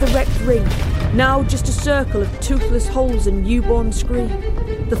 Inside the wrecked ring, now just a circle of toothless holes and newborn scream,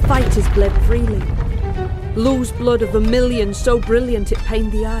 the fighters bled freely. Lou's blood of vermilion so brilliant it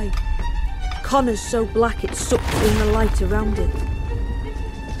pained the eye. Connor's so black it sucked in the light around it.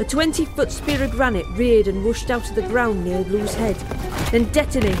 A 20-foot spear of granite reared and rushed out of the ground near Lou's head, then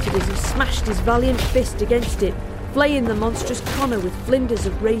detonated as he smashed his valiant fist against it, flaying the monstrous Connor with flinders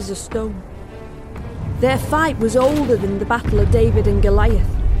of razor stone. Their fight was older than the battle of David and Goliath,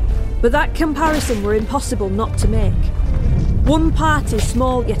 but that comparison were impossible not to make. One party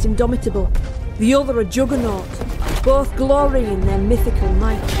small yet indomitable, the other a juggernaut, both glorying in their mythical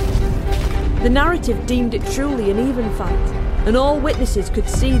might. The narrative deemed it truly an even fight, and all witnesses could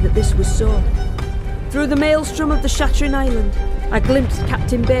see that this was so. Through the maelstrom of the shattering island, I glimpsed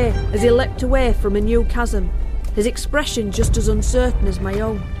Captain Bay as he leapt away from a new chasm, his expression just as uncertain as my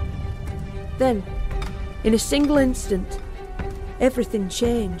own. Then, in a single instant, everything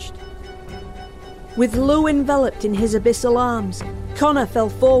changed. With Lou enveloped in his abyssal arms, Connor fell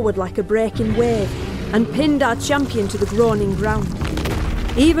forward like a breaking wave and pinned our champion to the groaning ground.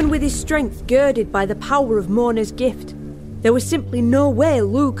 Even with his strength girded by the power of Mona's gift, there was simply no way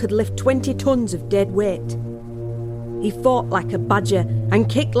Lou could lift 20 tons of dead weight. He fought like a badger and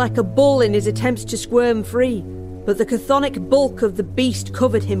kicked like a bull in his attempts to squirm free, but the chthonic bulk of the beast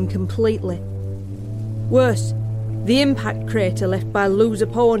covered him completely. Worse, the impact crater left by Lou's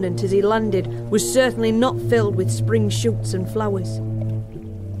opponent as he landed was certainly not filled with spring shoots and flowers.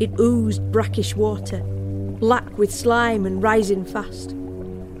 It oozed brackish water, black with slime and rising fast.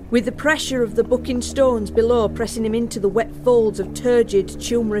 With the pressure of the bucking stones below pressing him into the wet folds of turgid,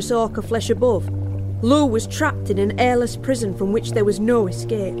 tumorous orca flesh above, Lou was trapped in an airless prison from which there was no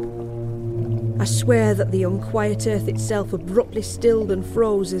escape. I swear that the unquiet earth itself abruptly stilled and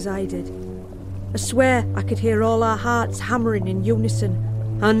froze as I did. I swear I could hear all our hearts hammering in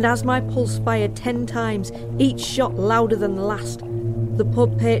unison, and as my pulse fired 10 times, each shot louder than the last, the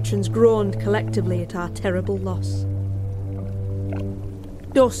pub patrons groaned collectively at our terrible loss.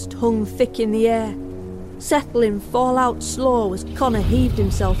 Dust hung thick in the air, settling fallout slow as Connor heaved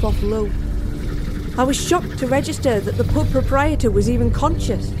himself off Lou. I was shocked to register that the pub proprietor was even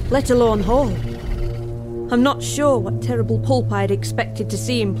conscious, let alone whole. I'm not sure what terrible pulp I had expected to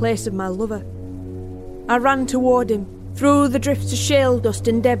see in place of my lover. I ran toward him, through the drifts of shale dust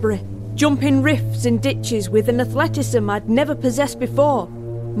and debris, jumping rifts and ditches with an athleticism I'd never possessed before,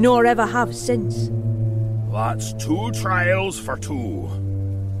 nor ever have since. That's 2 trials for 2.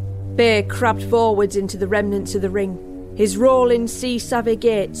 Bay crabbed forwards into the remnants of the ring, his rolling sea-savvy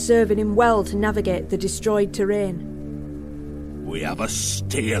gait serving him well to navigate the destroyed terrain. We have a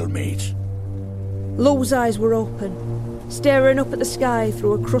stalemate. Lou's eyes were open, staring up at the sky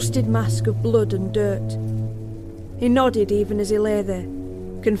through a crusted mask of blood and dirt. He nodded even as he lay there,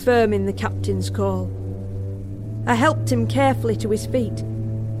 confirming the captain's call. I helped him carefully to his feet,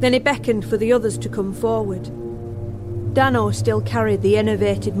 then he beckoned for the others to come forward. Dano still carried the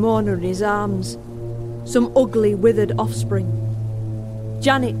enervated Mona in his arms, some ugly, withered offspring.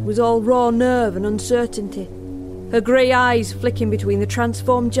 Janet was all raw nerve and uncertainty, her grey eyes flicking between the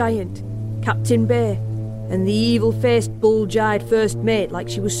transformed giant, Captain Bay, and the evil-faced, bulge-eyed first mate like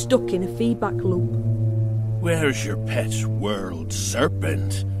she was stuck in a feedback loop. Where's your pet world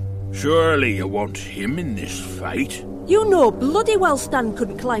serpent? Surely you want him in this fight? You know bloody well Stan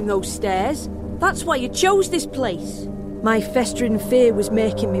couldn't climb those stairs. That's why you chose this place. My festering fear was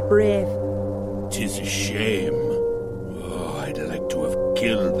making me brave. 'Tis a shame. Oh, I'd like to have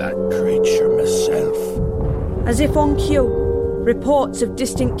killed that creature myself. As if on cue, reports of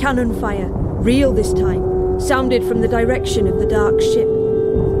distant cannon fire, real this time, sounded from the direction of the dark ship.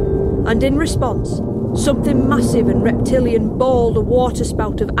 And in response, something massive and reptilian bawled a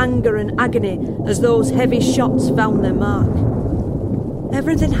waterspout of anger and agony as those heavy shots found their mark.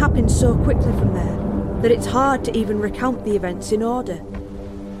 Everything happened so quickly from there that it's hard to even recount the events in order.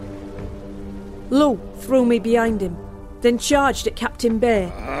 Lou threw me behind him, then charged at Captain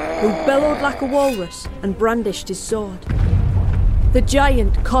Bay, who bellowed like a walrus and brandished his sword. The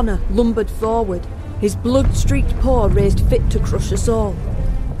giant Connor lumbered forward, his blood-streaked paw raised fit to crush us all.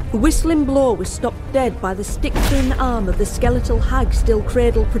 The whistling blow was stopped dead by the stick-thin arm of the skeletal hag still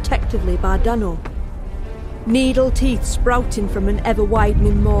cradled protectively by Dano. Needle teeth sprouting from an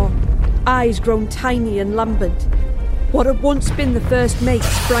ever-widening maw, eyes grown tiny and lambent. What had once been the first mate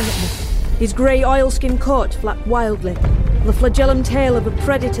sprang at me, his grey oilskin coat flapped wildly, the flagellum tail of a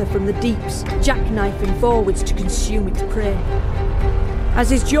predator from the deeps, jackknifing forwards to consume its prey. As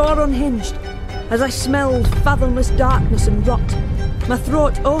his jaw unhinged, as I smelled fathomless darkness and rot. My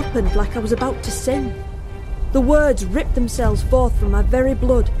throat opened like I was about to sing. The words ripped themselves forth from my very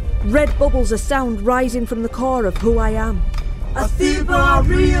blood, red bubbles of sound rising from the core of who I am. Athiba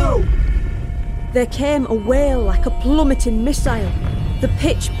Rio! There came a wail like a plummeting missile, the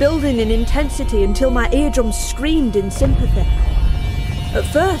pitch building in intensity until my eardrums screamed in sympathy. At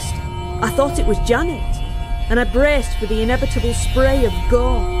first, I thought it was Janet, and I braced for the inevitable spray of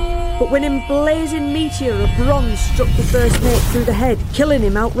gore. But when a blazing meteor of bronze struck the first mate through the head, killing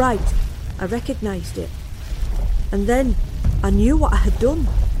him outright, I recognised it. And then I knew what I had done,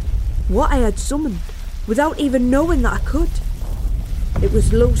 what I had summoned, without even knowing that I could. It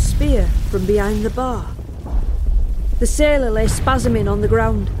was Lou's spear from behind the bar. The sailor lay spasming on the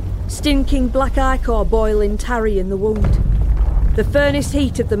ground, stinking black ichor boiling tarry in the wound. The furnace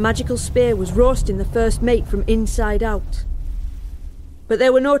heat of the magical spear was roasting the first mate from inside out. But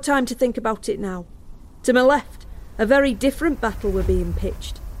there were no time to think about it now. To my left, a very different battle were being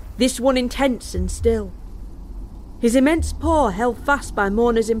pitched, this one intense and still. His immense paw held fast by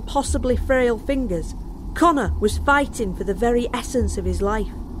Mona's impossibly frail fingers, Connor was fighting for the very essence of his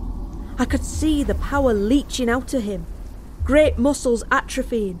life. I could see the power leaching out of him, great muscles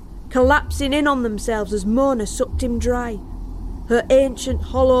atrophying, collapsing in on themselves as Mona sucked him dry, her ancient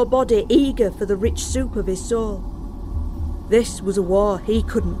hollow body eager for the rich soup of his soul. This was a war he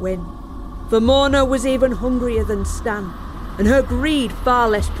couldn't win, for Mona was even hungrier than Stan, and her greed far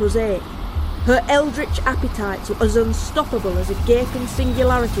less prosaic. Her eldritch appetites were as unstoppable as a gaping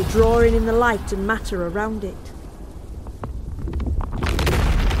singularity drawing in the light and matter around it.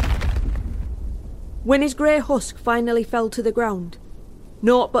 When his grey husk finally fell to the ground,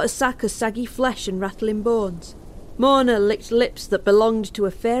 naught but a sack of saggy flesh and rattling bones, Mona licked lips that belonged to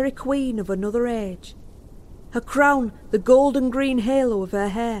a fairy queen of another age. Her crown, the golden green halo of her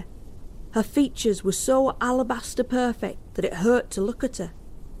hair. Her features were so alabaster perfect that it hurt to look at her.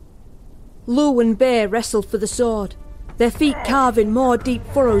 Lou and Bay wrestled for the sword, their feet carving more deep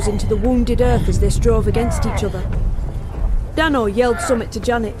furrows into the wounded earth as they strove against each other. Dano yelled something to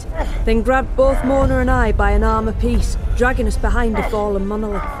Janet, then grabbed both Mona and I by an arm apiece, dragging us behind a fallen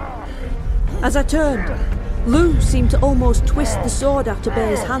monolith. As I turned, Lou seemed to almost twist the sword out of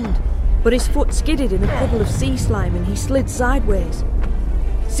Bay's hand, but his foot skidded in a puddle of sea slime and he slid sideways.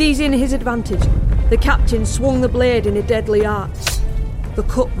 Seizing his advantage, the captain swung the blade in a deadly arc. The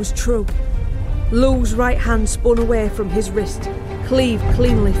cut was true. Lou's right hand spun away from his wrist, cleaved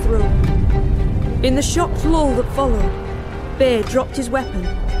cleanly through. In the shocked lull that followed, Bay dropped his weapon,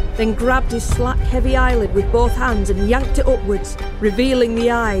 then grabbed his slack, heavy eyelid with both hands and yanked it upwards, revealing the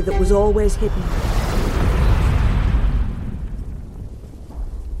eye that was always hidden.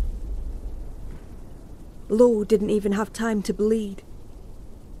 Lou didn't even have time to bleed.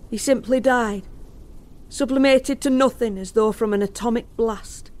 He simply died, sublimated to nothing as though from an atomic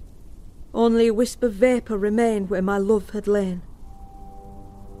blast. Only a wisp of vapour remained where my love had lain.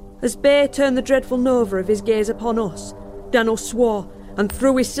 As Bay turned the dreadful nova of his gaze upon us, Dano swore and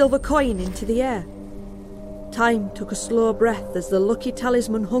threw his silver coin into the air. Time took a slow breath as the lucky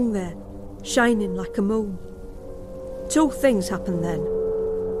talisman hung there, shining like a moon. Two things happened then.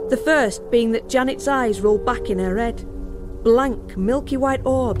 The first being that Janet's eyes rolled back in her head, blank, milky white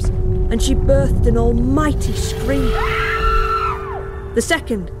orbs, and she birthed an almighty scream. The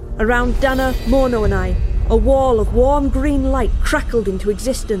second, around Dana, Mono and I, a wall of warm green light crackled into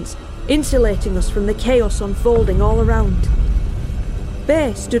existence, insulating us from the chaos unfolding all around.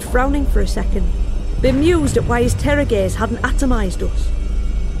 Bay stood frowning for a second, bemused at why his terror gaze hadn't atomised us.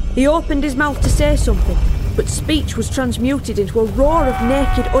 He opened his mouth to say something, but speech was transmuted into a roar of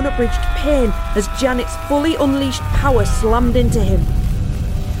naked, unabridged pain as Janet's fully unleashed power slammed into him.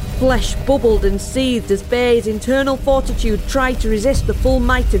 Flesh bubbled and seethed as Bay's internal fortitude tried to resist the full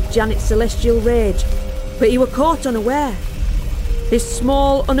might of Janet's celestial rage, but he were caught unaware. This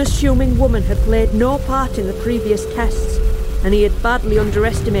small, unassuming woman had played no part in the previous tests, and he had badly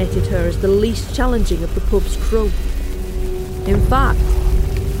underestimated her as the least challenging of the pub's crew. In fact,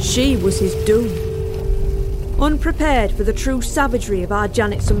 she was his doom. Unprepared for the true savagery of our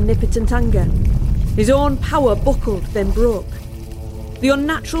Janet's omnipotent anger, his own power buckled, then broke. The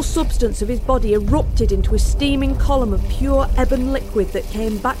unnatural substance of his body erupted into a steaming column of pure ebon liquid that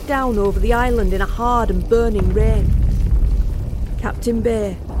came back down over the island in a hard and burning rain. Captain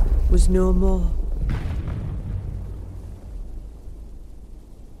Bay was no more.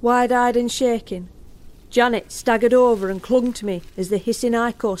 Wide-eyed and shaking, Janet staggered over and clung to me as the hissing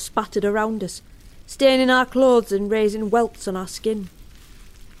ichor spattered around us, staining our clothes and raising welts on our skin.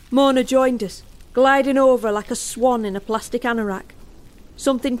 Mona joined us, gliding over like a swan in a plastic anorak.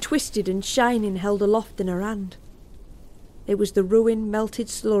 something twisted and shining held aloft in her hand. It was the ruined, melted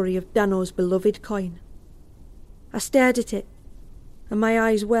slurry of Dano's beloved coin. I stared at it, and my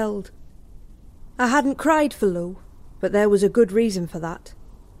eyes welled. I hadn't cried for Lou, but there was a good reason for that.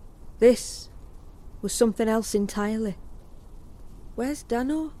 This was something else entirely. "Where's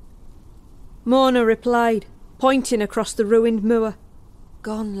Dano?" Mona replied, pointing across the ruined moor.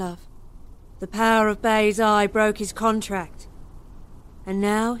 "Gone, love. The power of Bay's eye broke his contract, and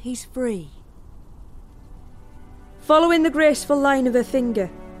now he's free." Following the graceful line of her finger,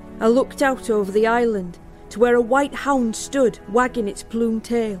 I looked out over the island to where a white hound stood, wagging its plumed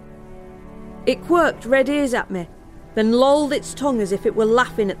tail. It quirked red ears at me, then lolled its tongue as if it were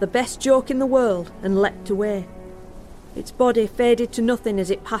laughing at the best joke in the world, and leapt away. Its body faded to nothing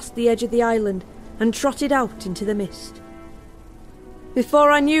as it passed the edge of the island and trotted out into the mist.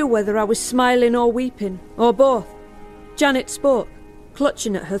 Before I knew whether I was smiling or weeping, or both, Janet spoke,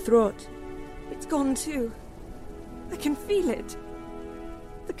 clutching at her throat. "It's gone too. I can feel it.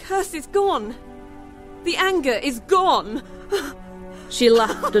 The curse is gone. The anger is gone." She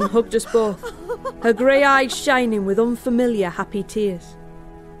laughed and hugged us both, her grey eyes shining with unfamiliar happy tears.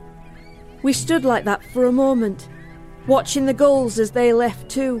 We stood like that for a moment, watching the gulls as they left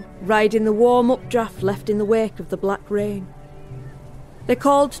too, riding the warm updraft left in the wake of the black rain. They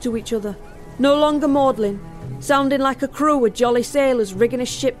called to each other, no longer maudlin, sounding like a crew of jolly sailors rigging a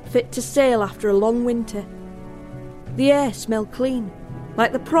ship fit to sail after a long winter. The air smelled clean,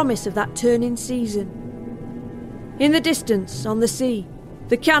 like the promise of that turning season. In the distance, on the sea,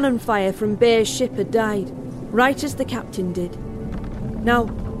 the cannon fire from Bay's ship had died, right as the captain did. Now,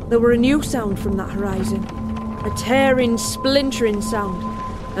 there were a new sound from that horizon, a tearing, splintering sound,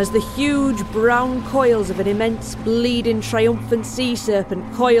 as the huge brown coils of an immense, bleeding, triumphant sea serpent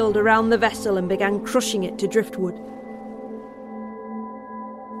coiled around the vessel and began crushing it to driftwood.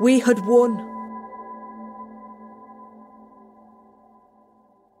 We had won.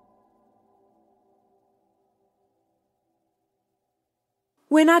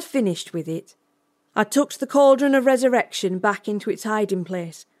 When I'd finished with it, I tucked the cauldron of resurrection back into its hiding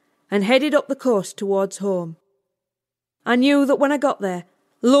place and headed up the coast towards home. I knew that when I got there,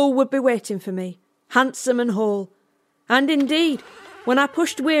 Lou would be waiting for me, handsome and whole, and indeed, when I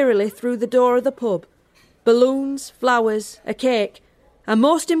pushed wearily through the door of the pub, balloons, flowers, a cake, and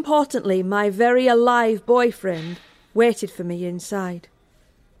most importantly, my very alive boyfriend waited for me inside.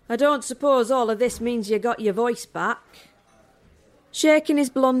 "I don't suppose all of this means you got your voice back?" Shaking his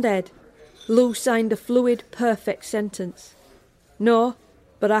blonde head, Lou signed a fluid, perfect sentence. "No,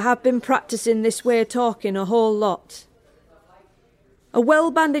 but I have been practising this way of talking a whole lot." A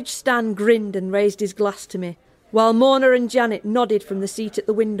well-bandaged Stan grinned and raised his glass to me, while Mona and Janet nodded from the seat at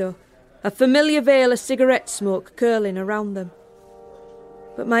the window, a familiar veil of cigarette smoke curling around them.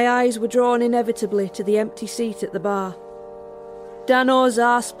 But my eyes were drawn inevitably to the empty seat at the bar. Dano's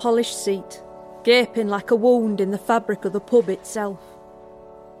arse-polished seat, gaping like a wound in the fabric of the pub itself.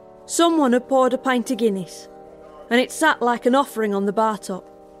 Someone had poured a pint of Guinness, and it sat like an offering on the bar top.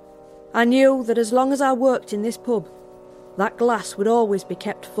 I knew that as long as I worked in this pub, that glass would always be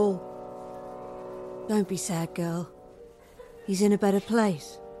kept full. "Don't be sad, girl. He's in a better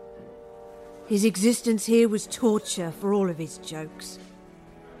place. His existence here was torture for all of his jokes.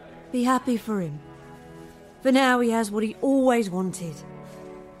 Be happy for him. For now he has what he always wanted.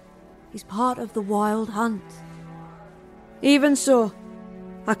 He's part of the wild hunt." Even so,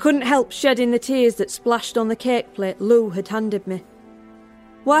 I couldn't help shedding the tears that splashed on the cake plate Lou had handed me.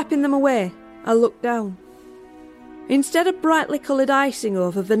 Wiping them away, I looked down. Instead of brightly coloured icing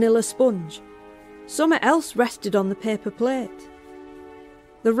over vanilla sponge, something else rested on the paper plate.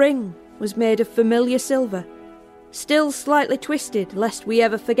 The ring was made of familiar silver, still slightly twisted lest we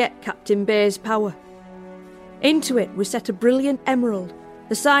ever forget Captain Bay's power. Into it was set a brilliant emerald,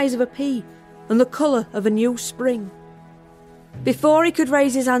 the size of a pea, and the colour of a new spring. Before he could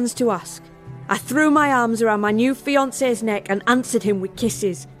raise his hands to ask, I threw my arms around my new fiancé's neck and answered him with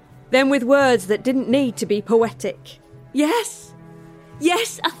kisses, then with words that didn't need to be poetic. "Yes!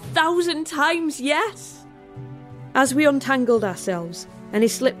 Yes, 1,000 times yes!" As we untangled ourselves, and he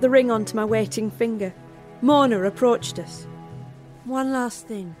slipped the ring onto my waiting finger, Mona approached us. "One last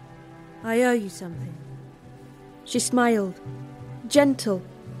thing. I owe you something." She smiled, gentle,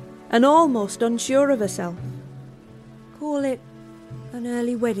 and almost unsure of herself. "Call it an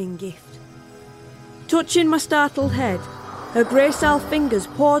early wedding gift." Touching my startled head, her gracile fingers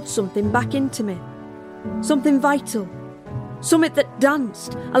poured something back into me. Something vital. Something that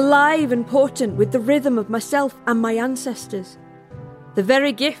danced, alive and potent with the rhythm of myself and my ancestors. The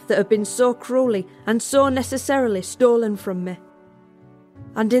very gift that had been so cruelly and so necessarily stolen from me.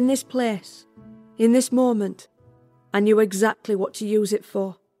 And in this place, in this moment, I knew exactly what to use it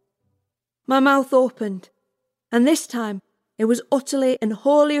for. My mouth opened, and this time it was utterly and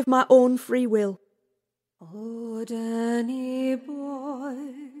wholly of my own free will. Oh, Danny boy,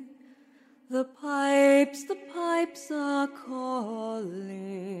 the pipes are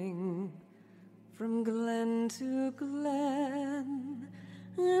calling from glen to glen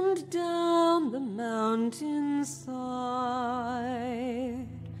and down the mountainside.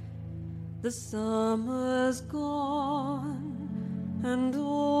 The summer's gone and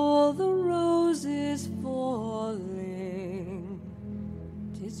all the roses falling.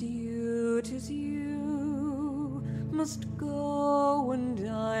 'Tis you must go and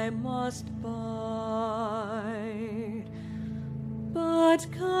I must bide. But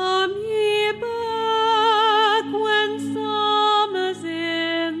come ye back when summer's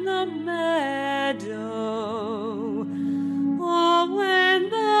in the meadow, or when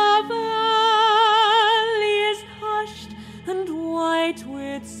the valley is hushed and white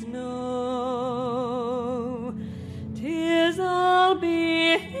with snow. 'Tis I'll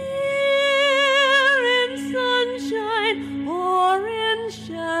be here in sunshine or in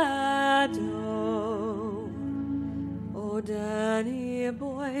shadow. Oh, Danny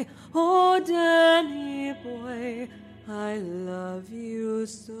boy, I love you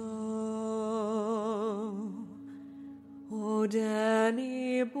so. Oh,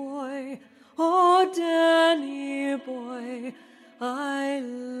 Danny boy, I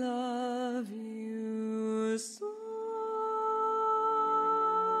love you so.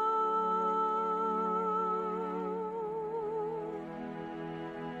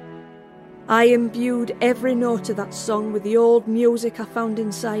 I imbued every note of that song with the old music I found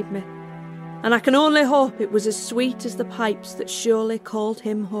inside me, and I can only hope it was as sweet as the pipes that surely called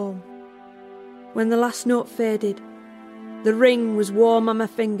him home. When the last note faded, the ring was warm on my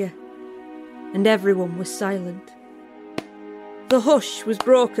finger, and everyone was silent. The hush was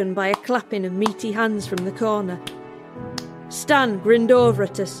broken by a clapping of meaty hands from the corner. Stan grinned over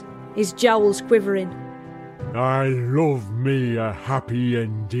at us, his jowls quivering. I love me a happy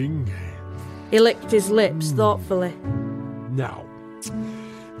ending. He licked his lips thoughtfully. Now,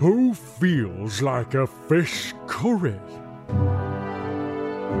 who feels like a fish curry?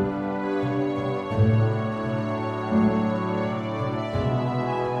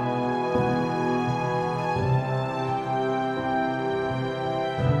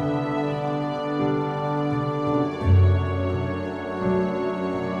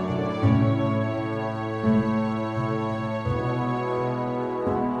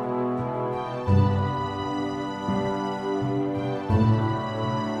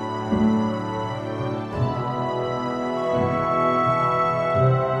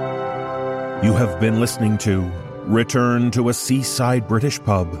 You have been listening to Return to a Seaside British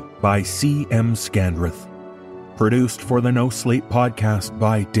Pub by C.M. Scandreth. Produced for the NoSleep podcast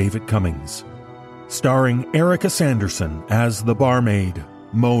by David Cummings. Starring Erica Sanderson as the barmaid,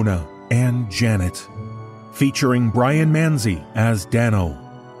 Mona, and Janet. Featuring Brian Manzi as Dano,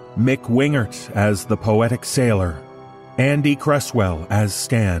 Mick Wingert as the poetic sailor, Andy Cresswell as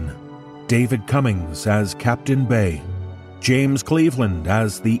Stan, David Cummings as Captain Bay, James Cleveland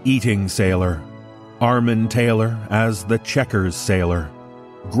as the eating sailor, Armin Taylor as the checkers sailor,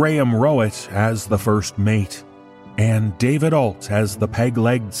 Graham Rowett as the first mate, and David Alt as the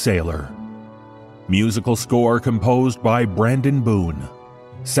peg-legged sailor. Musical score composed by Brandon Boone.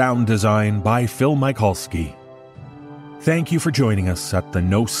 Sound design by Phil Michalski. Thank you for joining us at the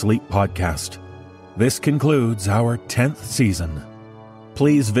No Sleep Podcast. This concludes our 10th season.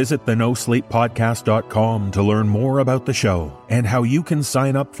 Please visit the NoSleepPodcast.com to learn more about the show and how you can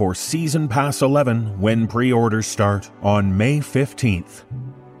sign up for Season Pass 11 when pre-orders start on May 15th.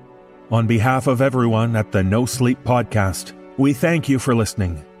 On behalf of everyone at the No Sleep Podcast, we thank you for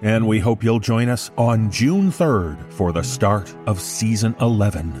listening, and we hope you'll join us on June 3rd for the start of Season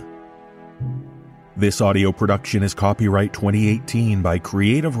 11. This audio production is copyright 2018 by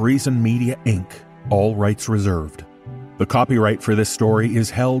Creative Reason Media, Inc., all rights reserved. The copyright for this story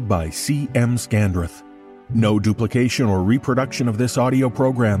is held by C.M. Scandreth. No duplication or reproduction of this audio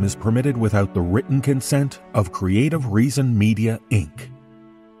program is permitted without the written consent of Creative Reason Media, Inc.